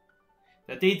tutorials.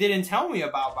 That they didn't tell me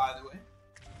about, by the way.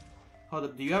 Hold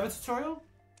up, do you have a tutorial?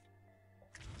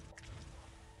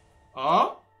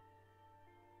 Oh?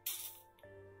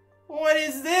 What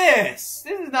is this?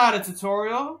 This is not a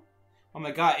tutorial. Oh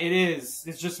my god, it is.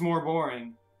 It's just more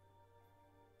boring.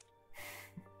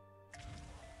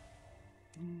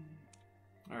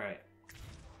 Alright.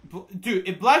 Dude,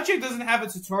 if Blackjack doesn't have a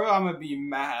tutorial, I'm gonna be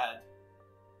mad.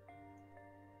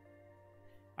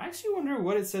 I actually wonder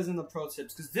what it says in the pro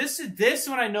tips, because this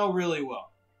one I know really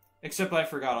well. Except I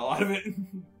forgot a lot of it.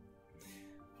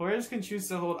 Players can choose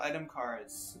to hold item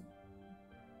cards.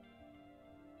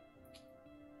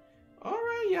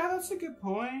 Alright, yeah, that's a good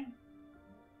point.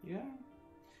 Yeah.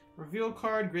 Reveal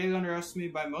card, greatly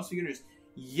underestimated by most beginners.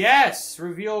 Yes!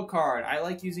 Reveal card. I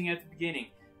like using it at the beginning.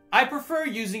 I prefer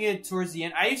using it towards the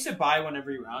end. I used to buy one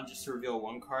every round just to reveal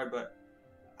one card, but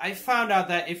I found out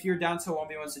that if you're down to a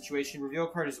 1v1 situation, reveal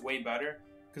card is way better,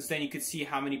 because then you can see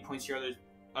how many points your other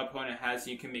opponent has,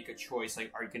 and you can make a choice.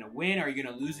 Like, are you going to win? Are you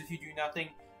going to lose if you do nothing?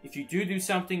 If you do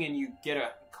something and you get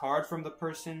a card from the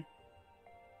person,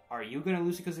 are you going to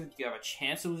lose because of it? Do you have a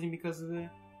chance of losing because of it?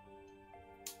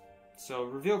 So,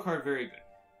 reveal card, very good.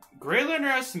 Greatly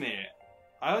underestimated.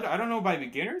 I don't know by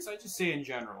beginners, I just say in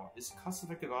general. It's a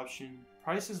cost-effective option.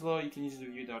 Price is low, you can use it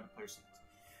to view the other player's hands.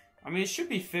 I mean, it should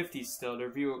be 50 still to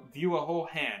view a whole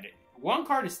hand. One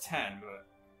card is 10, but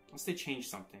unless they change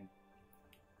something.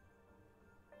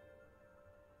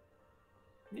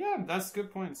 Yeah, that's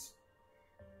good points.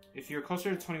 If you're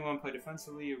closer to 21, play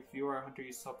defensively. If you are a hunter,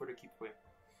 use teleport to keep away.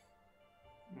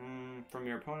 From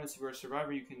your opponents, if you're a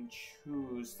survivor, you can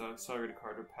choose the accelerated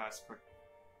card or pass card.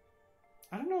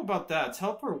 I don't know about that.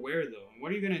 Teleport where, though?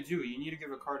 What are you gonna do? You need to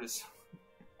give a card to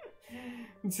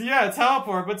someone. So yeah,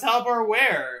 teleport, but teleport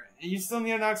where? You still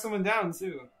need to knock someone down,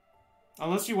 too.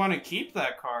 Unless you want to keep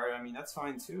that card, I mean, that's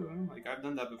fine, too. Like, I've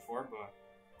done that before, but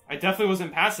I definitely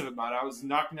wasn't passive about it. I was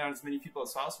knocking down as many people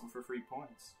as possible for free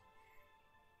points.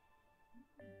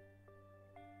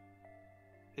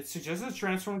 It suggests to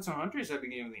transform into hunters at the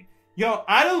beginning of the game. Yo,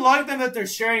 I don't like them that they're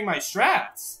sharing my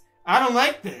strats. I don't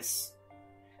like this.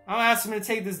 I'll ask them to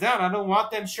take this down. I don't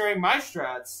want them sharing my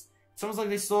strats. It's almost like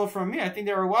they stole it from me. I think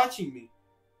they were watching me.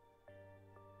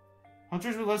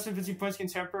 Hunters with less than 50 points can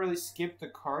temporarily skip the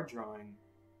card drawing.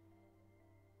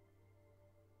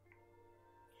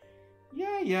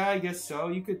 Yeah, I guess so.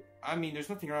 You could... I mean, there's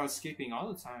nothing wrong with skipping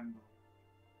all the time.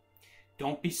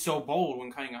 Don't be so bold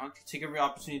when cutting a hunter. Take every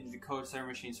opportunity to decode certain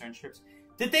machines, certain trips.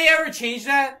 Did they ever change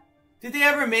that? Did they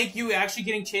ever make you actually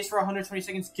getting chased for 120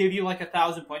 seconds give you like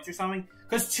 1,000 points or something?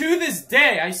 Because to this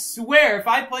day, I swear, if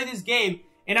I play this game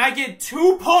and I get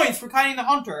 2 points for kiting the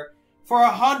hunter for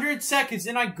 100 seconds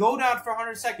and I go down for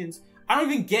 100 seconds, I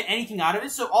don't even get anything out of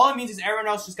it. So all it means is everyone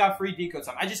else just got free decode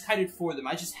time. I just kited for them.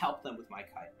 I just helped them with my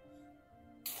kite.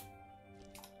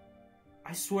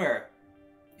 I swear.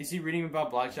 Is he reading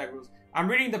about blackjack rules? I'm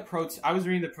reading the I was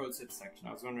reading the pro tips section.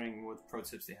 I was wondering what pro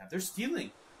tips they have. They're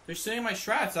stealing. They're stealing my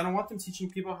strats. I don't want them teaching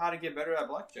people how to get better at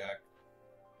blackjack.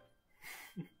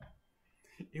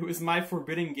 It was my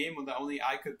forbidden game that only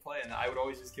I could play, and I would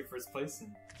always just get first place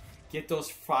and get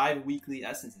those 5 weekly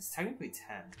essences. Technically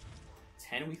 10.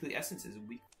 10 weekly essences a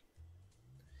week.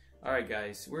 Alright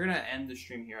guys, we're gonna end the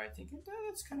stream here. I think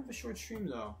that's kind of a short stream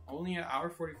though. Only an hour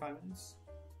 45 minutes.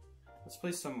 Let's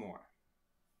play some more.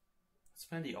 Let's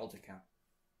find the alt account.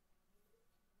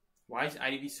 Why is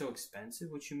IDV so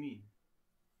expensive? What you mean?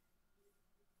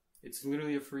 It's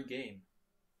literally a free game.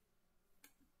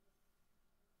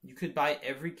 You could buy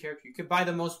every character. You could buy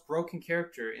the most broken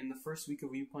character in the first week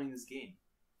of you playing this game.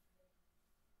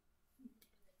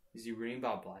 Is he reading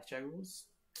about blackjack rules?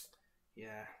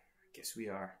 Yeah, I guess we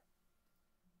are.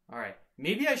 Alright,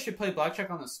 maybe I should play blackjack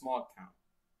on the small account.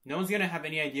 No one's gonna have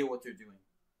any idea what they're doing.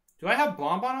 Do I have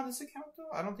Bonbon on this account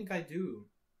though? I don't think I do.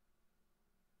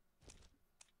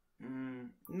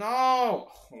 No!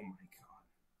 Oh my god.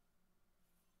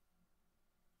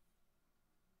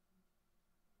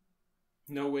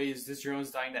 No way, is this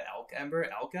Jones dying to Elk Ember?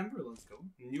 Elk Ember? Let's go.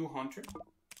 New Hunter.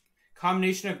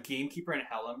 Combination of Gamekeeper and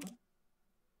Hell Ember.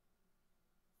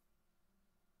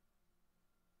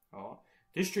 Oh.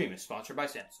 This stream is sponsored by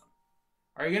Samsung.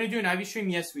 Are you going to do an Ivy stream?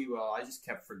 Yes, we will. I just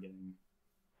kept forgetting.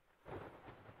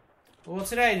 Well,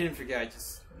 today I didn't forget.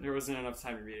 There wasn't enough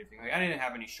time to read anything. Like, I didn't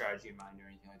have any strategy in mind or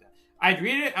anything like that. I'd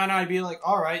read it and I'd be like,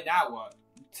 alright, now what?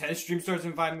 10 stream starts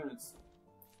in 5 minutes.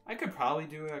 I could probably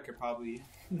do it. I could probably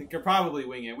Could probably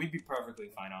wing it. We'd be perfectly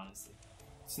fine, honestly.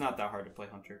 It's not that hard to play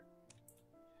Hunter.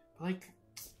 But, like,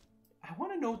 I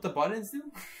want to know what the buttons do.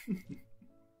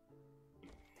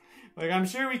 Like, I'm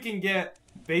sure we can get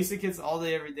basic hits all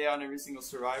day, every day on every single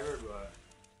survivor, but...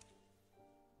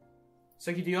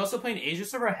 Seki, do you also play an Asia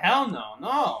server? Hell no.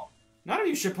 No. None of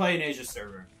you should play an Asia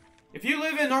server. If you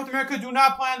live in North America, do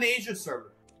not play on the Asia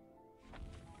server.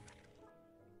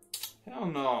 Hell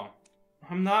no.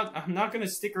 I'm not gonna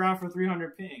stick around for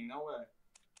 300 ping. No way.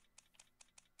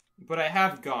 But I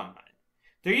have gone.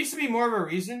 There used to be more of a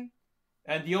reason,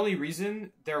 and the only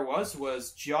reason there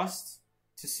was just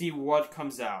to see what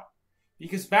comes out.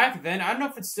 Because back then, I don't know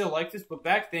if it's still like this, but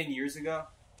back then, years ago,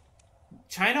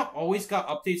 China always got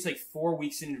updates like 4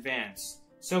 weeks in advance.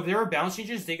 So if there were balance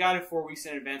changes, they got it 4 weeks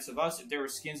in advance of us. If there were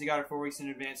skins, they got it 4 weeks in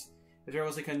advance. If there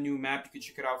was like a new map, you could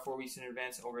check it out 4 weeks in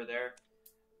advance over there.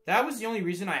 That was the only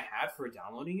reason I had for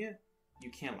downloading it.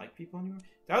 You can't like people anymore.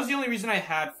 That was the only reason I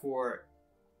had for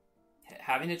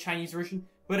having the Chinese version.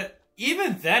 But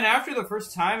even then, after the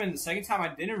first time and the second time, I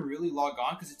didn't really log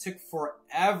on because it took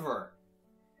forever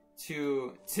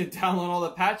to download all the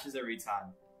patches every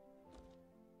time.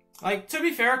 Like, to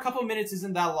be fair, a couple minutes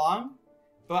isn't that long.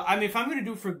 But, I mean, if I'm going to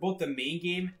do for both the main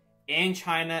game and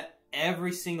China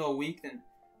every single week, then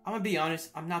I'm going to be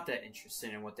honest, I'm not that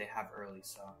interested in what they have early,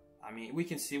 so... I mean,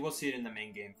 we'll see it in the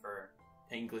main game for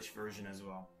English version as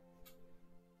well.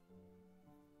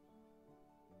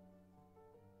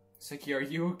 Seki, are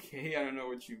you okay? I don't know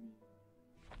what you mean.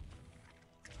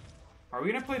 Are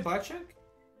we gonna play Blackjack?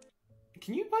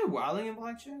 Can you play Wildling in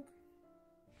Blackjack?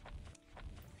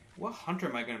 What Hunter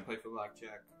am I gonna play for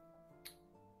Blackjack?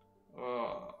 Do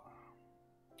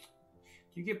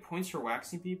you get points for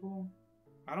waxing people?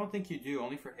 I don't think you do,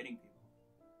 only for hitting people.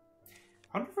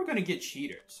 I wonder if we're gonna get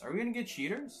cheaters. Are we gonna get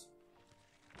cheaters?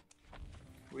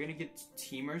 Are we gonna get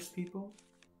teamers, people?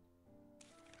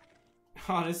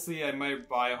 Honestly, I might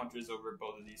buy Hunters over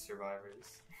both of these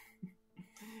survivors.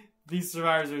 These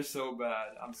survivors are so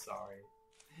bad. I'm sorry.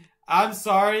 I'm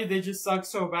sorry, they just suck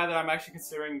so bad that I'm actually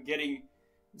considering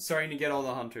starting to get all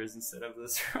the Hunters instead of the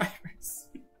survivors.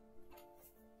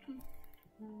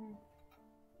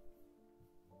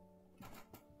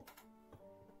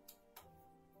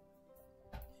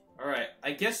 Alright,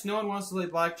 I guess no one wants to play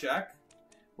Blackjack.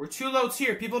 We're too low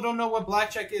tier. People don't know what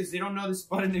Blackjack is. They don't know this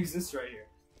button exists right here.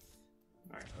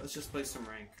 Alright, let's just play some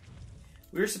rank.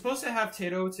 We were supposed to have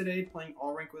Tato today playing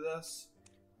all rank with us.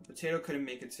 But Tato couldn't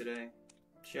make it today.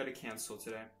 She had to cancel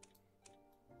today.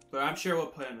 But I'm sure we'll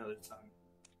play another time.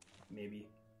 Maybe.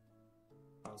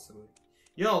 Possibly.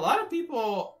 Yo, a lot of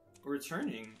people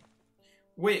returning.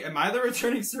 Wait, am I the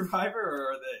returning survivor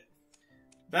or are they?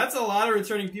 That's a lot of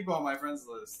returning people on my friends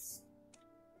lists.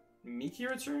 Miki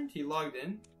returned? He logged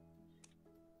in?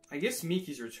 I guess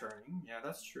Miki's returning. Yeah,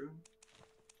 that's true.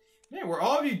 Man, were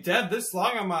all of you dead this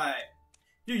long on my...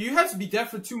 Dude, you had to be dead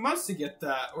for 2 months to get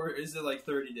that. Or is it like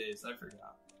 30 days? I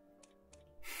forgot.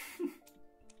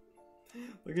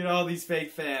 Look at all these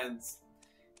fake fans.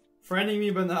 Friending me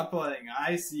but not playing.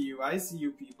 I see you. I see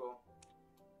you, people.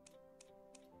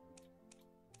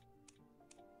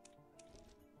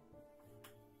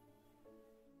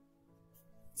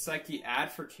 Psyche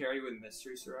ad for carry with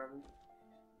Mystery Survivor.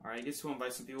 Alright, I guess we'll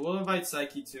invite some people. We'll invite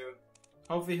Psyche too.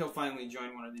 Hopefully he'll finally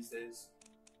join one of these days.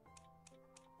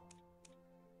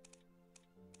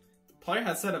 The player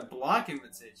has set a block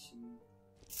invitation.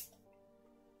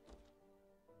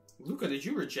 Luca, did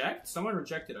you reject? Someone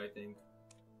rejected, I think.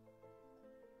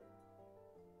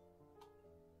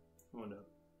 Hold up.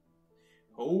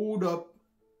 Hold up.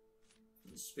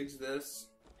 Let's fix this.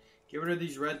 Get rid of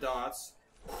these red dots.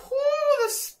 Whoo, the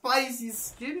spicy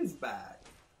skin is back.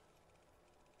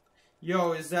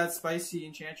 Yo, is that spicy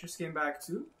Enchantress skin back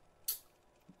too?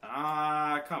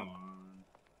 Ah, come on.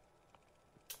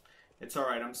 It's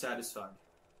alright, I'm satisfied.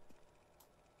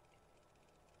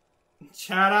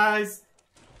 Chat Eyes.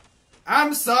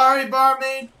 I'm sorry,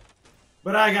 barmaid,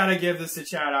 but I gotta give this to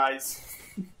Chat Eyes.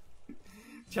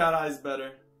 Chat Eyes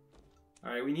better.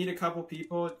 Alright, we need a couple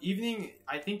people. Evening,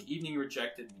 I think Evening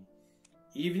rejected me.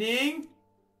 Evening?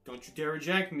 Don't you dare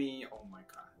reject me. Oh my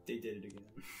god, they did it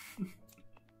again.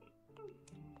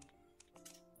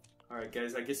 Alright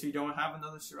guys, I guess we don't have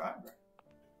another survivor.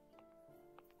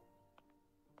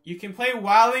 You can play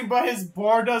Wildling, but his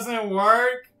board doesn't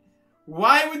work?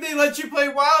 Why would they let you play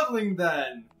Wildling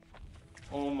then?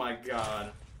 Oh my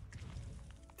god.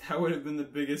 That would have been the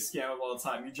biggest scam of all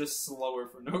time. You're just slower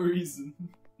for no reason.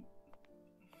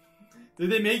 Did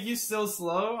they make you still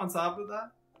slow on top of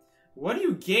that? What do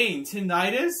you gain?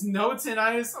 Tinnitus? No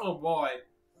tinnitus? Oh boy.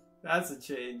 That's a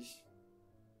change.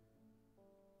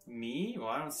 Me? Well,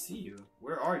 I don't see you.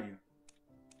 Where are you?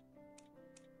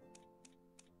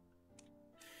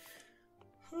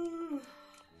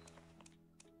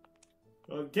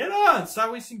 Well, get on!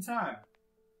 Stop wasting time.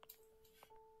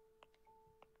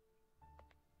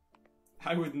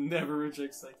 I would never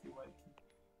reject Psyche Wikey.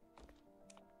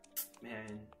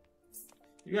 Man.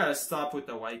 You gotta stop with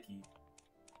the Wikey.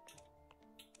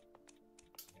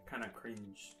 Kinda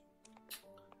cringe.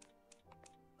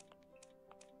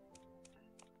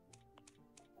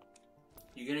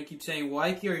 You gonna keep saying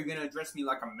Wikey or are you gonna address me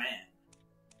like a man?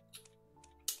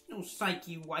 No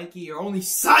Psyche Wikey or only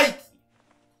Psyche!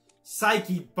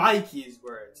 Psyche Bikey is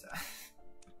where it's at.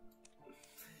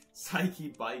 Psyche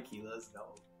Bikey, let's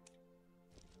go.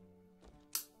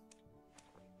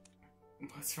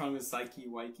 What's wrong with Psyche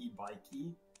Wikey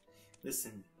Bikey?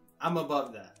 Listen, I'm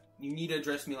above that. You need to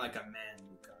address me like a man,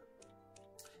 Luca.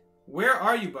 Where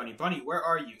are you, Bunny? Bunny, where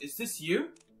are you? Is this you?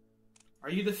 Are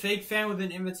you the fake fan with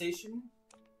an invitation?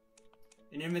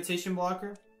 An invitation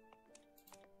blocker?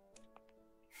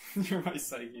 You're my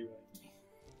Psyche Wikey.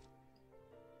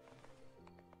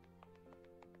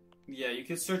 Yeah, you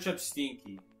can search up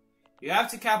Stinky. You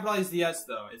have to capitalize the S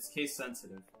though. It's case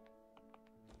sensitive.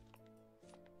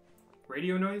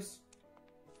 Radio noise?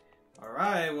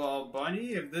 Alright, well,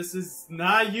 Bunny, if this is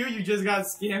not you, you just got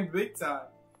scammed big time.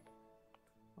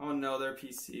 Oh no, they're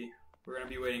PC. We're gonna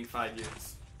be waiting 5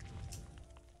 years.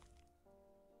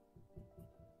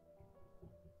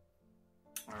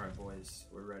 Alright, boys,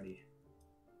 we're ready.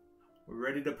 We're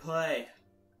ready to play.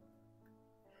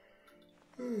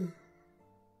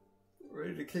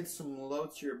 Ready to kick some low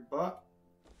to your butt.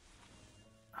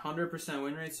 100%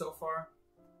 win rate so far.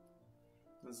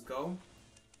 Let's go.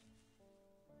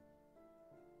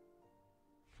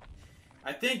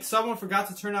 I think someone forgot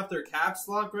to turn off their caps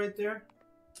lock right there.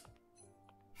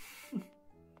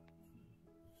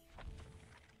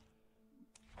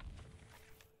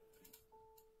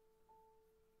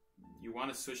 You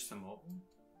want to switch to mobile?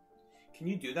 Can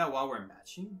you do that while we're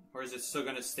matching? Or is it still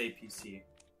going to stay PC?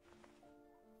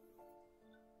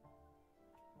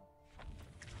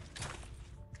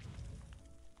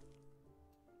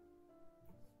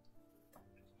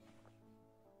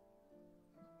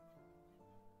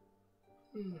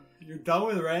 You're done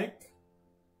with rank?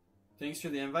 Thanks for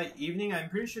the invite. Evening? I'm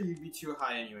pretty sure you'd be too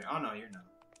high anyway. Oh no, you're not.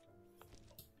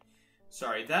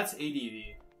 Sorry, that's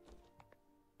ADV.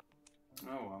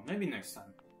 Oh well, maybe next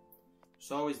time.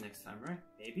 It's always next time, right?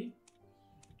 Maybe?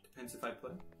 Depends if I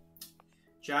play.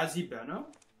 Jazzy Benno?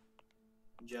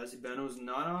 Jazzy Benno's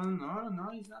not on. No,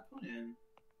 he's not playing.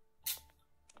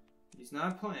 He's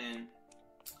not playing.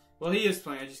 Well, he is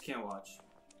playing, I just can't watch.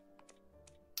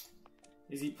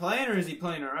 Is he playing or is he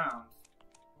playing around?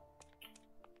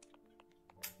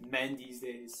 Men these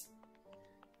days.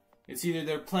 It's either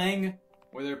they're playing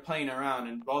or they're playing around,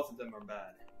 and both of them are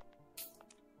bad.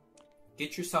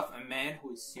 Get yourself a man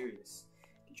who is serious.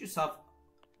 Get yourself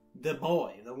the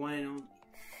boy, the one and only.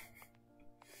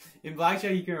 In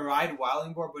Blackjack, you can ride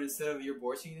Wildling board, but instead of your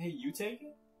board taking a hit, you take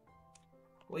it?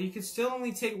 Well, you can still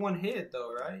only take one hit,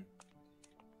 though, right?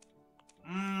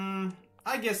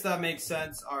 I guess that makes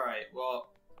sense. Alright, well,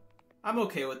 I'm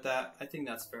okay with that. I think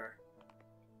that's fair.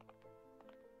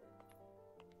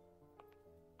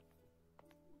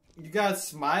 You got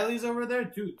smileys over there?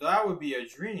 Dude, that would be a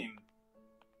dream.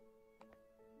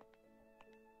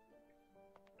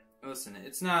 Listen,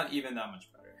 it's not even that much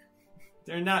better.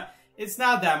 It's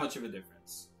not that much of a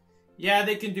difference. Yeah,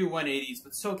 they can do 180s,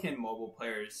 but so can mobile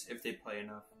players if they play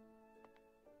enough.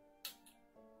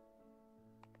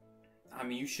 I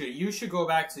mean, you should go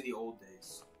back to the old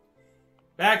days.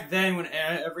 Back then, when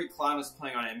every clown was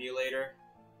playing on emulator,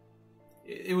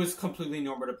 it was completely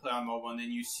normal to play on mobile, and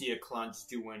then you see a clown just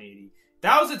do 180.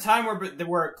 That was a time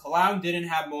where a clown didn't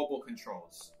have mobile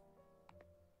controls.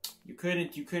 You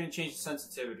couldn't change the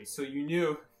sensitivity, so you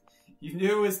knew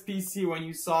it was PC when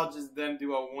you saw just them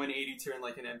do a 180 turn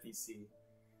like an NPC,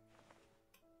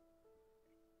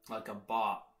 like a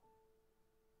bot.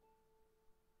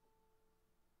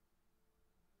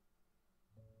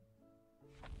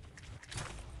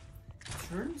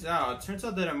 Turns out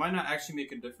that it might not actually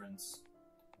make a difference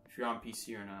if you're on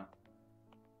PC or not.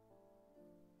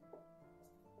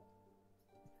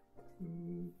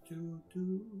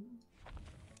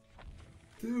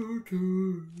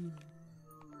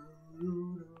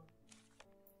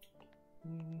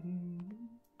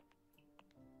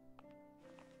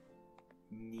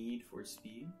 Need for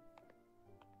speed.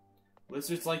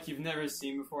 Lizards like you've never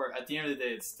seen before. At the end of the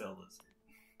day, it's still lizard.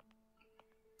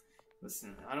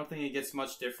 Listen, I don't think it gets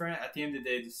much different. At the end of the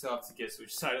day, you still have to guess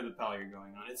which side of the pal you're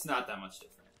going on. It's not that much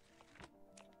different.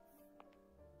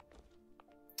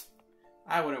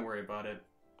 I wouldn't worry about it.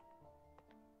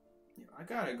 Yeah, I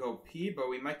gotta go pee, but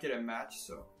we might get a match,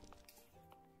 so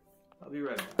I'll be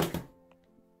right back.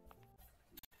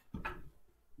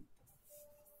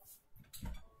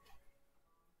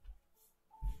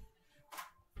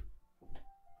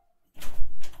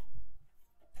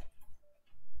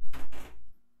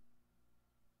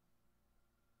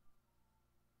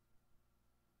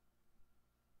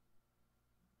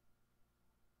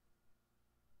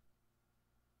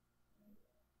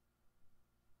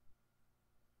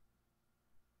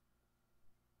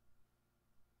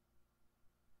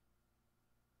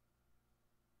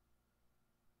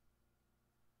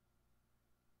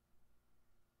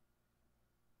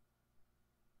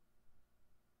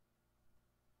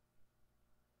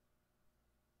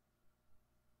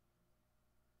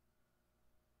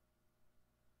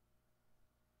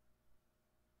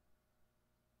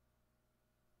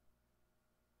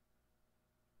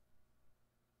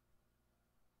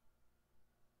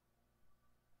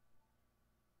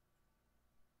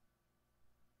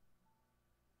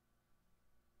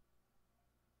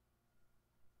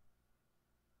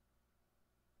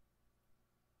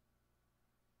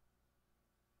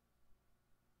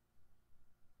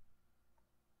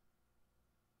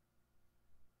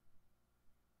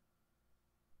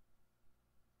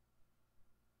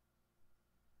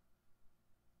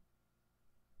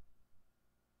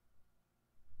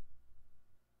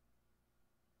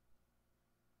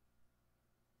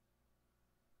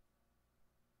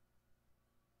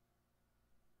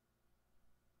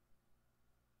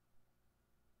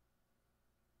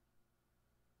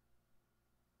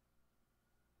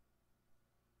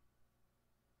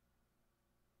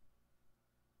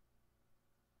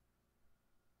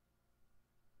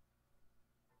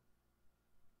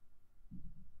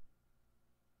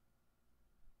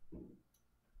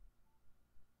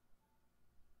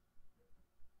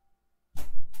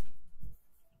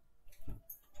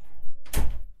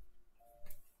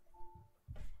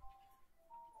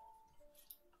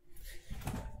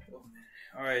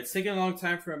 Alright, it's taking a long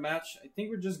time for a match. I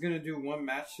think we're just gonna do one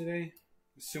match today,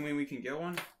 assuming we can get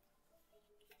one.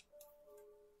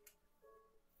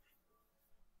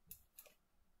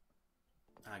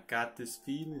 I got this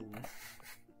feeling.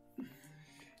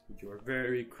 You're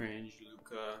very cringe,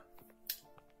 Luca.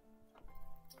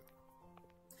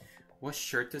 What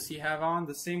shirt does he have on?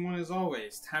 The same one as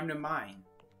always. Time to mine.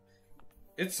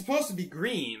 It's supposed to be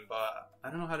green, but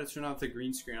I don't know how to turn off the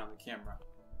green screen on the camera.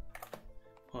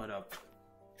 Pull it up.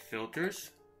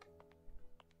 Filters.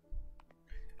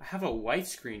 I have a white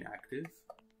screen active.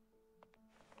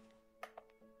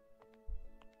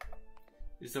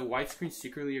 Is the white screen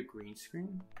secretly a green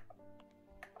screen?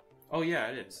 Oh yeah,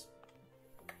 it is.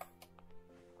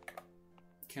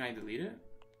 Can I delete it?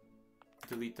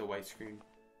 Delete the white screen.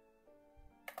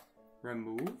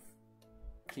 Remove.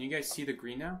 Can you guys see the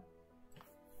green now?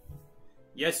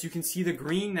 Yes, you can see the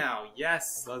green now.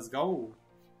 Yes, let's go.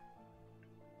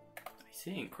 I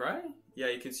think, right? Yeah,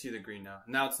 you can see the green now.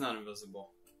 Now it's not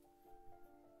invisible.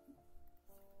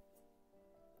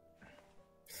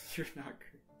 You're not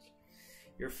cringe.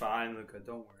 You're fine, Luca.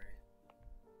 Don't worry.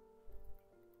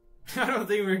 I don't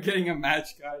think we're getting a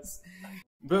match, guys.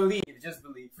 Believe. Just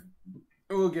believe.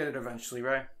 We'll get it eventually,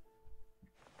 right?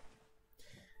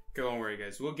 Don't worry,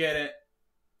 guys. We'll get it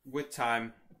with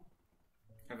time.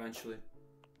 Eventually.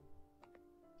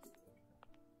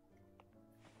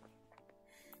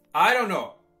 I don't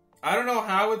know. I don't know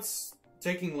how it's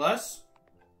taking less.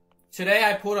 Today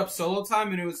I pulled up solo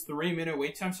time and it was 3-minute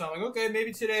wait time. So I'm like, okay,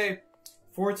 maybe today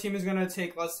 4 team is going to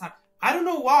take less time. I don't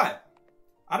know why.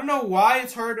 I don't know why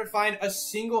it's harder to find a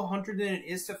single hunter than it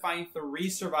is to find 3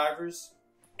 survivors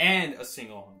and a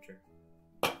single hunter.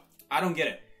 I don't get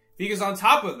it. Because on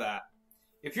top of that,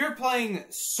 if you're playing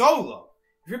solo,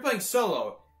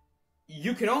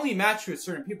 you can only match with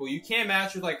certain people. You can't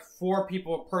match with like 4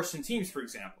 people person teams, for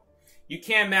example. You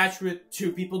can't match with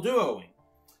 2 people duoing.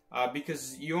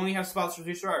 Because you only have spots for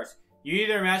 3 survivors. You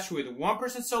either match with 1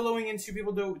 person soloing and 2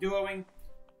 people duoing,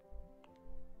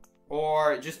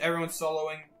 or just everyone's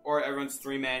soloing, or everyone's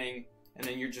 3-manning, and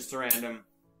then you're just a random.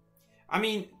 I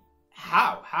mean,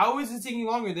 how? How is it taking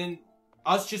longer than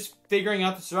us just figuring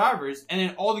out the survivors, and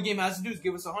then all the game has to do is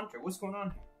give us a hunter? What's going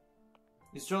on here?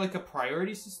 Is there like a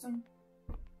priority system?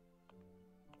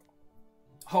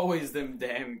 Always them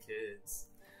damn kids.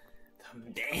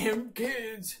 Them damn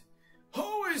kids.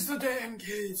 Always the damn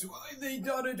kids. Why they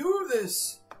gotta do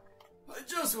this? I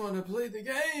just want to play the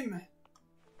game.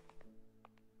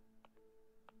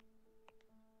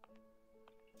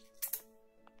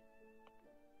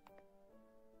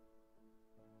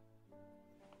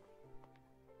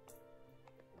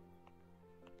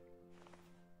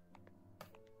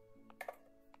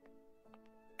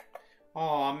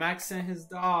 Oh, Max and his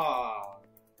dog.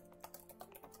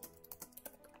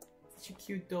 Such a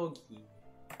cute doggy.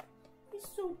 He's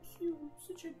so cute.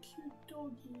 Such a cute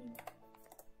doggy.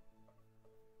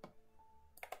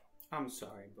 I'm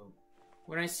sorry, but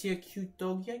when I see a cute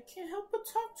doggy, I can't help but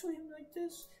talk to him like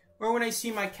this. Or when I see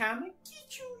my cat, I'm like,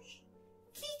 Kichu,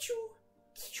 Kichu,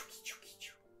 Kichu, Kichu,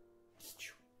 Kichu,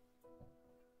 Kichu.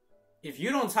 If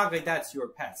you don't talk like that to your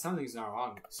pet, something's not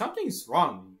wrong. Something's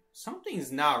wrong with you.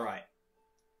 Something's not right.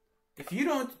 If you're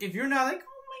not like,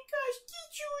 oh my gosh,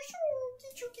 Kichu,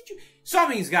 Kichu, Kichu,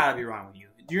 something's gotta be wrong with you.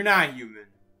 You're not human.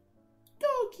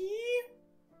 Doggy,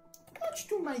 watch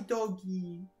to my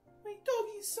doggy. My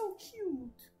doggy is so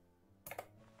cute.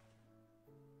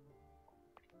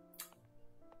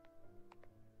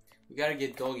 We gotta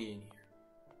get doggy in here.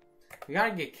 We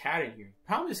gotta get cat in here.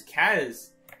 Problem is, cat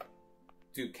is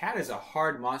a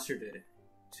hard monster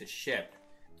to ship.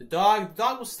 The dog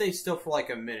will stay still for like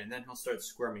a minute, and then he'll start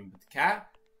squirming. But the cat,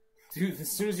 dude,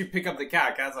 as soon as you pick up the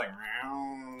cat's like,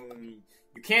 meow.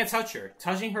 You can't touch her.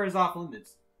 Touching her is off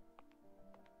limits.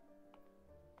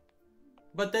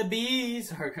 But the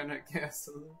bees are gonna guess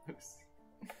loose.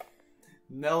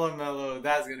 Nellamello,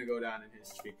 that's gonna go down in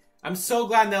history. I'm so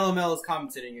glad Nellamello is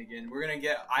commentating again.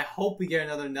 I hope we get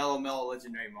another Nellamello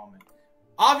legendary moment.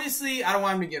 Obviously, I don't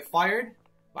want him to get fired,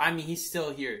 but I mean, he's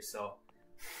still here, so.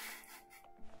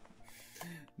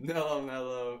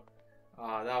 Nellamello.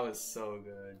 Oh, that was so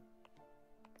good.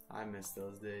 I miss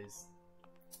those days.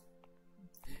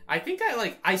 I think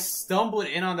I stumbled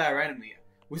in on that randomly.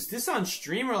 Was this on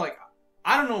stream or like,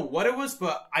 I don't know what it was,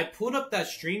 but I pulled up that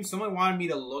stream. Someone wanted me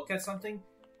to look at something.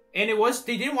 And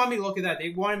they didn't want me to look at that. They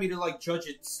wanted me to like judge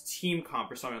its team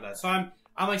comp or something like that. So I'm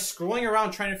like scrolling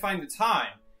around trying to find the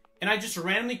time. And I just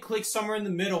randomly click somewhere in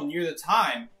the middle near the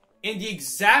time. And the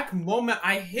exact moment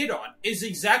I hit on is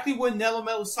exactly what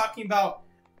Nellamello was talking about.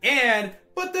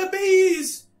 But the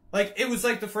bees! Like, it was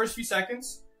like the first few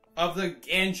seconds of the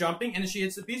and jumping, and then she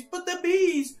hits the bees. But the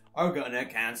bees are gonna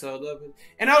cancel the...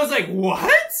 And I was like,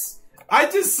 what? I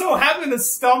just so happened to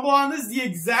stumble on this, the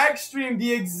exact stream,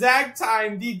 the exact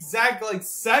time, the exact, like,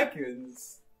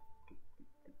 seconds.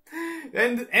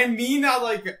 And me not,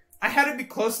 like, I had to be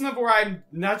close enough where I'm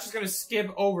not just gonna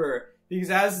skip over.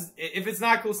 Because if it's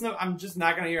not close enough, I'm just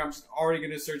not gonna hear. I'm just already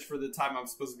gonna search for the time I'm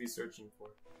supposed to be searching for.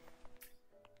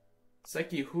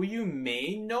 Seki, who you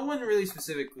main? No one really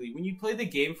specifically. When you play the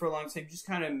game for a long time, you just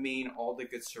kind of main all the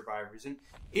good survivors. And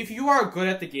if you are good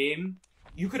at the game,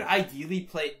 you could ideally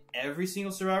play every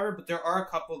single survivor, but there are a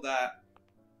couple that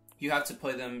you have to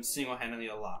play them single-handedly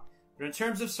a lot. But in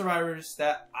terms of survivors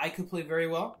that I could play very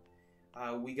well,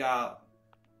 we got...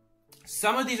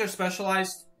 Some of these are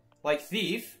specialized, like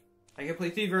Thief. I can play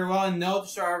Thief very well, and no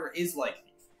survivor is like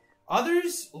Thief.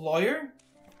 Others, Lawyer.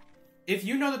 If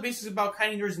you know the basics about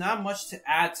kiting, there's not much to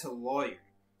add to Lawyer.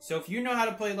 So if you know how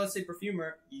to play, let's say,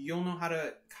 Perfumer, you'll know how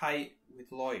to kite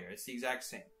with Lawyer. It's the exact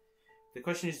same. The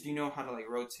question is, do you know how to like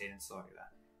rotate and stuff like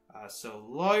that? So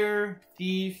Lawyer,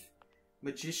 Thief,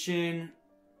 Magician,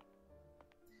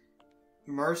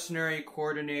 Mercenary,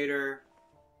 Coordinator,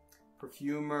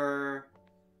 Perfumer,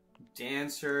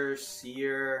 Dancer,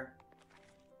 Seer.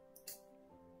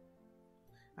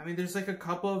 I mean, there's like a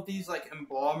couple of these, like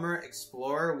Embalmer,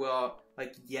 Explorer. Well,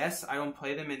 like, yes, I don't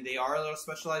play them and they are a little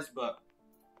specialized, but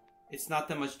it's not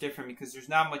that much different because there's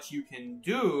not much you can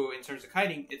do in terms of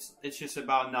kiting. It's just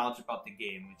about knowledge about the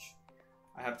game, which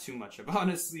I have too much of,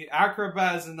 honestly.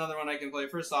 Acrobat is another one I can play.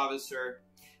 First Officer.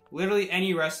 Literally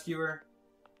any rescuer.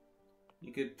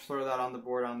 You could throw that on the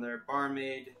board on there.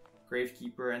 Barmaid,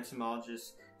 Gravekeeper,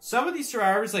 Entomologist. Some of these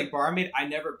survivors, like Barmaid, I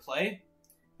never play.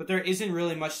 But there isn't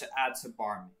really much to add to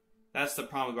Barmaid. That's the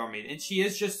problem with Barmaid. And she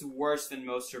is just worse than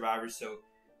most survivors, so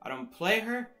I don't play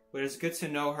her. But it's good to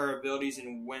know her abilities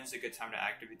and when's a good time to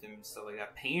activate them and stuff like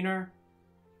that. Painter,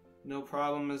 no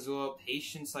problem as well.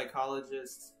 Patient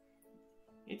Psychologist.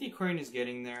 Antiquarian is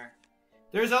getting there.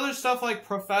 There's other stuff like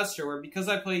Professor, where because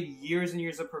I played years and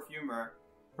years of Perfumer,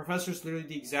 Professor's literally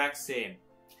the exact same.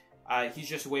 He's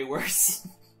just way worse.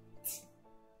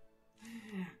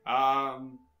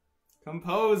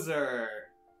 Composer.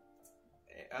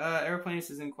 Airplanes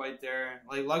isn't quite there.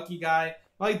 Like, Lucky Guy.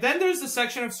 Like, then there's the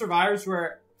section of survivors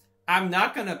where I'm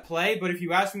not gonna play, but if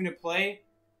you ask me to play,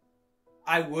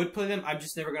 I would play them. I'm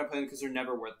just never gonna play them because they're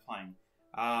never worth playing.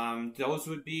 Those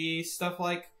would be stuff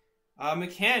like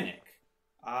Mechanic,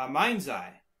 Mind's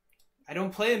Eye. I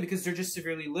don't play them because they're just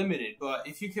severely limited, but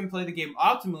if you can play the game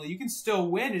optimally, you can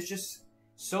still win. It's just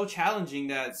so challenging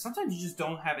that sometimes you just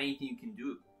don't have anything you can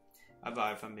do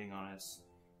about it, if I'm being honest.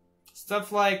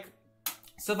 Stuff like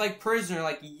Prisoner,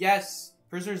 like, yes,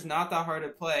 Prisoner's not that hard to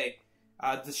play.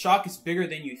 The shock is bigger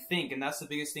than you think, and that's the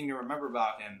biggest thing to remember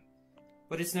about him.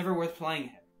 But it's never worth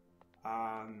playing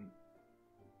him.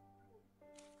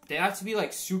 They have to be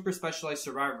like super specialized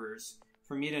survivors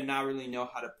for me to not really know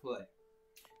how to play.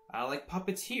 Like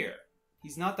Puppeteer.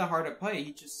 He's not that hard to play,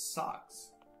 he just sucks.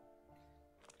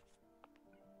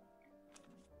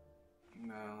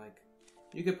 No, like,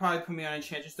 you could probably put me on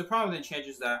Enchantress. The problem with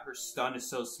Enchantress is that her stun is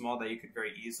so small that you could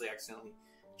very easily accidentally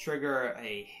trigger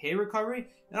a hit recovery.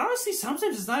 And honestly,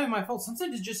 sometimes it's not even my fault.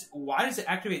 Sometimes it's just, why does it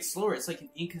activate slower? It's like an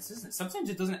inconsistent.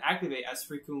 Sometimes it doesn't activate as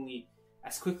frequently,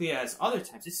 as quickly as other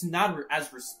times. It's not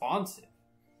as responsive.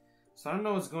 So I don't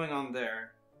know what's going on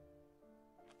there.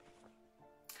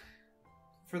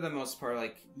 For the most part,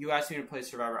 like, you asked me to play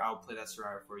Survivor, I'll play that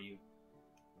Survivor for you.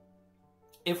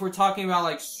 If we're talking about,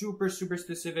 like, super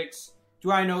specifics,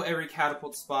 do I know every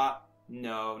catapult spot?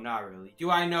 No, not really. Do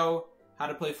I know how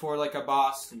to play forward like a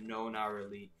boss? No, not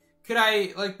really. Could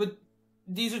I, like, but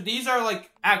these are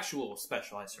like, actual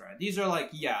specialized, right? These are, like,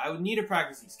 yeah, I would need to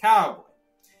practice these. Cowboy.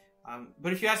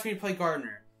 But if you ask me to play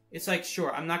Gardener, it's like,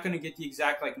 sure, I'm not going to get the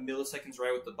exact, like, milliseconds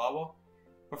right with the bubble.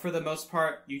 But for the most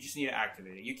part, you just need to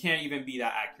activate it. You can't even be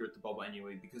that accurate with the bubble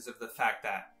anyway because of the fact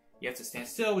that you have to stand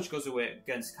still, which goes away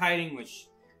against kiting, which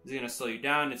is going to slow you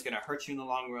down. It's going to hurt you in the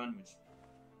long run, which...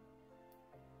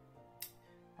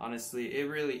 Honestly, it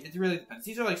really depends.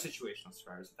 These are like situational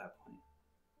survivors at that point.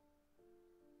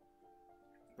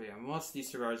 But yeah, most of these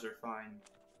survivors are fine.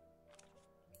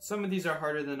 Some of these are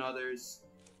harder than others.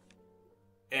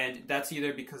 And that's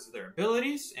either because of their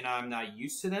abilities, and I'm not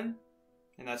used to them,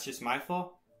 and that's just my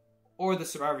fault. Or the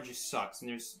survivor just sucks, and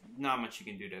there's not much you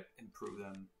can do to improve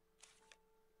them.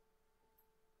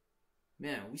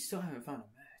 Man, we still haven't found a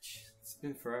match. It's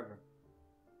been forever.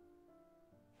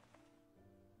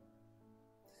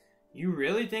 You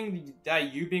really think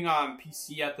that you being on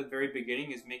PC at the very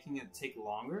beginning is making it take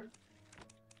longer?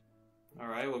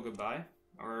 Alright, well, goodbye.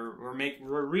 Or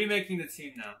we're remaking the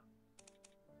team now.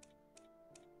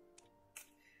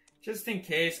 Just in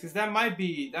case, because that might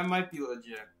be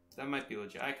legit. That might be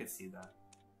legit. I could see that.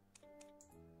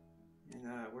 And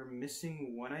we're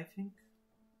missing one, I think?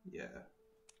 Yeah.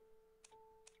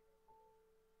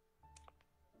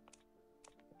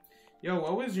 Yo,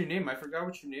 what was your name? I forgot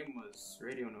what your name was.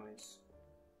 Radio noise.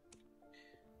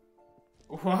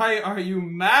 Why are you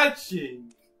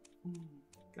matching?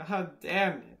 God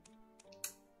damn it.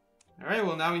 Alright,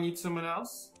 well now we need someone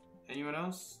else. Anyone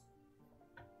else?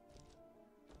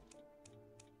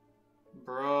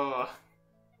 Bro.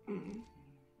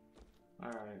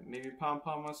 Alright, maybe Pom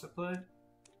Pom wants to play?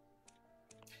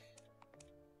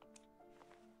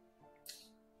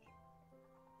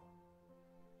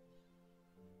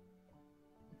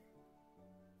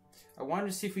 I wanted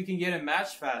to see if we can get a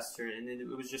match faster, and then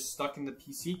it was just stuck in the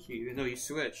PC queue, even though you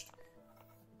switched.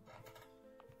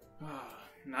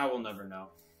 Now we'll never know.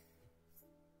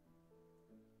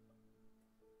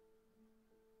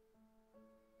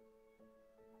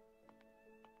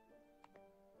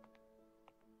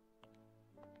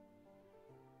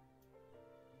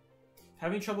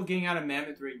 Having trouble getting out of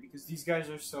Mammoth Rig because these guys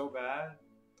are so bad.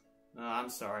 I'm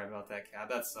sorry about that, Cat.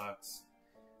 That sucks.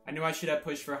 I knew I should have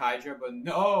pushed for Hydra, but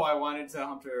no, I wanted to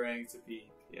Hunter rank to peak.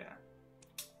 Yeah.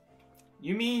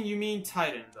 You mean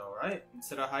Titan though, right?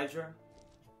 Instead of Hydra?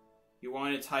 You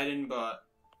wanted Titan, but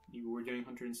you were doing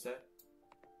Hunter instead?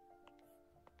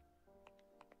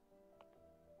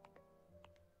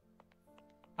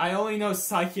 I only know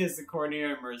Psyche as the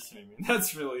coordinator and Mercenary.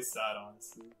 That's really sad,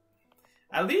 honestly.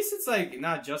 At least it's like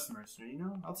not just Mercenary, you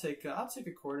know? I'll take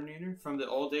a coordinator from the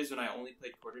old days when I only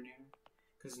played coordinator.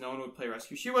 Because no one would play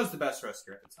rescue. She was the best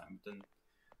rescuer at the time. But then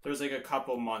there was like a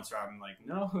couple months where I'm like,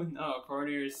 no,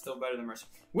 coordinator is still better than Mercy.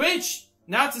 Which,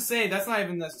 not to say, that's not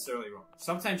even necessarily wrong.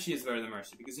 Sometimes she is better than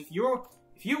Mercy. Because if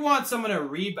you want someone to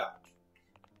rebound.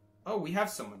 Oh, we have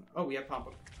someone. Oh, we have Pom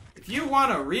Pom. If you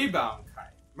want a rebound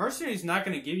kite, Mercenary is not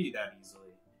going to give you that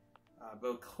easily.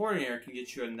 But coordinator can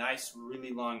get you a nice,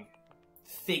 really long,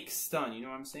 fake stun. You know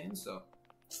what I'm saying? So...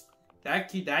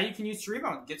 That you can use to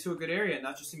rebound, get to a good area, and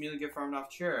not just immediately get farmed off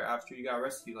chair after you got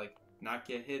rescued, like, not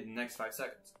get hit in the next 5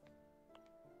 seconds.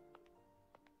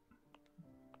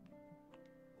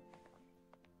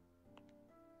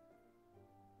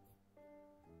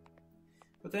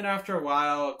 But then after a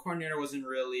while, coordinator wasn't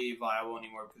really viable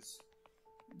anymore because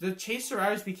the chase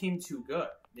survivors became too good.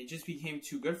 They just became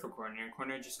too good for coordinator, and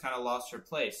coordinator just kind of lost her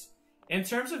place. In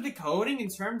terms of decoding, in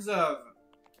terms of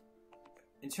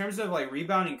like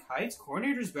rebounding kites,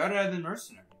 coordinator's better than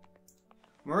Mercenary.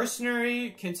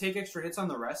 Mercenary can take extra hits on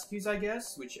the rescues, I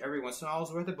guess, which every once in a while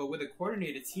is worth it. But with a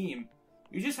coordinated team,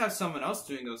 you just have someone else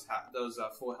doing those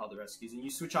full health rescues, and you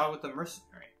switch out with the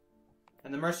Mercenary.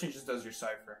 And the Mercenary just does your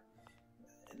Cypher.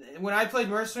 When I played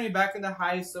Mercenary back in the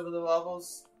highest of the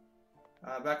levels,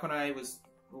 back when I was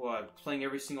playing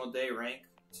every single day rank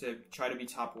to try to be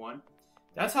top 1,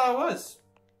 that's how it was.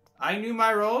 I knew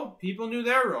my role, people knew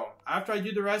their role. After I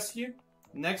do the rescue,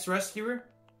 the next rescuer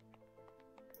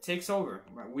takes over.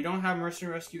 We don't have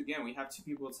Mercenary rescue again, we have 2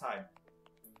 people tied.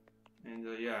 And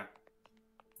yeah,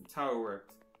 that's how it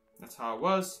worked. That's how it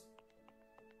was.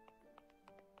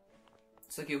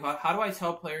 It's like, how do I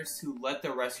tell players to let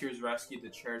the rescuers rescue the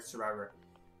cherished survivor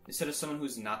instead of someone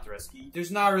who's not the rescue?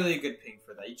 There's not really a good ping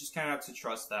for that. You just kind of have to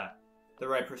trust that the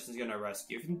right person's going to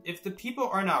rescue. If the people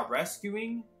are not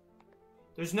rescuing,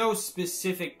 there's no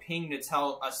specific ping to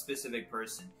tell a specific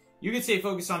person. You could say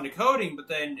focus on decoding, but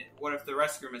then what if the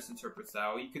rescuer misinterprets that?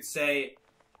 Well, you could say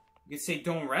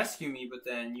don't rescue me, but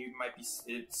then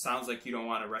it sounds like you don't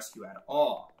want to rescue at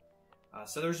all.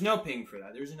 So there's no ping for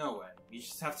that. There's no way. You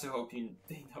just have to hope they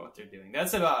know what they're doing.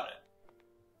 That's about it.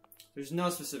 There's no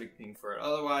specific ping for it.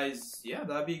 Otherwise, yeah,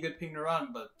 that'd be a good ping to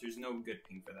run, but there's no good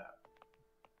ping for that.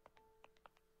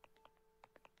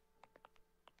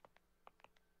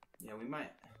 Yeah, it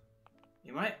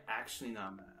might actually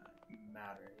not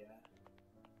matter, yeah.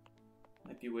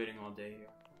 Might be waiting all day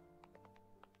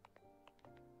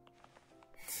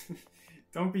here.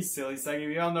 Don't be silly, Segi.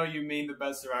 We all know you mean the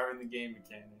best survivor in the game,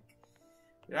 Mechanic.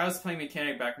 I was playing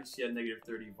Mechanic back when she had negative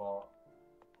 30 vault.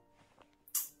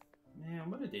 Man,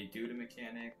 what did they do to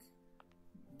Mechanic?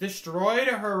 Destroyed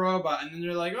her robot, and then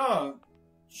they're like, oh,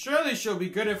 surely she'll be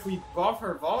good if we buff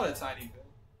her vault a tiny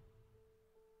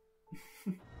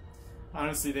bit.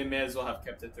 Honestly, they may as well have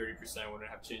kept it 30%, wouldn't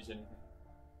have changed anything.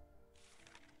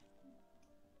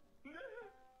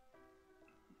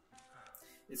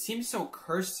 It seems so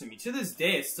cursed to me. To this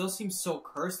day, it still seems so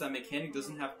cursed that Mechanic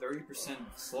doesn't have 30%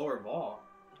 slower vault.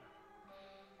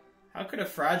 How could a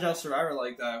fragile survivor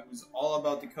like that, who's all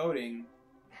about decoding...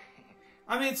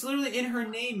 I mean, it's literally in her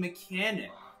name,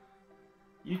 Mechanic.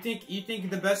 You think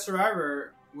the best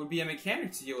survivor would be a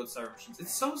mechanic to deal with cyber machines.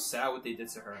 It's so sad what they did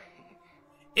to her.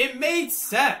 It made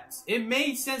sense. It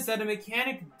made sense that a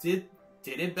mechanic did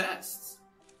it best.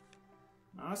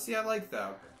 Honestly, I like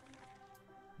that.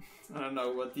 I don't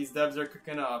know what these devs are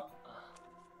cooking up.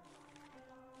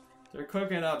 They're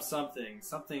cooking up something.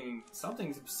 Something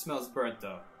smells burnt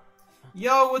though.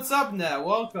 Yo, what's up, Nat?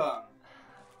 Welcome.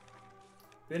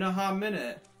 Been a hot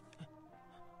minute.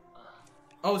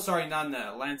 Oh, sorry, not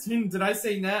Nat. Lantern. Did I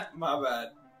say Nat? My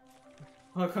bad.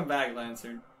 Welcome back,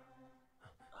 Lantern.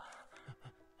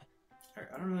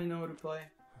 I don't really know what to play.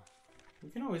 We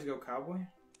can always go cowboy.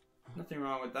 Nothing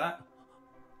wrong with that.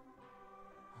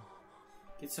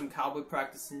 Get some cowboy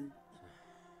practice in.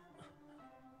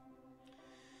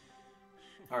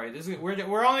 Alright,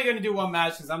 we're only gonna do one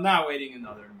match because I'm not waiting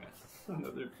another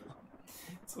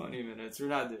 20 minutes. We're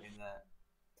not doing that.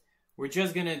 We're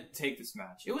just gonna take this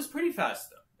match. It was pretty fast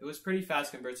though. It was pretty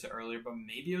fast compared to earlier, but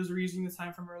maybe it was reusing the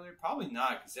time from earlier. Probably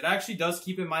not, because it actually does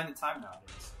keep in mind the time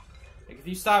nowadays. Like if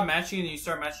you stop matching and then you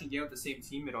start matching again with the same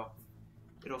team,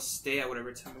 it'll stay at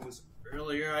whatever time it was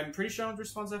earlier. I'm pretty sure I don't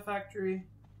respond at factory.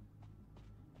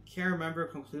 Can't remember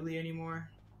completely anymore.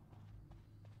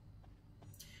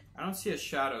 I don't see a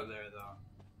shadow there though.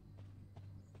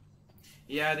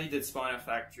 Yeah, they did spawn at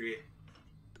factory.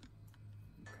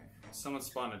 Okay. Someone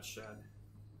spawned at shed.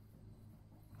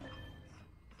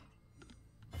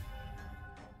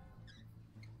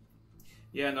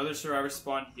 Yeah, another survivor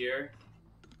spawned here.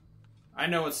 I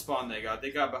know what spawn they got.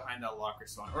 They got behind that locker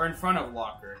spawn. Or in front of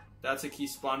locker. That's a key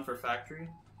spawn for factory.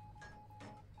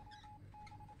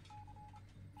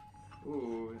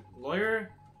 Ooh, lawyer?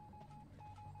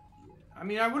 I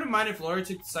mean, I wouldn't mind if lawyer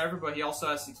took the cypher, but he also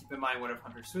has to keep in mind what if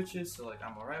hunter switches, so like,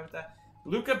 I'm alright with that.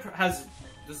 Luca has...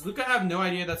 Does Luca have no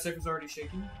idea that cypher's already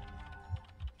shaking?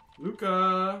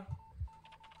 Luca...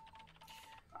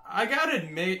 I gotta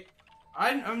admit,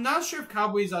 I'm not sure if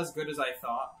Cowboy's as good as I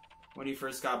thought when he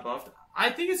first got buffed. I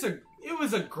think it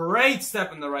was a great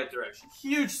step in the right direction.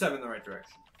 Huge step in the right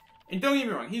direction. And don't get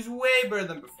me wrong, he's way better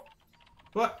than before.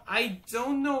 But I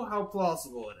don't know how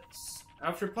plausible it is.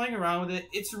 After playing around with it,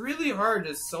 it's really hard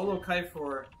to solo kite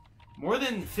for more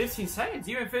than 15 seconds.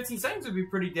 Even 15 seconds would be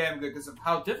pretty damn good because of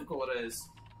how difficult it is.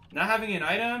 Not having an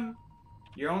item,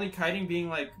 you're only kiting being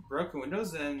like broken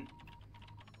windows, and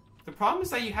the problem is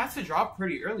that you have to drop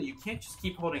pretty early. You can't just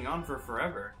keep holding on for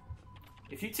forever.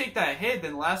 If you take that hit,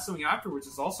 then last swing afterwards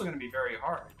is also going to be very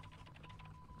hard.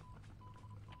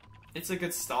 It's a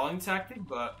good stalling tactic,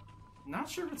 but I'm not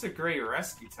sure if it's a great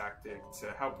rescue tactic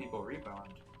to help people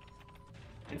rebound.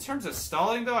 In terms of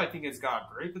stalling, though, I think it's got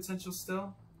great potential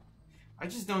still. I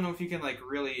just don't know if you can, like,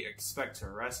 really expect to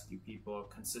rescue people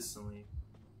consistently.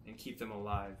 and keep them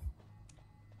alive.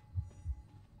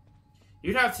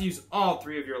 You'd have to use all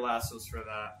 3 of your lassos for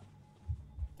that.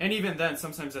 And even then,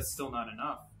 sometimes that's still not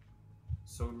enough.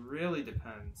 So it really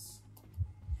depends.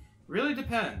 Really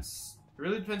depends. It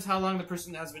really depends how long the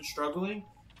person has been struggling.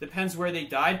 Depends where they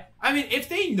died. I mean, if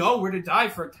they know where to die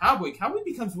for a cowboy, cowboy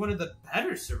becomes one of the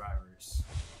better survivors.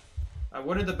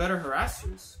 One of the better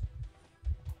harassers.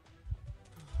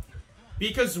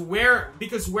 Because where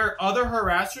other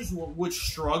harassers would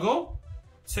struggle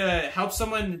to help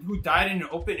someone who died in an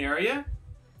open area,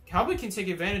 cowboy can take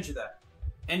advantage of that.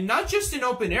 And not just an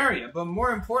open area, but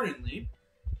more importantly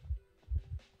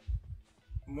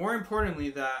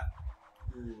that,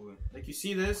 ooh, like you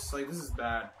see this, like this is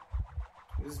bad.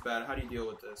 This is bad. How do you deal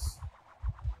with this?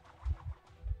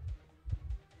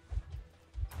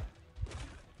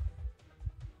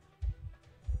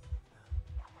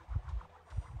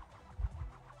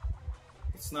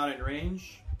 It's not in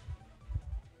range.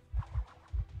 I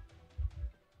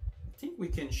think we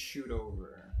can shoot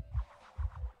over.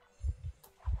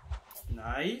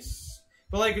 Nice.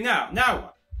 But like now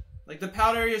what? Like the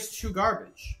pallet area is too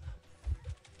garbage.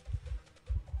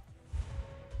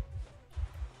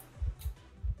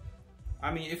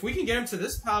 I mean, if we can get him to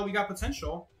this pal, we got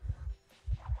potential.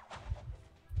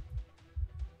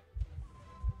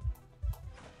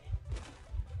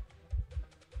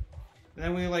 And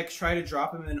then we like try to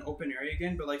drop him in an open area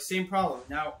again, but like same problem.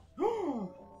 Now,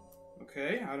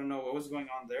 okay, I don't know what was going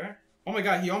on there. Oh my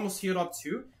god, he almost healed up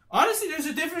too. Honestly, there's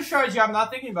a different strategy I'm not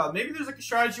thinking about. Maybe there's like a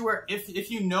strategy where if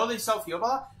you know they self-heal a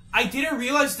lot, I didn't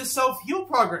realize the self-heal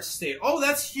progress state. Oh,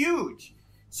 that's huge.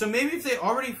 So maybe if they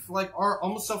already like are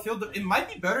almost self-healed, it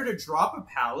might be better to drop a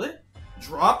pallet,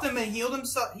 drop them and heal them.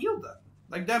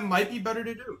 Like that might be better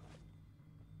to do.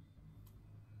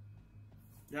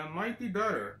 That might be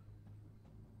better.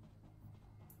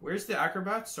 Where's the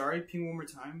acrobat? Sorry, ping one more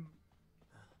time.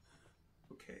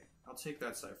 Okay, I'll take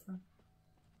that cipher.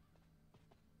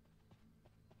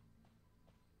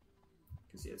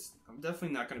 Because yes, I'm definitely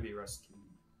not going to be rescuing.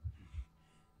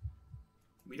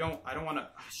 I don't want to.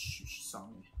 Ah, she saw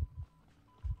me.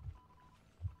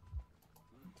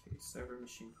 Okay, Cyber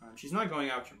Machine Prime. She's not going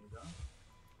after me though.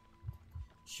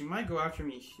 She might go after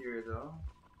me here though.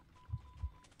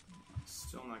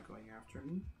 Still not going after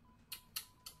me.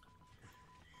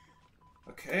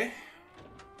 Okay.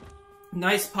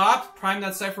 Nice pop. Prime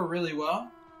that cipher really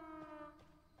well.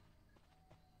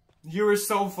 You were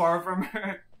so far from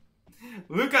her.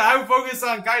 Luca, I'm focused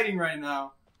on kiting right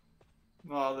now.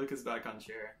 Oh, Luca's back on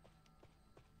chair.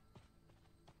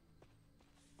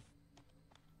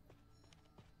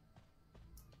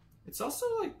 It's also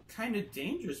like kind of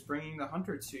dangerous bringing the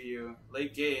hunter to you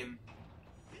late game.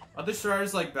 Other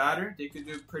starters like Batter, they could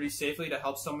do it pretty safely to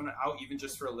help someone out even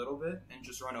just for a little bit and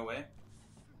just run away.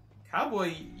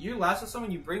 Cowboy, you lasso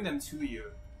someone, you bring them to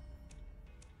you.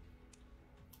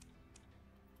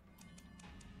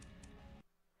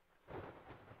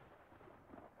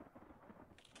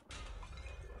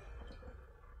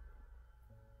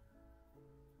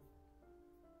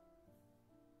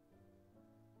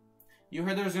 You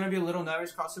heard there was going to be a little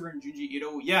Navi's crossover in Junji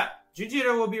Ito. Yeah, Junji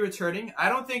Ito will be returning. I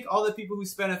don't think all the people who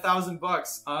spent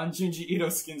 $1,000 on Junji Ito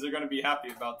skins are going to be happy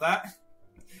about that.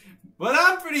 But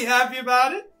I'm pretty happy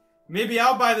about it. Maybe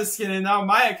I'll buy the skin and now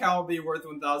my account will be worth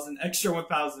 1,000, extra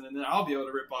 1,000, and then I'll be able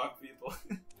to rip off people.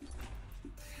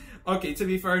 Okay, to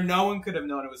be fair, no one could have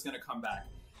known it was going to come back.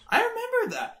 I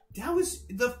remember that. That was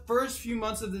the first few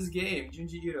months of this game,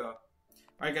 Junji Ito.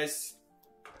 Alright, guys.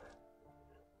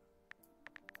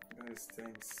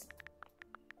 Thanks.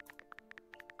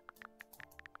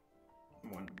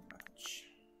 One match.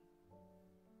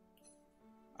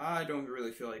 I don't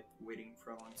really feel like waiting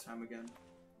for a long time again.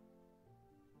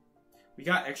 We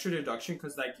got extra deduction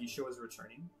because that Geisha was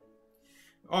returning.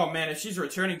 Oh man, if she's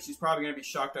returning, she's probably going to be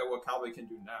shocked at what Cowboy can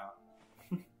do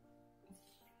now.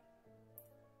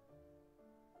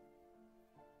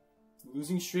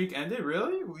 Losing streak ended?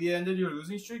 Really? We ended your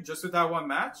losing streak just with that one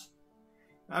match?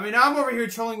 I mean, I'm over here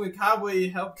trolling with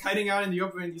Cowboy, kiting out in the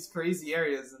open in these crazy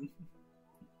areas, and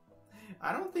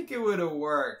I don't think it would have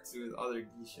worked with other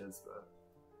Geishas, but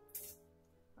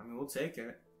I mean, we'll take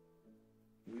it.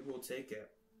 We will take it.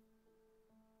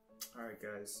 Alright,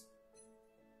 guys.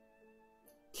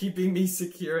 Keeping me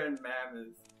secure and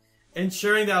Mammoth.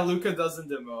 Ensuring that Luca doesn't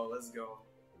demo. Let's go.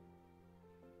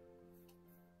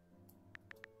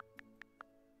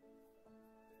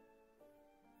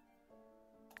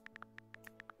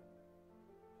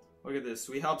 Look at this.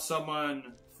 We helped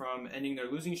someone from ending their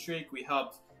losing streak. We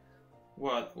helped,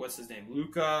 what's his name?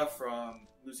 Luca from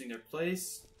losing their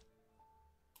place.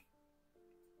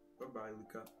 Bye-bye,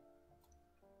 Luca.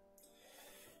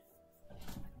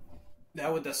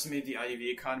 That would decimate the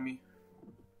IUV economy.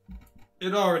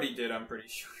 It already did, I'm pretty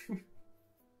sure.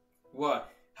 What?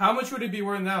 How much would it be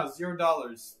worth now?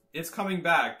 $0. It's coming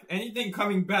back. Anything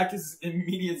coming back is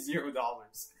immediate $0.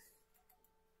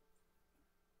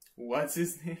 What's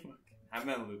his name? I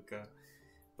meant Luca.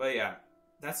 But yeah,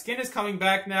 that skin is coming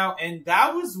back now, and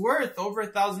that was worth over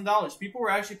 $1,000. People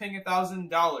were actually paying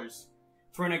 $1,000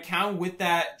 for an account with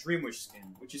that Dreamwish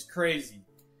skin, which is crazy.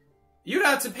 You'd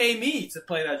have to pay me to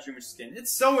play that Dreamwish skin.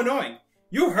 It's so annoying.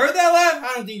 You heard that laugh?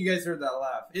 I don't think you guys heard that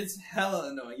laugh. It's hella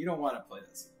annoying. You don't want to play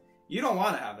that skin. You don't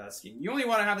want to have that skin. You only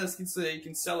want to have that skin so that you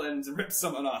can sell it and rip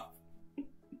someone off.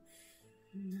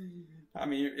 I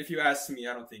mean, if you ask me,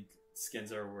 I don't think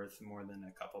skins are worth more than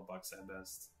a couple bucks at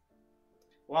best.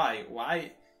 Why?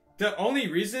 Why? The only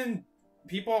reason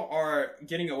people are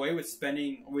getting away with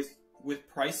spending with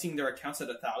pricing their accounts at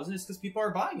 1,000 is because people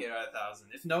are buying it at 1,000.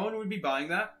 If no one would be buying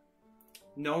that,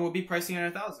 no one would be pricing it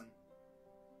at 1,000.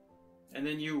 And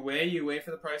then you wait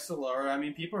for the price to lower. I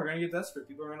mean, people are gonna get desperate.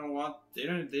 People are gonna want. They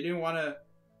didn't want to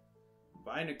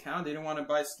buy an account. They didn't want to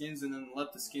buy skins and then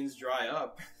let the skins dry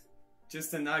up,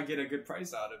 just to not get a good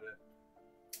price out of it.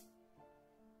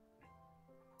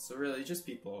 So really, just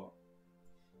people.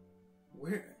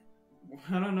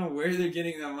 I don't know where they're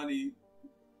getting that money.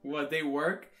 What, they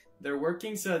work? They're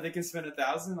working so they can spend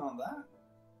 1,000 on that,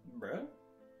 bro.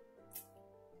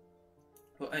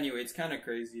 Well, anyway, it's kind of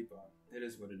crazy, but it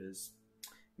is what it is.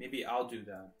 Maybe I'll do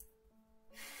that.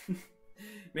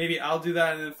 Maybe I'll do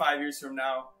that, and then 5 years from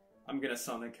now, I'm gonna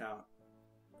sell an account.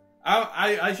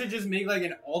 I should just make like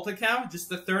an alt account, just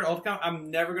the third alt account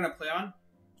I'm never gonna play on.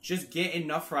 Just get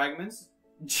enough fragments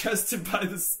just to buy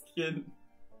the skin.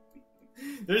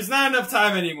 There's not enough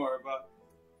time anymore, but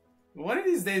one of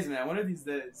these days, man, one of these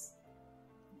days.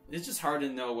 It's just hard to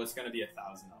know what's gonna be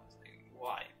 $1,000. Like,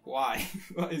 why? Why?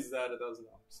 Why is that $1,000?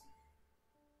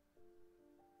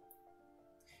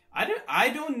 I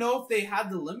don't know if they had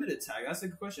the limited tag. That's a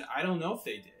good question. I don't know if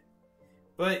they did.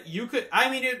 But you could...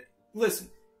 I mean, listen.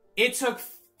 It took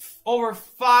over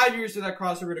 5 years for that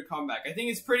crossover to come back. I think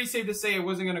it's pretty safe to say it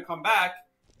wasn't going to come back.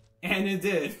 And it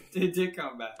did. It did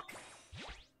come back.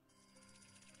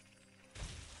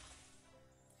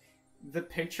 The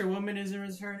picture woman isn't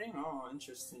returning? Oh,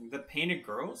 interesting. The painted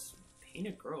girls?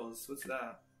 Painted girls? What's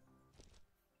that?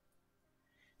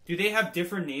 Do they have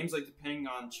different names, like, depending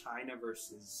on China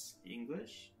versus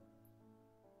English?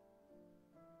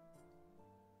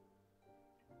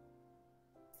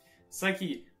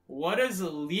 Psyche, what does a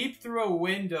leap through a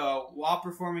window while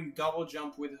performing double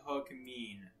jump with hook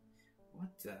mean? What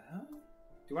the hell?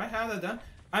 Do I have that done?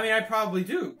 I mean, I probably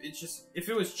do. It's just, if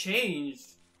it was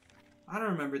changed, I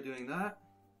don't remember doing that.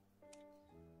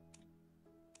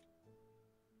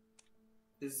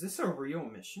 Is this a real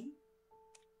mission?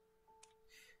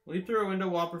 Leap through a window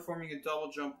while performing a double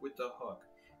jump with the hook.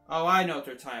 Oh, I know what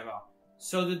they're talking about.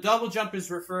 So the double jump is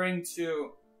referring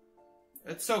to...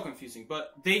 It's so confusing,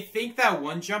 but they think that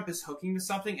one jump is hooking to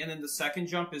something, and then the second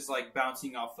jump is like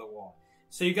bouncing off the wall.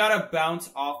 So you gotta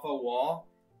bounce off a wall,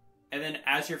 and then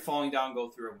as you're falling down, go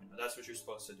through a window. That's what you're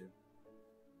supposed to do.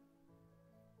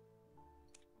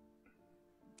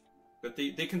 But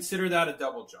they consider that a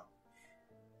double jump.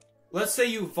 Let's say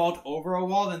you vault over a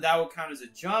wall, then that will count as a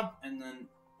jump, and then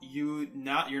you're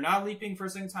not leaping for a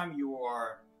second time, you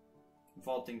are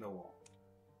vaulting the wall.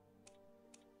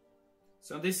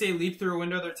 So if they say leap through a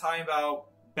window, they're talking about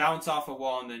bounce off a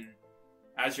wall and then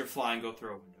as you're flying, go through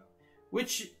a window.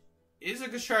 Which is a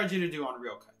good strategy to do on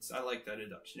real kites. I like that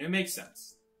deduction. It makes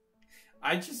sense.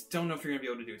 I just don't know if you're going to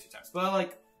be able to do it 2 times. But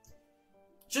like,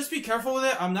 just be careful with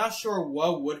it. I'm not sure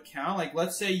what would count. Like,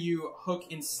 let's say you hook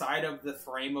inside of the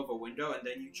frame of a window and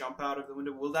then you jump out of the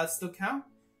window. Will that still count?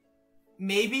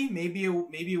 Maybe it would,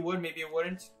 maybe it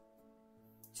wouldn't.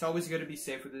 It's always good to be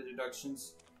safe with the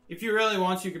deductions. If you really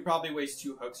want to, you could probably waste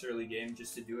 2 hooks early game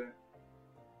just to do it.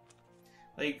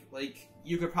 Like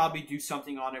you could probably do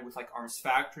something on it with like Arms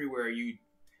Factory where you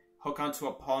hook onto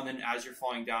a pawn and then as you're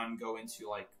falling down go into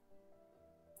like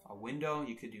a window.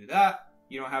 You could do that.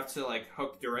 You don't have to like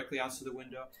hook directly onto the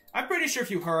window. I'm pretty sure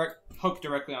if you hook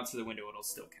directly onto the window, it'll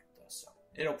still count though, so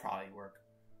it'll probably work.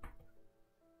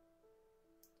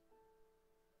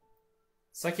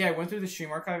 It's like, yeah, I went through the stream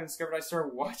archive and discovered I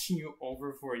started watching you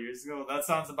over 4 years ago. That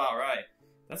sounds about right.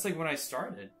 That's like when I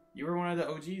started. You were one of the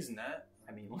OGs in that.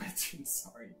 I mean, legend,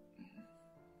 sorry.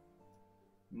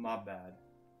 My bad.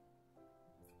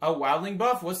 A Wildling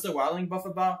buff? What's the Wildling buff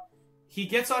about? He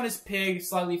gets on his pig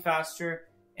slightly faster,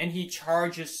 and he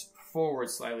charges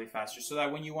forward slightly faster, so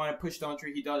that when you want to push down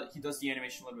tree, he does the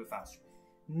animation a little bit faster.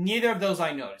 Neither of those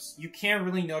I noticed. You can't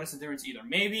really notice the difference either.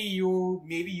 Maybe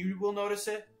you will notice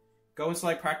it. Go into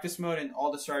like practice mode, and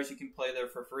all the survivors you can play there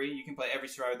for free. You can play every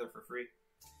survivor there for free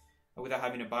without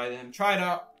having to buy them. Try it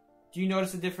out. Do you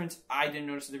notice a difference? I didn't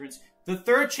notice a difference. The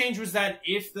third change was that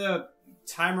if the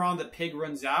timer on the pig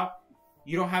runs out,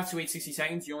 you don't have to wait 60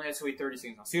 seconds. You only have to wait 30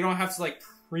 seconds. So you don't have to like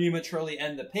prematurely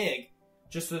end the pig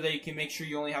just so that you can make sure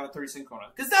you only have a 30-second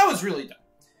cooldown. Because that was really dumb.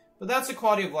 But that's a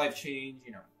quality of life change,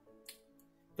 you know.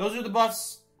 Those are the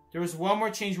buffs. There was one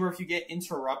more change where if you get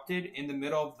interrupted in the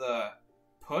middle of the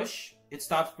push, it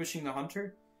stops pushing the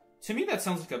hunter. To me, that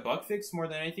sounds like a bug fix more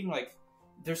than anything. Like,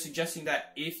 they're suggesting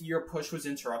that if your push was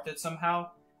interrupted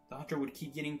somehow, the hunter would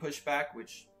keep getting pushed back,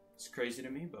 which is crazy to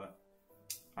me, but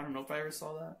I don't know if I ever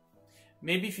saw that.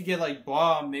 Maybe if you get, like,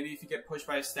 bombed, maybe if you get pushed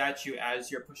by a statue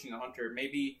as you're pushing a hunter,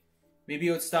 maybe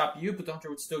it would stop you, but the hunter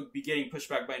would still be getting pushed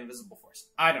back by invisible force.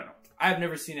 I don't know. I've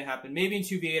never seen it happen. Maybe in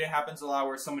 2v8 it happens a lot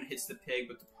where someone hits the pig,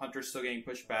 but the hunter's still getting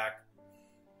pushed back.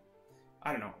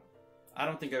 I don't know. I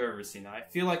don't think I've ever seen that. I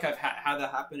feel like I've had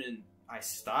that happen and I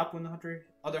stop when the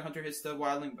other hunter hits the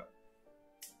wildling, but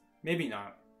maybe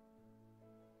not.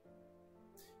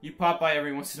 You pop by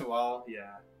every once in a while,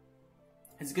 yeah.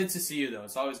 It's good to see you though.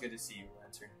 It's always good to see you,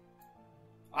 Lantern.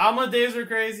 Omelet days are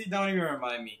crazy. Don't even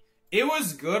remind me. It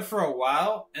was good for a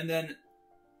while, and then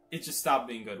it just stopped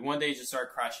being good. One day it just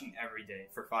started crashing every day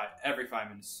for every 5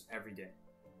 minutes every day.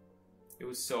 It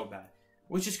was so bad.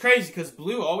 Which is crazy, because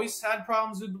Blue always had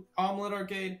problems with Omelet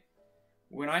Arcade.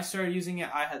 When I started using it,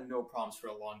 I had no problems for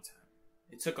a long time.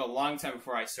 It took a long time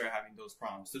before I started having those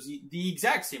problems. Those the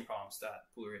exact same problems that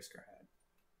Blue Racer had.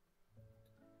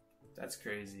 That's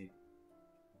crazy.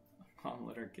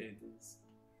 Omelet Arcade is...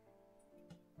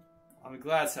 I'm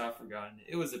glad to have forgotten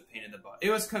it. It was a pain in the butt.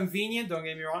 It was convenient, don't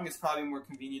get me wrong. It's probably more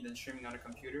convenient than streaming on a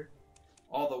computer.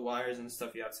 All the wires and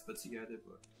stuff you have to put together,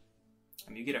 but... I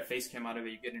mean, you get a face cam out of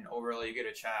it, you get an overlay, you get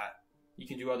a chat. You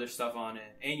can do other stuff on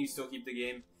it, and you still keep the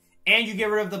game. And you get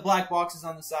rid of the black boxes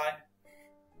on the side.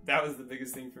 That was the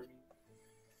biggest thing for me.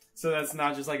 So that's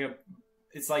not just like a...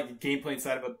 It's like a gameplay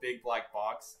inside of a big black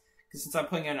box. Because since I'm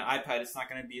playing on an iPad, it's not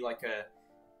going to be like a...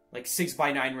 Like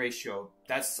 6:9 ratio.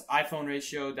 That's iPhone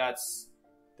ratio. That's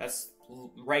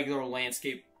regular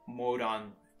landscape mode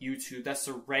on YouTube. That's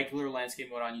the regular landscape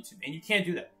mode on YouTube. And you can't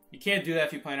do that. You can't do that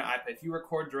if you play on an iPad. If you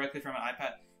record directly from an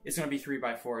iPad, it's going to be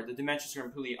 3:4. The dimensions are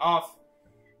completely off.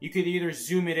 You could either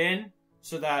zoom it in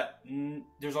so that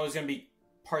there's always going to be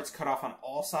parts cut off on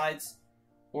all sides,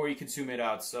 or you can zoom it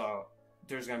out so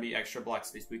there's going to be extra black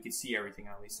space, but you can see everything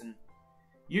at least. And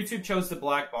YouTube chose the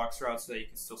black box route so that you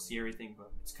can still see everything,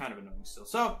 but it's kind of annoying still.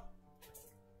 So,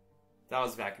 that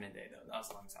was back in the day, though. That was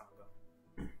a long time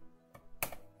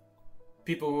ago.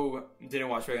 People who didn't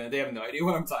watch back then, they have no idea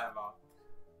what I'm talking about.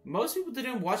 Most people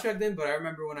didn't watch back then, but I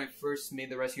remember when I first made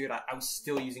the rescue, I was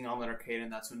still using Omelet Arcade, and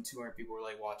that's when 200 people were,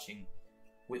 like, watching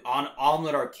on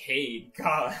Omelet Arcade.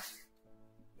 God,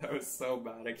 that was so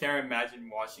bad. I can't imagine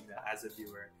watching that as a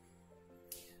viewer.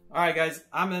 Alright guys,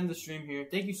 I'm gonna end the stream here.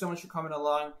 Thank you so much for coming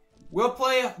along. We'll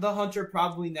play the Hunter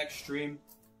probably next stream.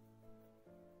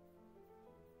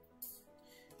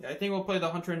 Yeah, I think we'll play the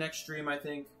Hunter next stream, I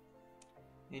think.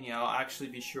 And yeah, I'll actually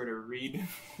be sure to read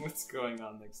what's going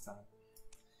on next time.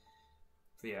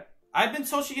 But yeah, I've been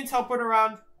told she can teleport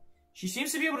around. She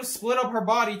seems to be able to split up her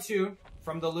body too,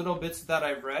 from the little bits that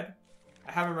I've read.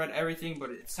 I haven't read everything,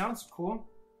 but it sounds cool.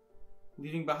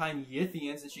 Leaving behind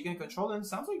Yithians and she can control them.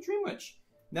 Sounds like Dream Witch.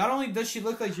 Not only does she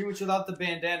look like Dream Witch without the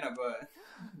bandana, but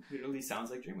it really sounds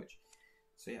like Dream Witch.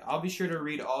 So yeah, I'll be sure to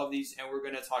read all of these, and we're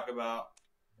going to talk about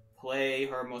play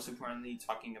her, most importantly,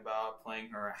 talking about playing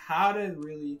her, how to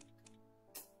really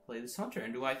play this Hunter,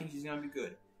 and do I think she's going to be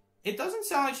good. It doesn't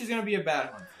sound like she's going to be a bad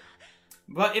Hunter.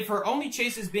 But if her only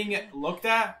chase is being looked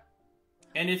at,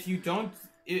 and if you don't,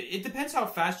 it depends how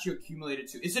fast you accumulate it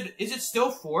to. Is it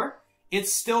still 4?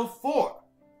 It's still 4.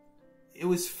 It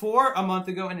was 4 a month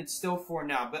ago, and it's still 4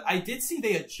 now. But I did see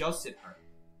they adjusted her.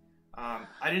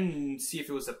 I didn't see if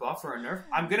it was a buff or a nerf.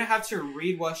 I'm going to have to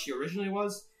read what she originally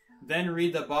was, then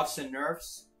read the buffs and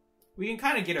nerfs. We can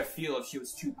kind of get a feel if she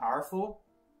was too powerful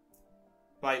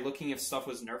by looking if stuff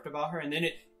was nerfed about her. And then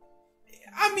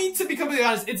I mean, to be completely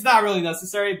honest, it's not really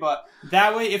necessary, but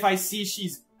that way, if I see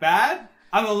she's bad,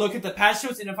 I'm going to look at the patch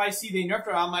notes, and if I see they nerfed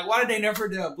her, I'm like, why did they nerf her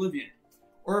to Oblivion?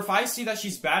 Or if I see that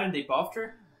she's bad and they buffed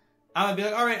her, I'm going to be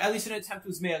like, alright, at least an attempt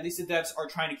was made. At least the devs are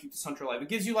trying to keep this Hunter alive. It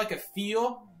gives you, like, a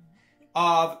feel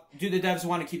of, do the devs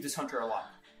want to keep this Hunter alive?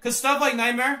 Because stuff like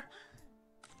Nightmare,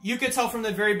 you could tell from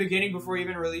the very beginning before he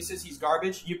even releases, he's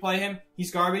garbage. You play him,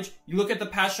 he's garbage. You look at the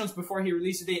patch notes before he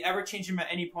releases, they ever change him at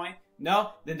any point?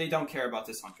 No? Then they don't care about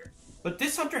this Hunter. But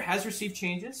this Hunter has received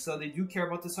changes, so they do care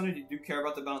about this Hunter. They do care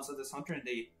about the balance of this Hunter, and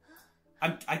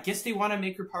I guess they want to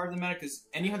make her part of the meta because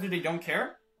any hunter they don't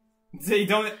care, they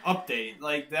don't update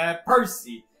like that.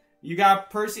 Percy, you got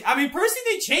Percy. I mean, Percy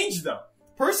they changed though.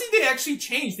 Percy they actually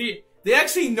changed. They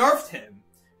actually nerfed him,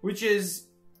 which is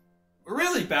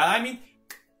really bad. I mean,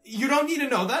 you don't need to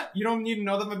know that. You don't need to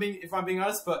know that if I'm being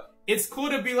honest, but it's cool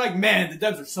to be like, man, the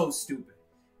devs are so stupid.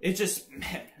 It's just,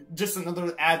 man, just another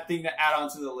thing to add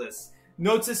onto the list.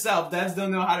 Note to self, devs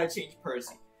don't know how to change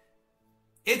Percy.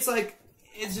 It's like,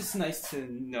 it's just nice to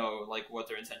know, like, what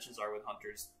their intentions are with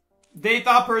hunters. They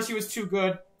thought Percy was too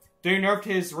good. They nerfed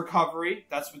his recovery.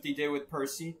 That's what they did with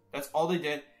Percy. That's all they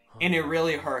did. And it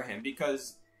really hurt him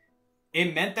because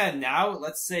it meant that now,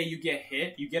 let's say you get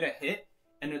a hit,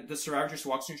 and the survivor just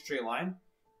walks in a straight line.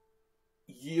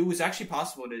 It was actually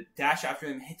possible to dash after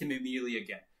him and hit him immediately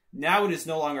again. Now it is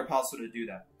no longer possible to do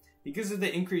that. Because of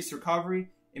the increased recovery,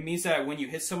 it means that when you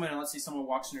hit someone, and let's say someone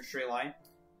walks in a straight line,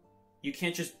 you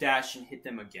can't just dash and hit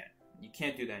them again. You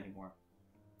can't do that anymore.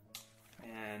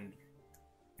 And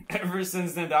ever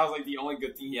since then, that was like the only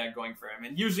good thing he had going for him.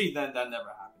 And usually then that never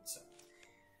happens. So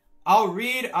I'll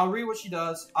read what she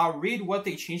does. I'll read what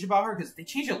they changed about her, because they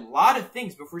changed a lot of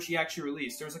things before she actually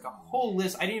released. There was like a whole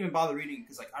list. I didn't even bother reading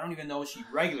because like I don't even know what she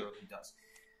regularly does.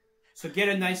 So get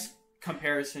a nice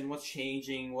comparison. What's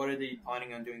changing? What are they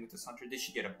planning on doing with this hunter? Did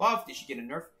she get a buff? Did she get a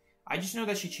nerf? I just know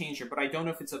that she changed her, but I don't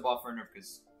know if it's a buff or a nerf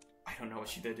because I don't know what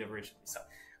she did originally. So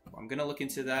I'm gonna look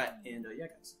into that, and yeah,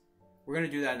 guys, we're gonna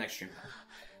do that next stream.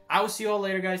 I will see you all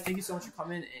later, guys. Thank you so much for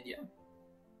coming, and yeah,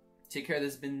 take care.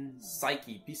 This has been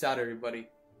Psyche. Peace out, everybody.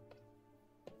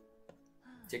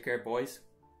 Take care, boys.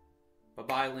 Bye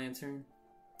bye, Lantern.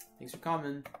 Thanks for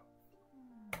coming.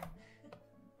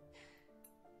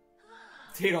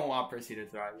 They don't want Percy to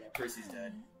thrive. Yeah, Percy's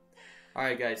dead.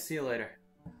 Alright, guys. See you later.